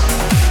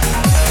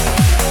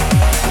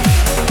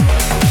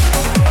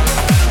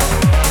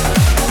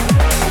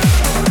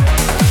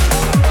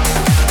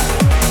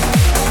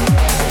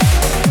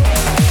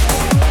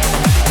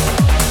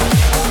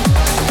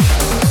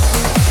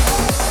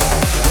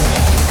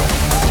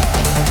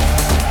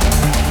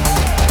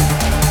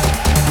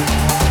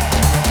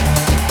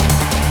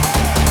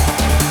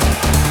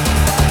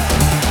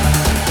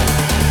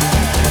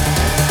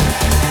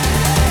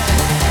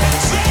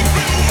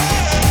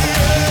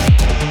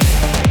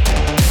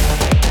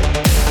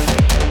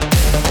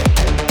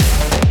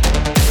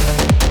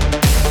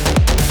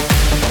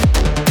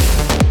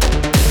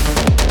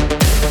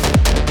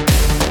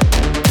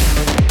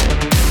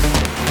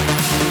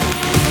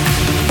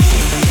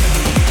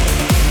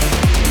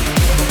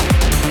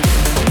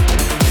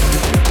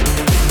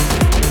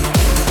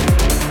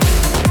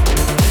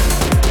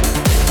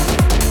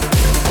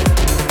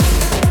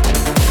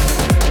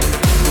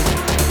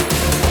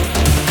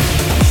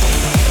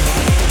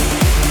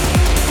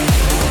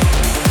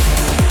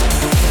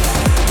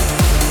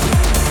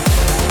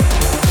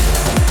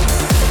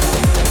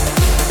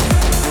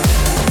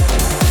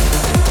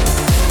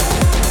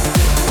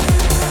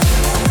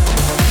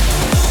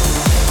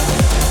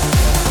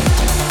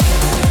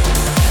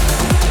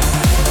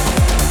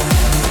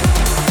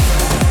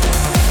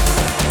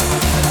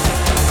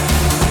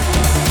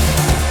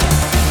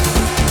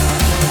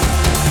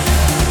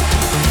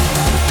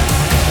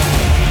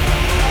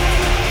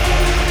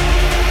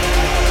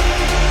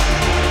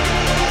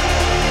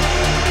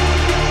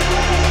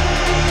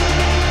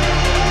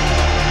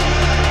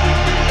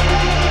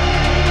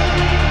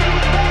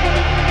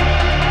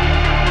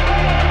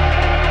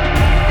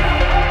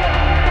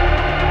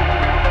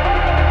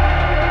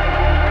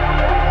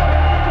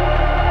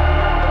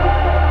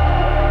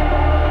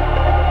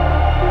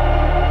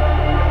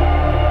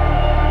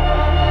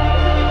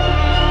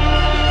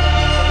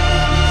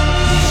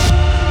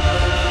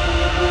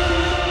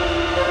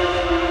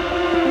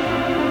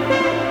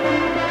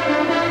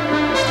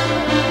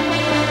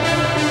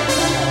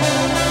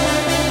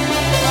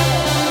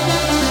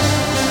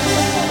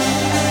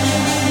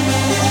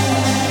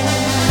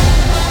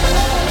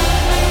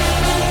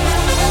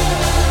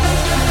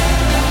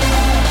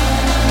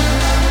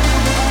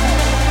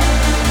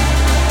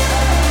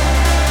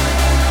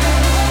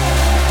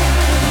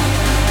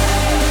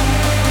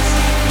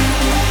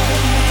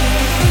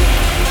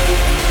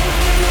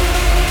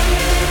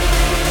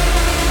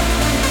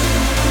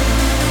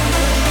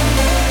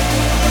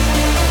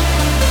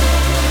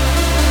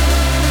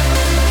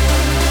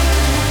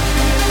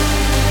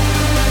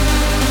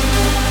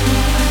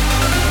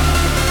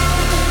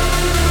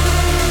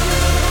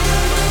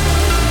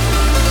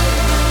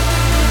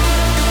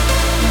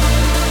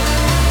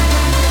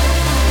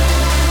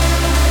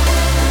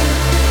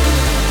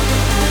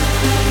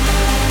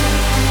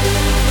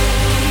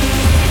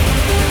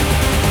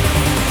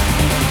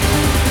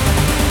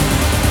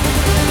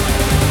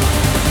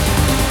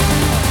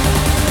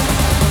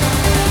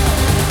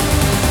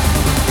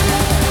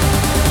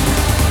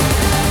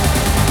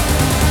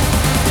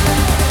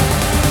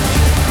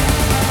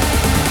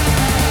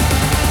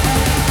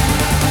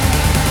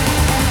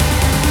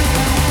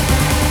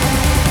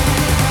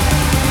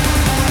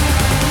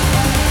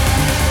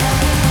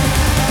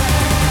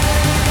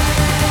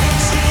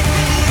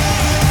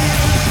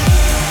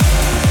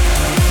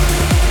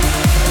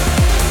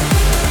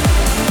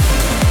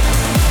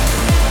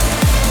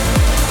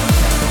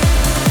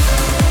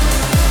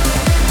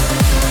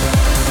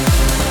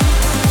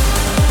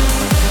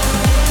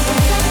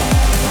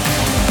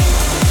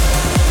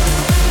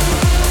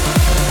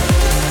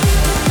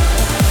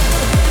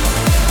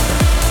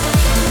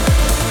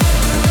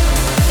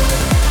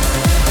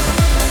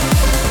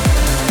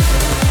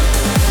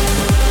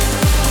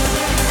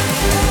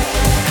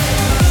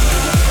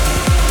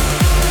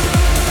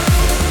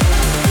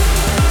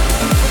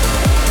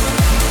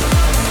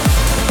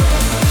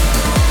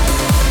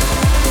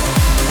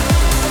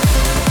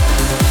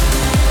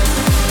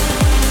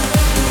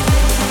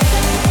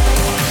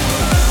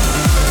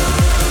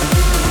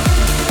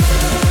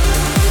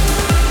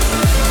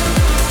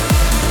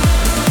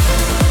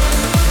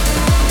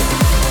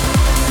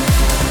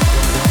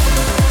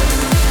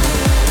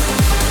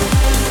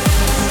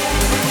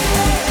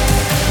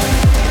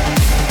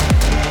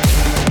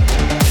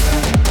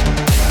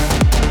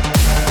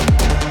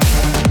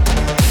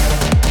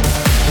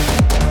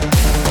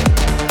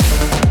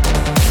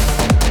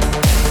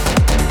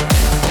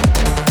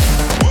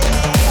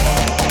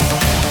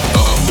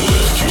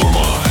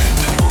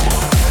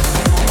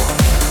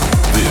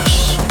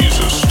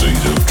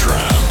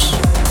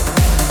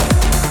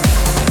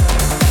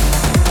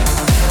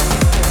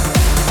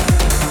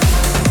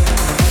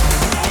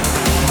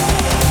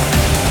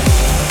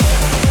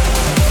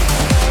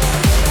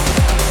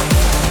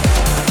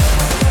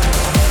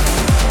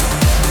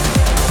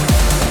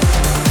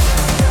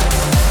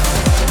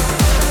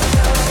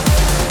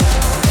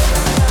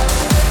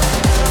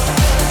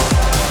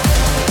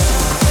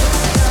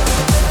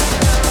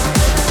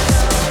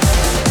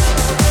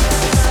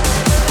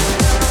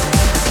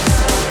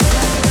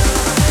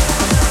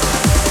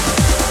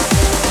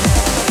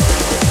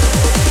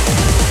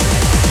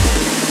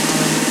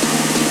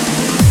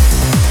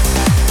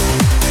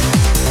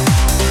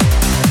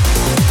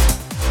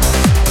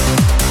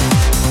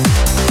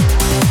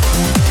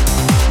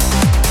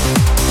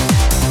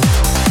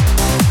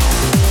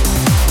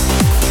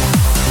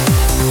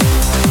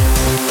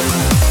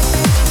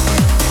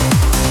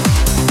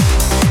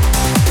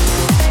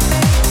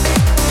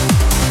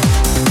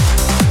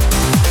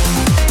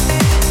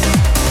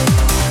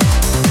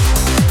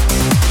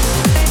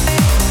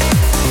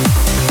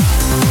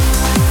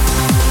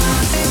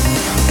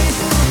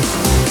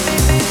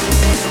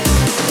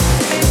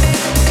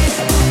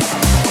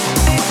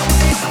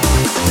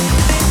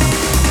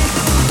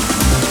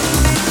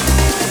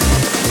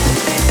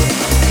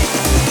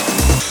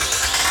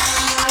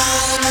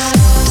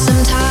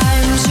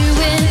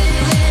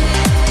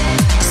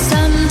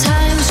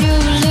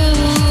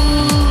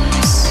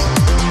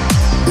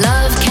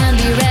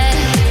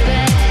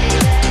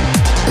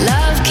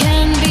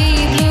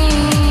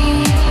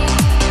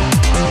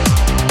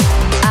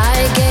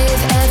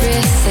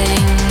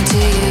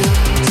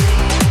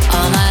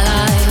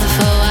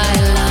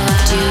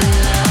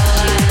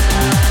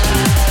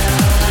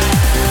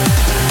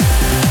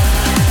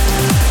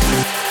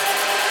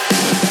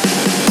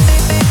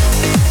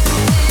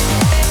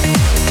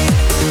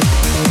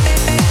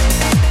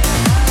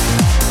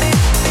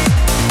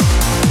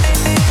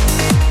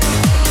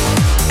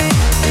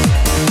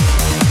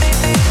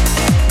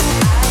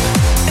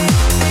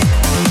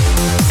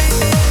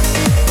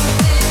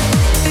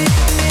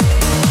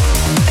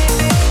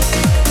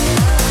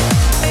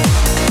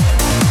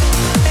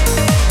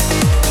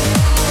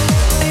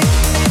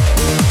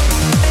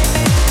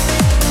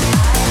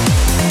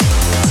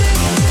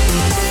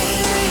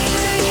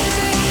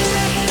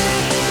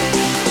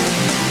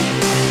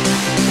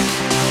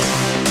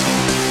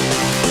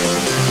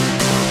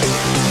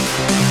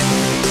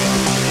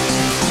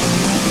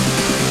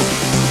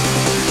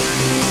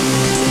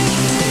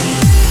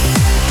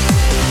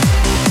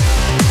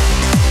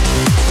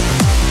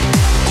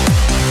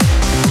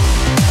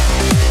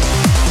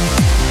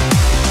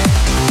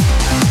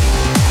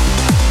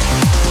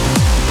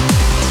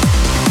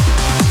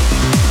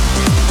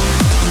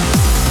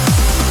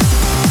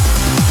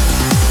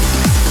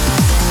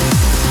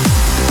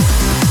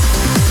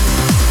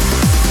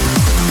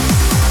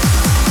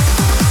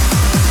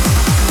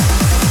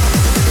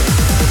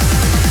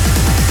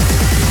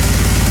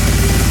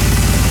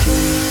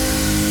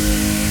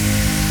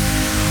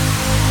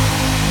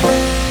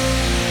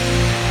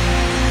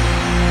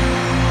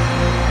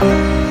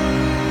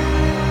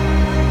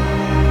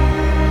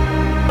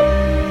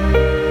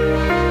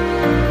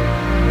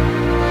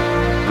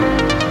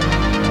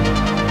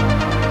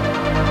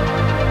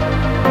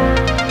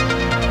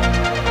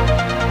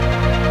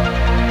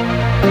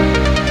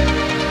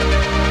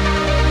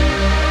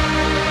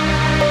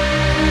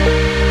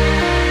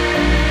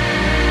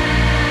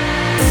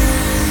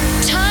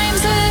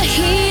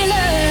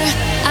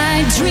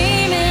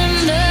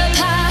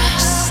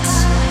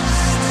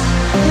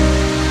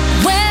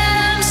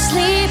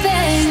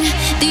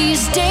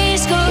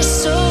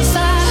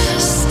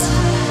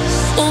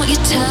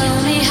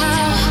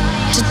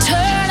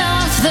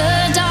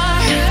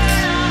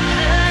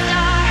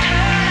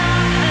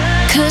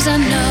 'Cause I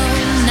know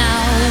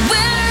now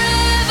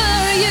wherever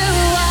you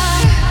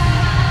are,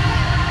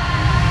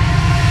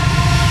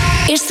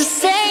 it's the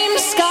same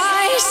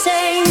sky,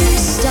 same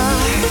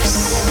stars.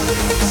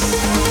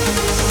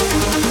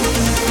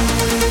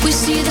 We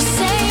see the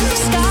same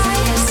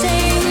sky,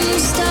 same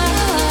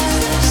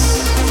stars.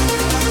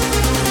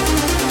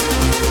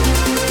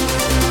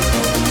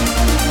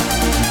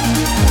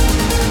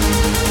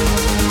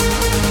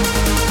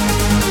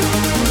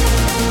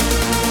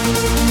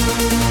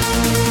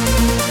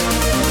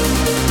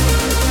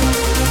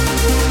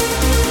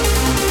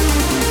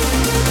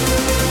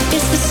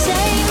 It's the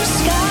same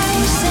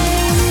sky,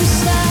 same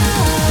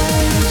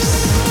stars.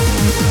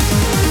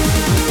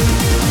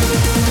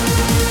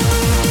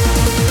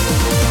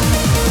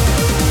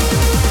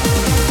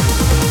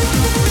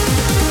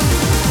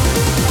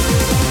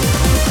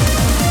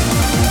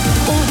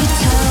 Won't you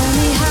tell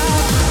me how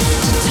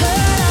to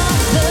turn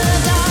off the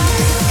dark?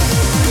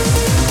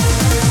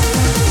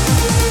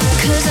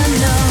 'Cause I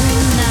know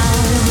now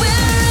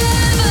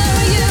wherever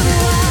you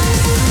are,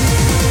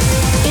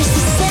 it's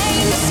the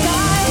same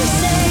sky,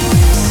 same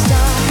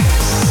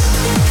stars.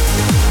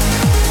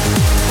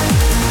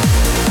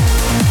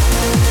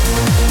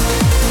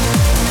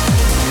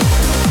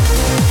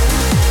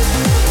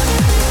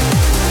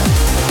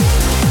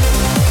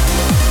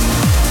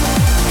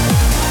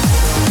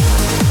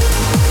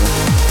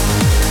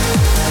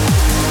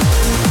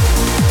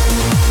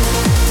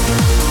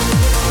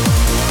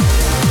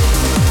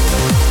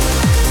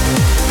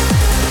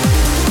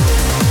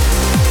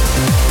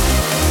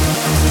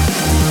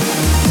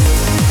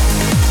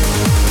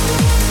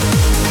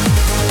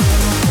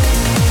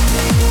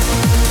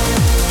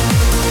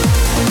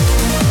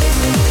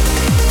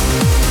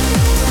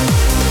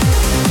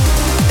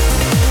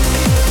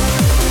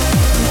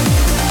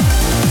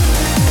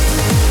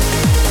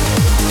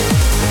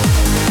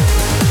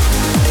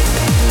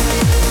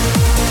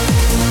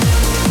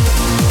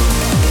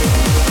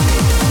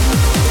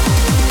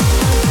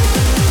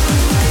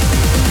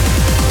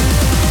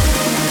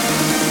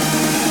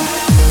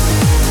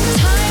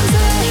 Times a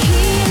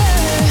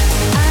healer,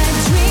 I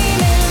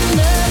dream in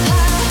the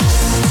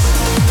past.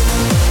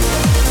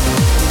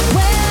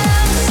 When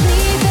I'm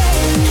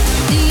sleeping,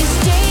 these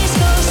days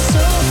go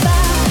so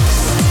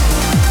fast.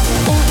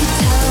 Won't you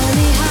tell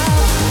me how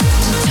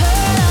to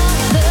turn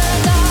off the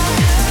dark?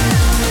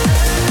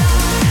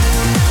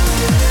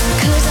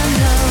 'Cause I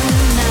know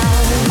now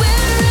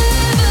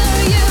wherever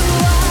you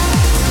are,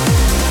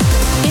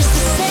 it's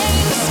the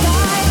same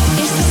sky,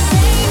 it's the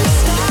same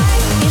sky,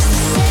 it's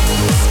the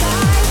same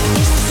sky,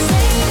 it's the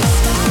same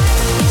sky,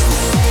 it's the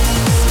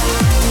same sky,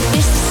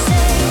 it's the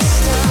same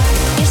star,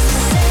 it's the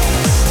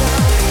same star, it's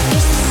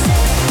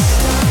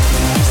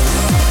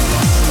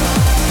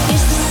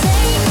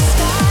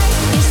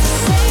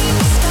the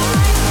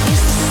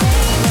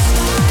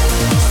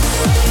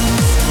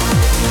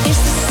same star, it's the same star, it's the same sky, it's the same sky, it's the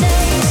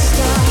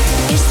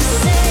same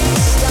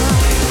sky, it's the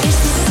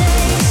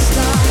same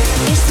star,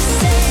 it's the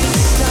same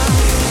star, it's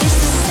the same star, it's the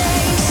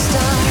same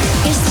star,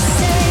 it's the same star, it's the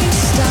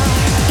same star,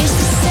 it's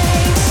the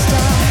same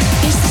star,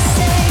 it's the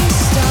same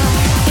star,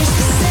 it's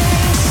the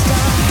same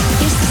star,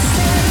 it's the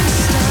same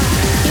star,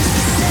 it's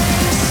the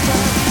same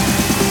star.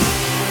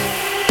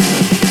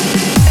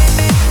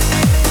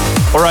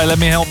 All right, let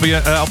me help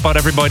out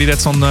everybody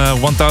that's on the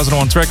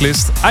 1001 track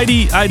list.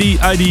 ID,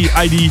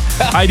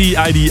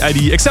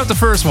 except the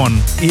first one.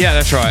 Yeah,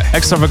 that's right.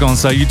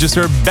 Extravaganza. You just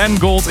heard Ben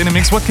Gold in a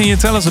mix. What can you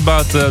tell us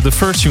about the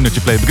first tune that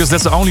you played? Because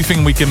that's the only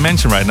thing we can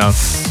mention right now.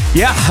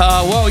 Yeah,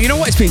 well, you know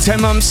what? It's been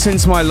 10 months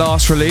since my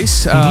last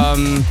release,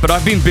 but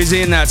I've been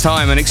busy in that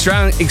time, and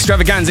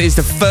Extravaganza is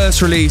the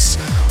first release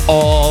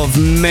of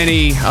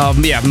many,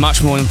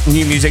 much more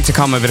new music to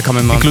come over the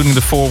coming months. Including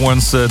the 4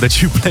 ones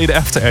that you played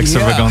after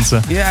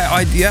Extravaganza.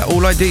 Yeah,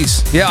 all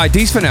IDs. Yeah,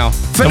 IDs for now.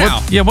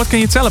 What can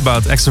you tell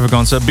about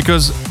Extravaganza?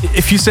 Because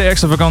if you say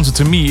Extravaganza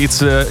to me,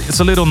 it's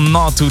a little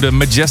nod to the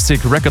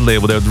Majestic record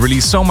label that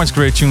released so much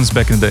great tunes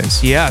back in the days.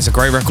 Yeah, it's a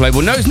great record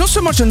label. No, it's not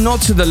so much a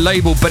nod to the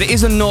label, but it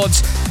is a nod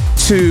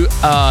to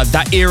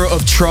that era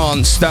of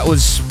trance. That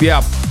was,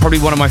 probably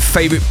one of my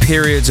favorite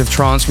periods of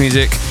trance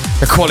music.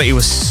 The quality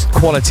was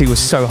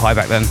so high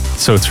back then.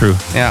 So true.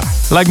 Yeah.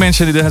 Like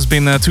mentioned, it has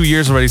been 2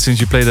 years already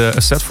since you played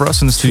a set for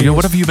us in the studio.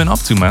 What have you been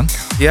up to, man?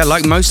 Yeah,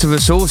 like most of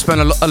us all,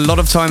 spent a lot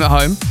of time at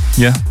home.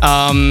 Yeah.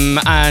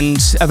 And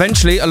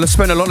eventually, I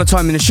spent a lot of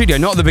time in the studio.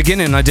 Not at the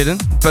beginning, I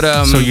didn't. But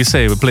so you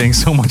say we're playing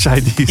so much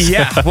IDs.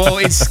 Yeah. Well,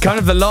 it's kind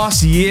of the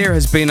last year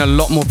has been a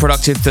lot more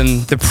productive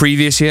than the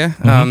previous year.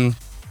 I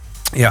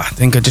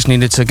think I just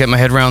needed to get my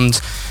head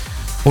around.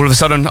 All of a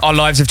sudden, our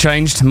lives have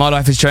changed. My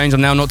life has changed.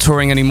 I'm now not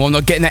touring anymore. I'm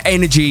not getting that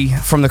energy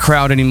from the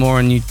crowd anymore.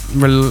 And you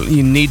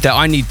need that.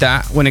 I need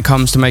that when it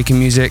comes to making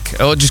music.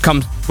 Or just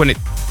comes when it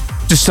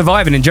just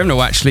surviving in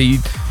general. Actually, you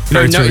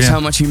don't notice how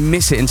much you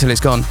miss it until it's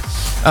gone.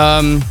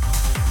 I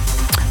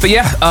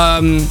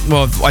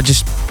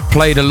just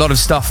played a lot of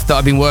stuff that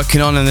I've been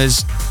working on, and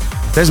there's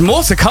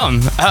more to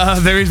come.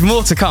 There is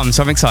more to come,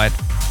 so I'm excited.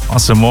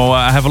 Awesome. Well,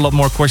 I have a lot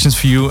more questions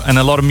for you and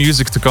a lot of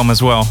music to come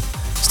as well.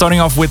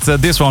 Starting off with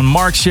this one,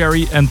 Mark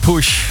Sherry and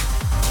Push.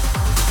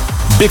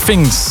 Big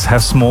things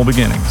have small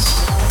beginnings.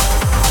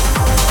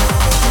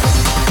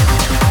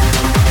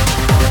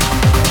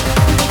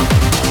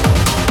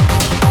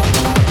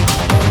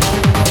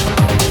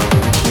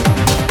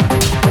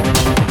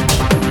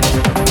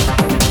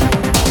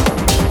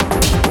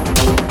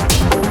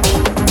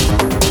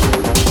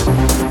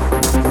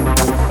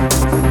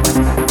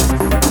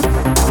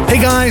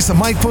 Hey guys, I'm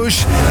Mike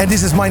Push, and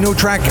this is my new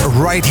track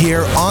right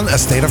here on A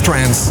State of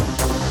Trance.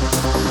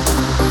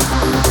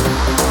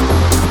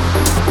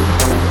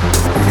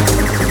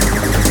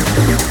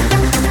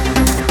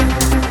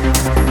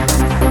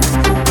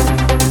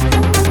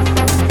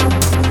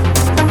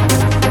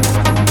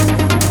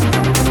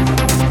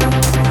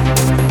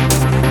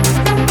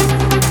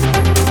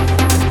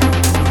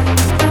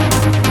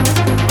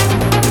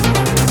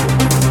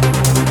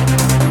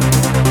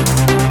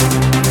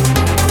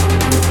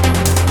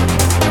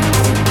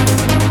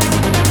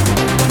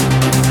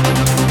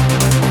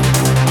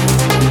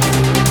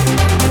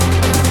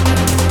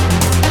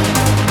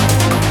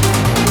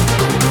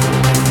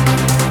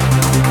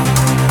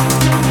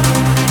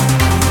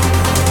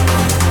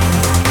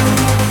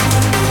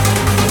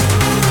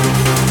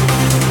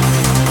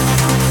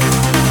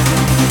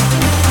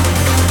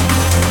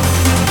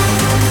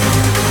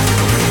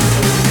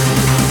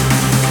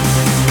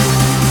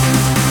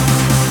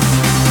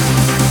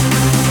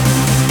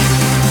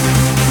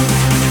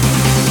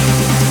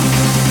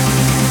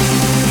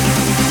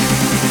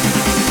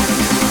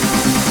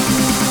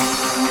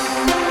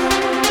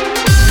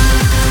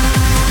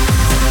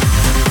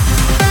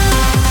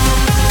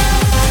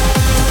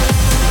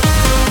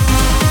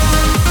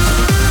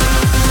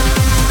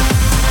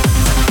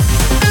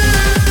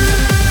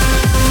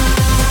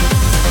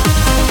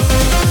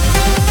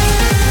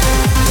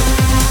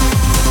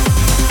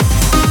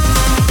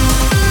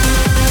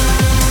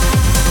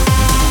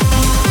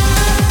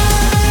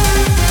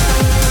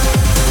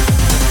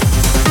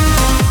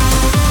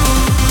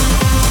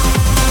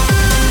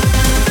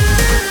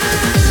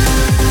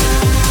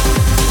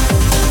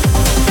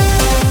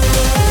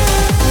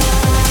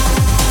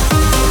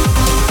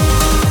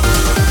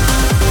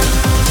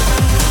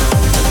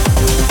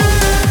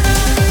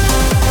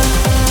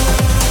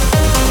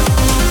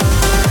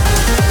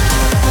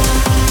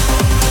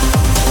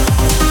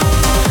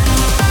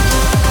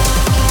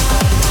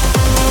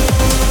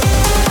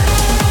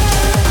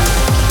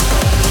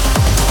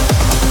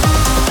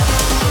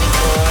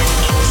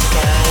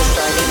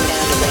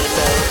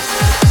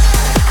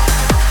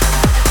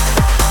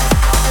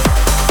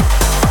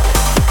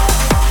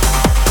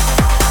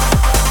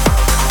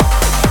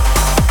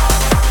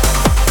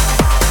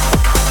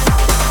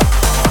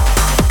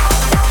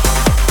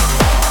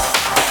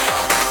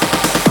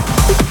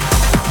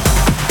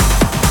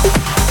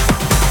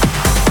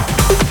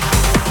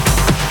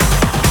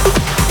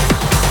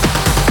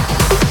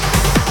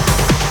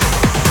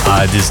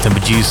 This is Tempo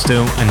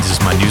Giusto, and this is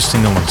my new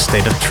single on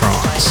State of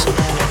Trance.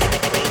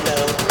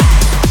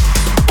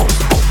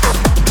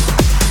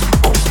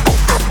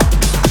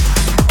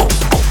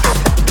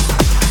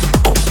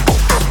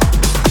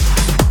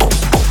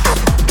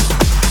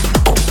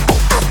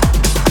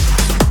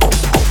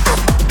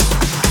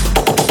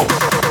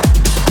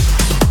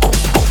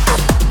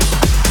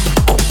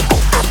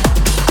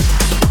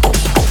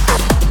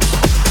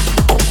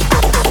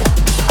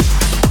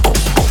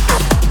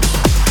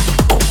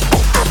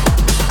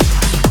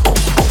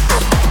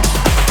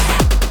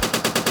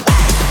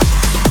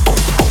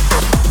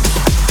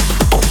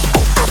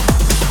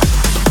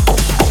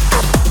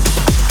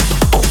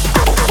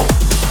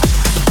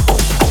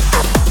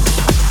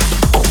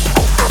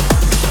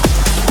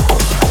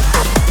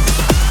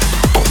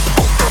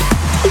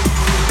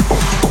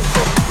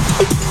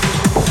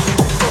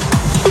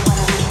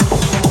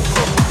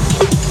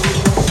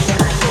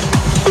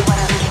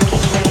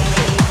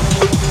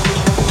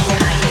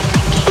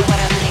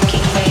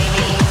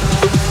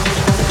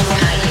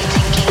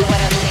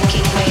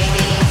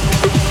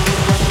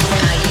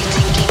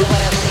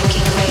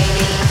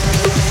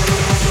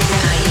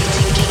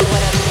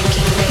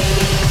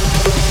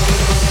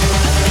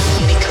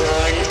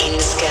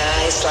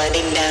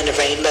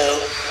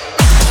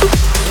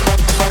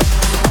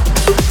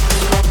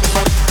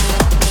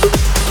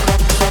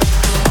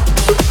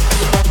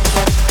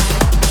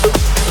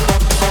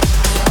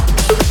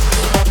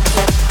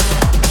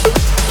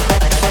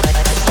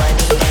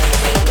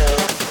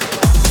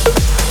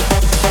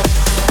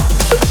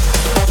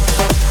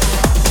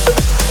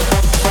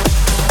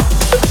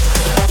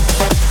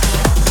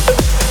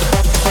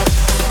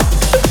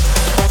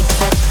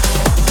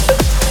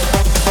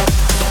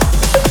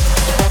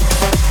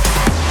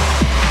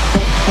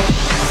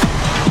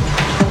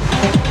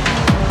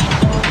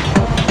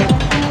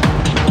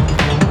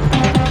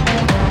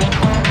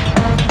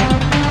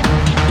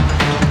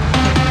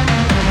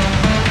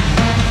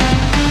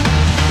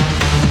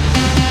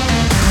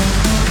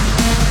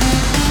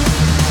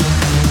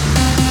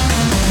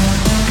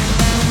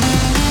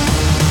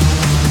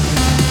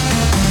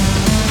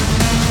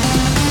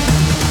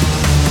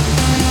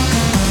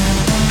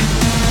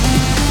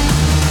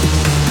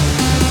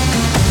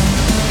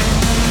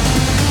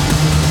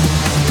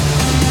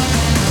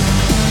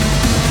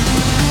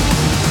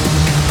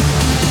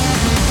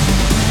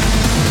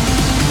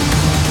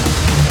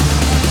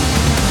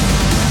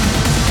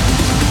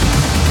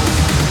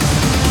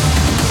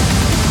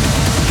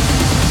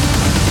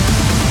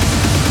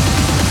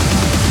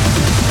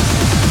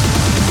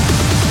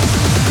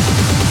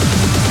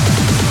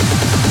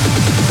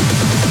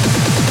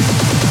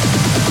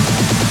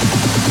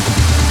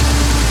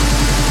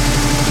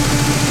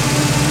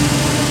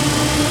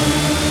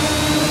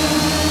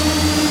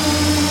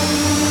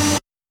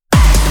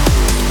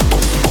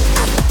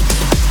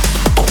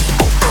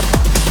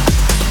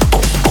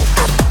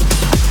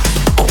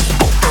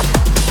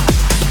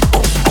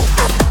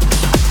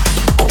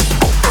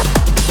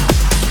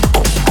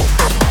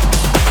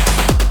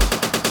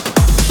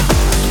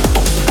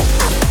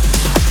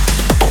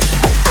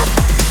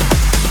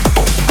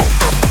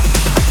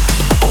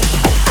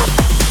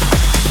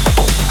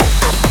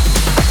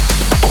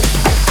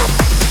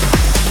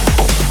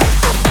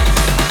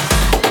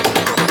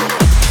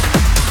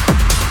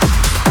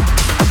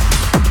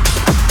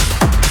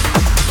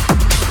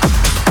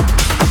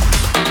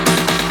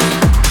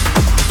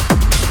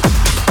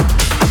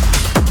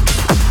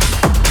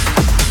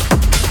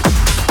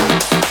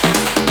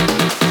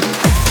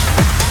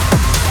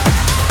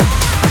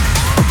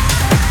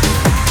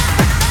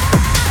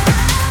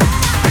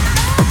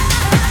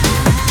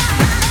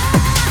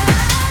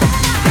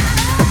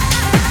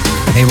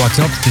 what's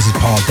up? This is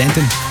Paul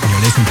Denton, and you're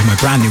listening to my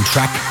brand new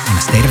track on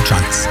A State of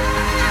Trance.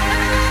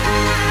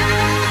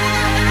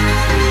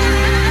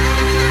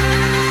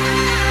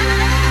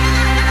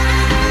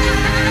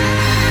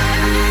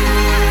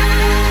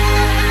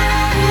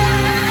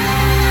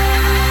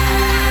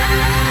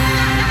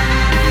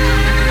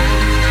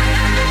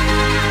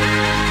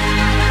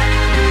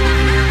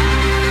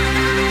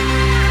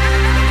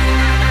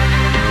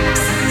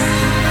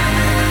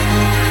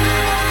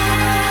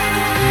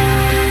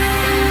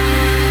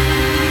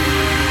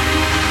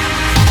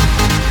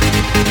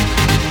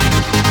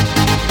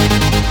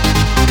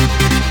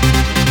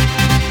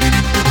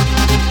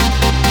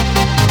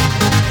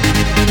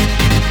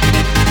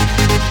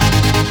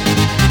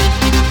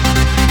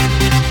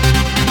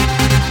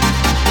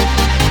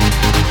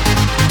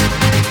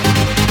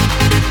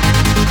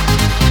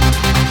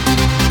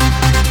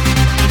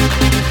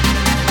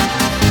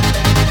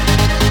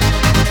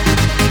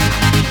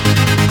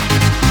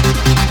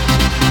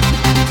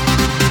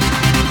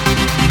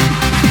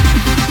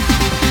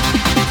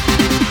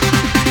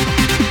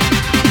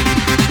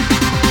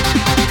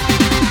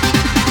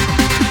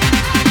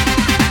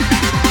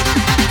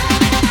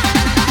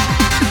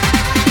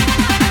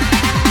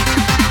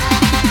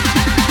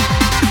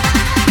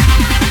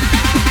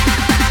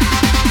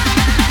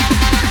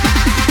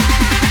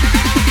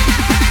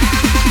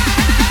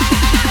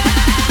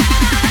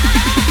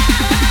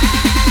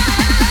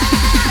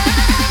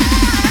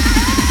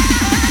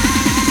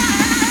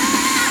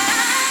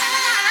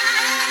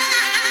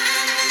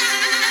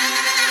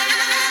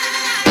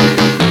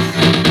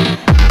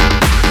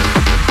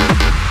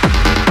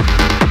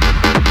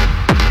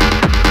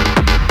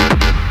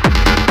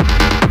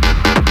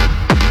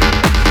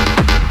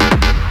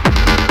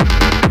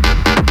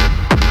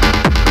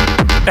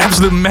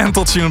 Absolute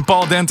mental tune,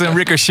 Paul Denton,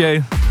 Ricochet.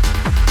 And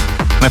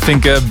I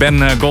think Ben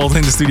Gold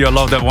in the studio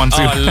loved that one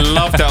too. Oh, I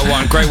love that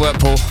one. Great work,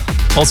 Paul.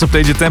 Also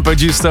played your Tempo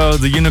Giusto,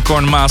 the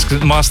Unicorn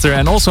Master,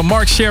 and also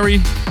Mark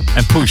Sherry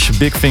and Push.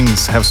 Big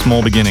things have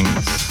small beginnings.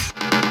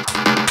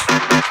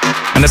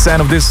 And that's the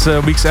end of this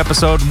week's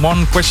episode.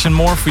 One question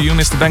more for you,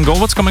 Mr. Ben Gold.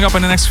 What's coming up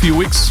in the next few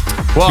weeks?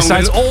 Well,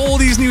 besides all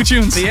these new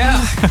tunes.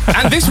 Yeah,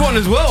 and this one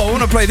as well. I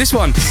want to play this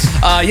one.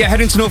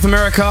 Heading to North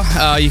America.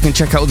 You can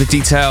check out all the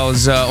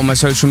details on my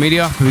social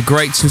media. It'll be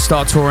great to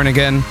start touring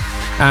again.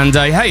 And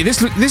hey,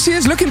 this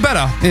year's looking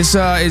better.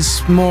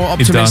 It's more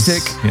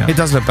optimistic. It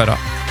does look better.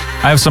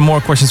 I have some more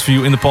questions for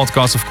you in the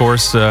podcast, of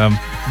course.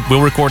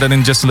 We'll record that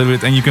in just a little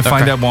bit, and you can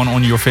find that one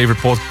on your favorite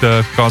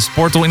podcast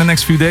portal in the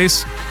next few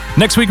days.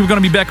 Next week, we're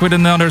going to be back with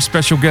another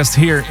special guest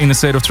here in the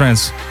State of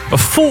Trance. A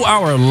full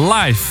hour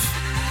live.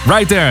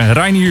 Right there,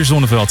 Reinier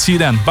Zonneveld. See you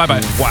then.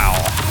 Bye-bye. Wow.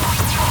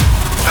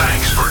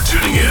 Thanks for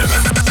tuning in.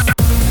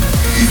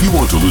 If you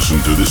want to listen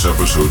to this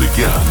episode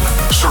again,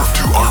 surf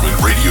to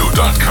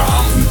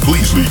ArminRadio.com and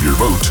please leave your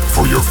vote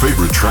for your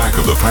favorite track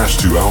of the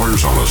past 2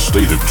 hours on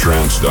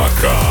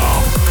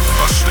AstateOfTrance.com.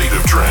 A State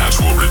of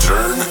Trance will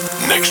return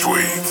next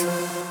week.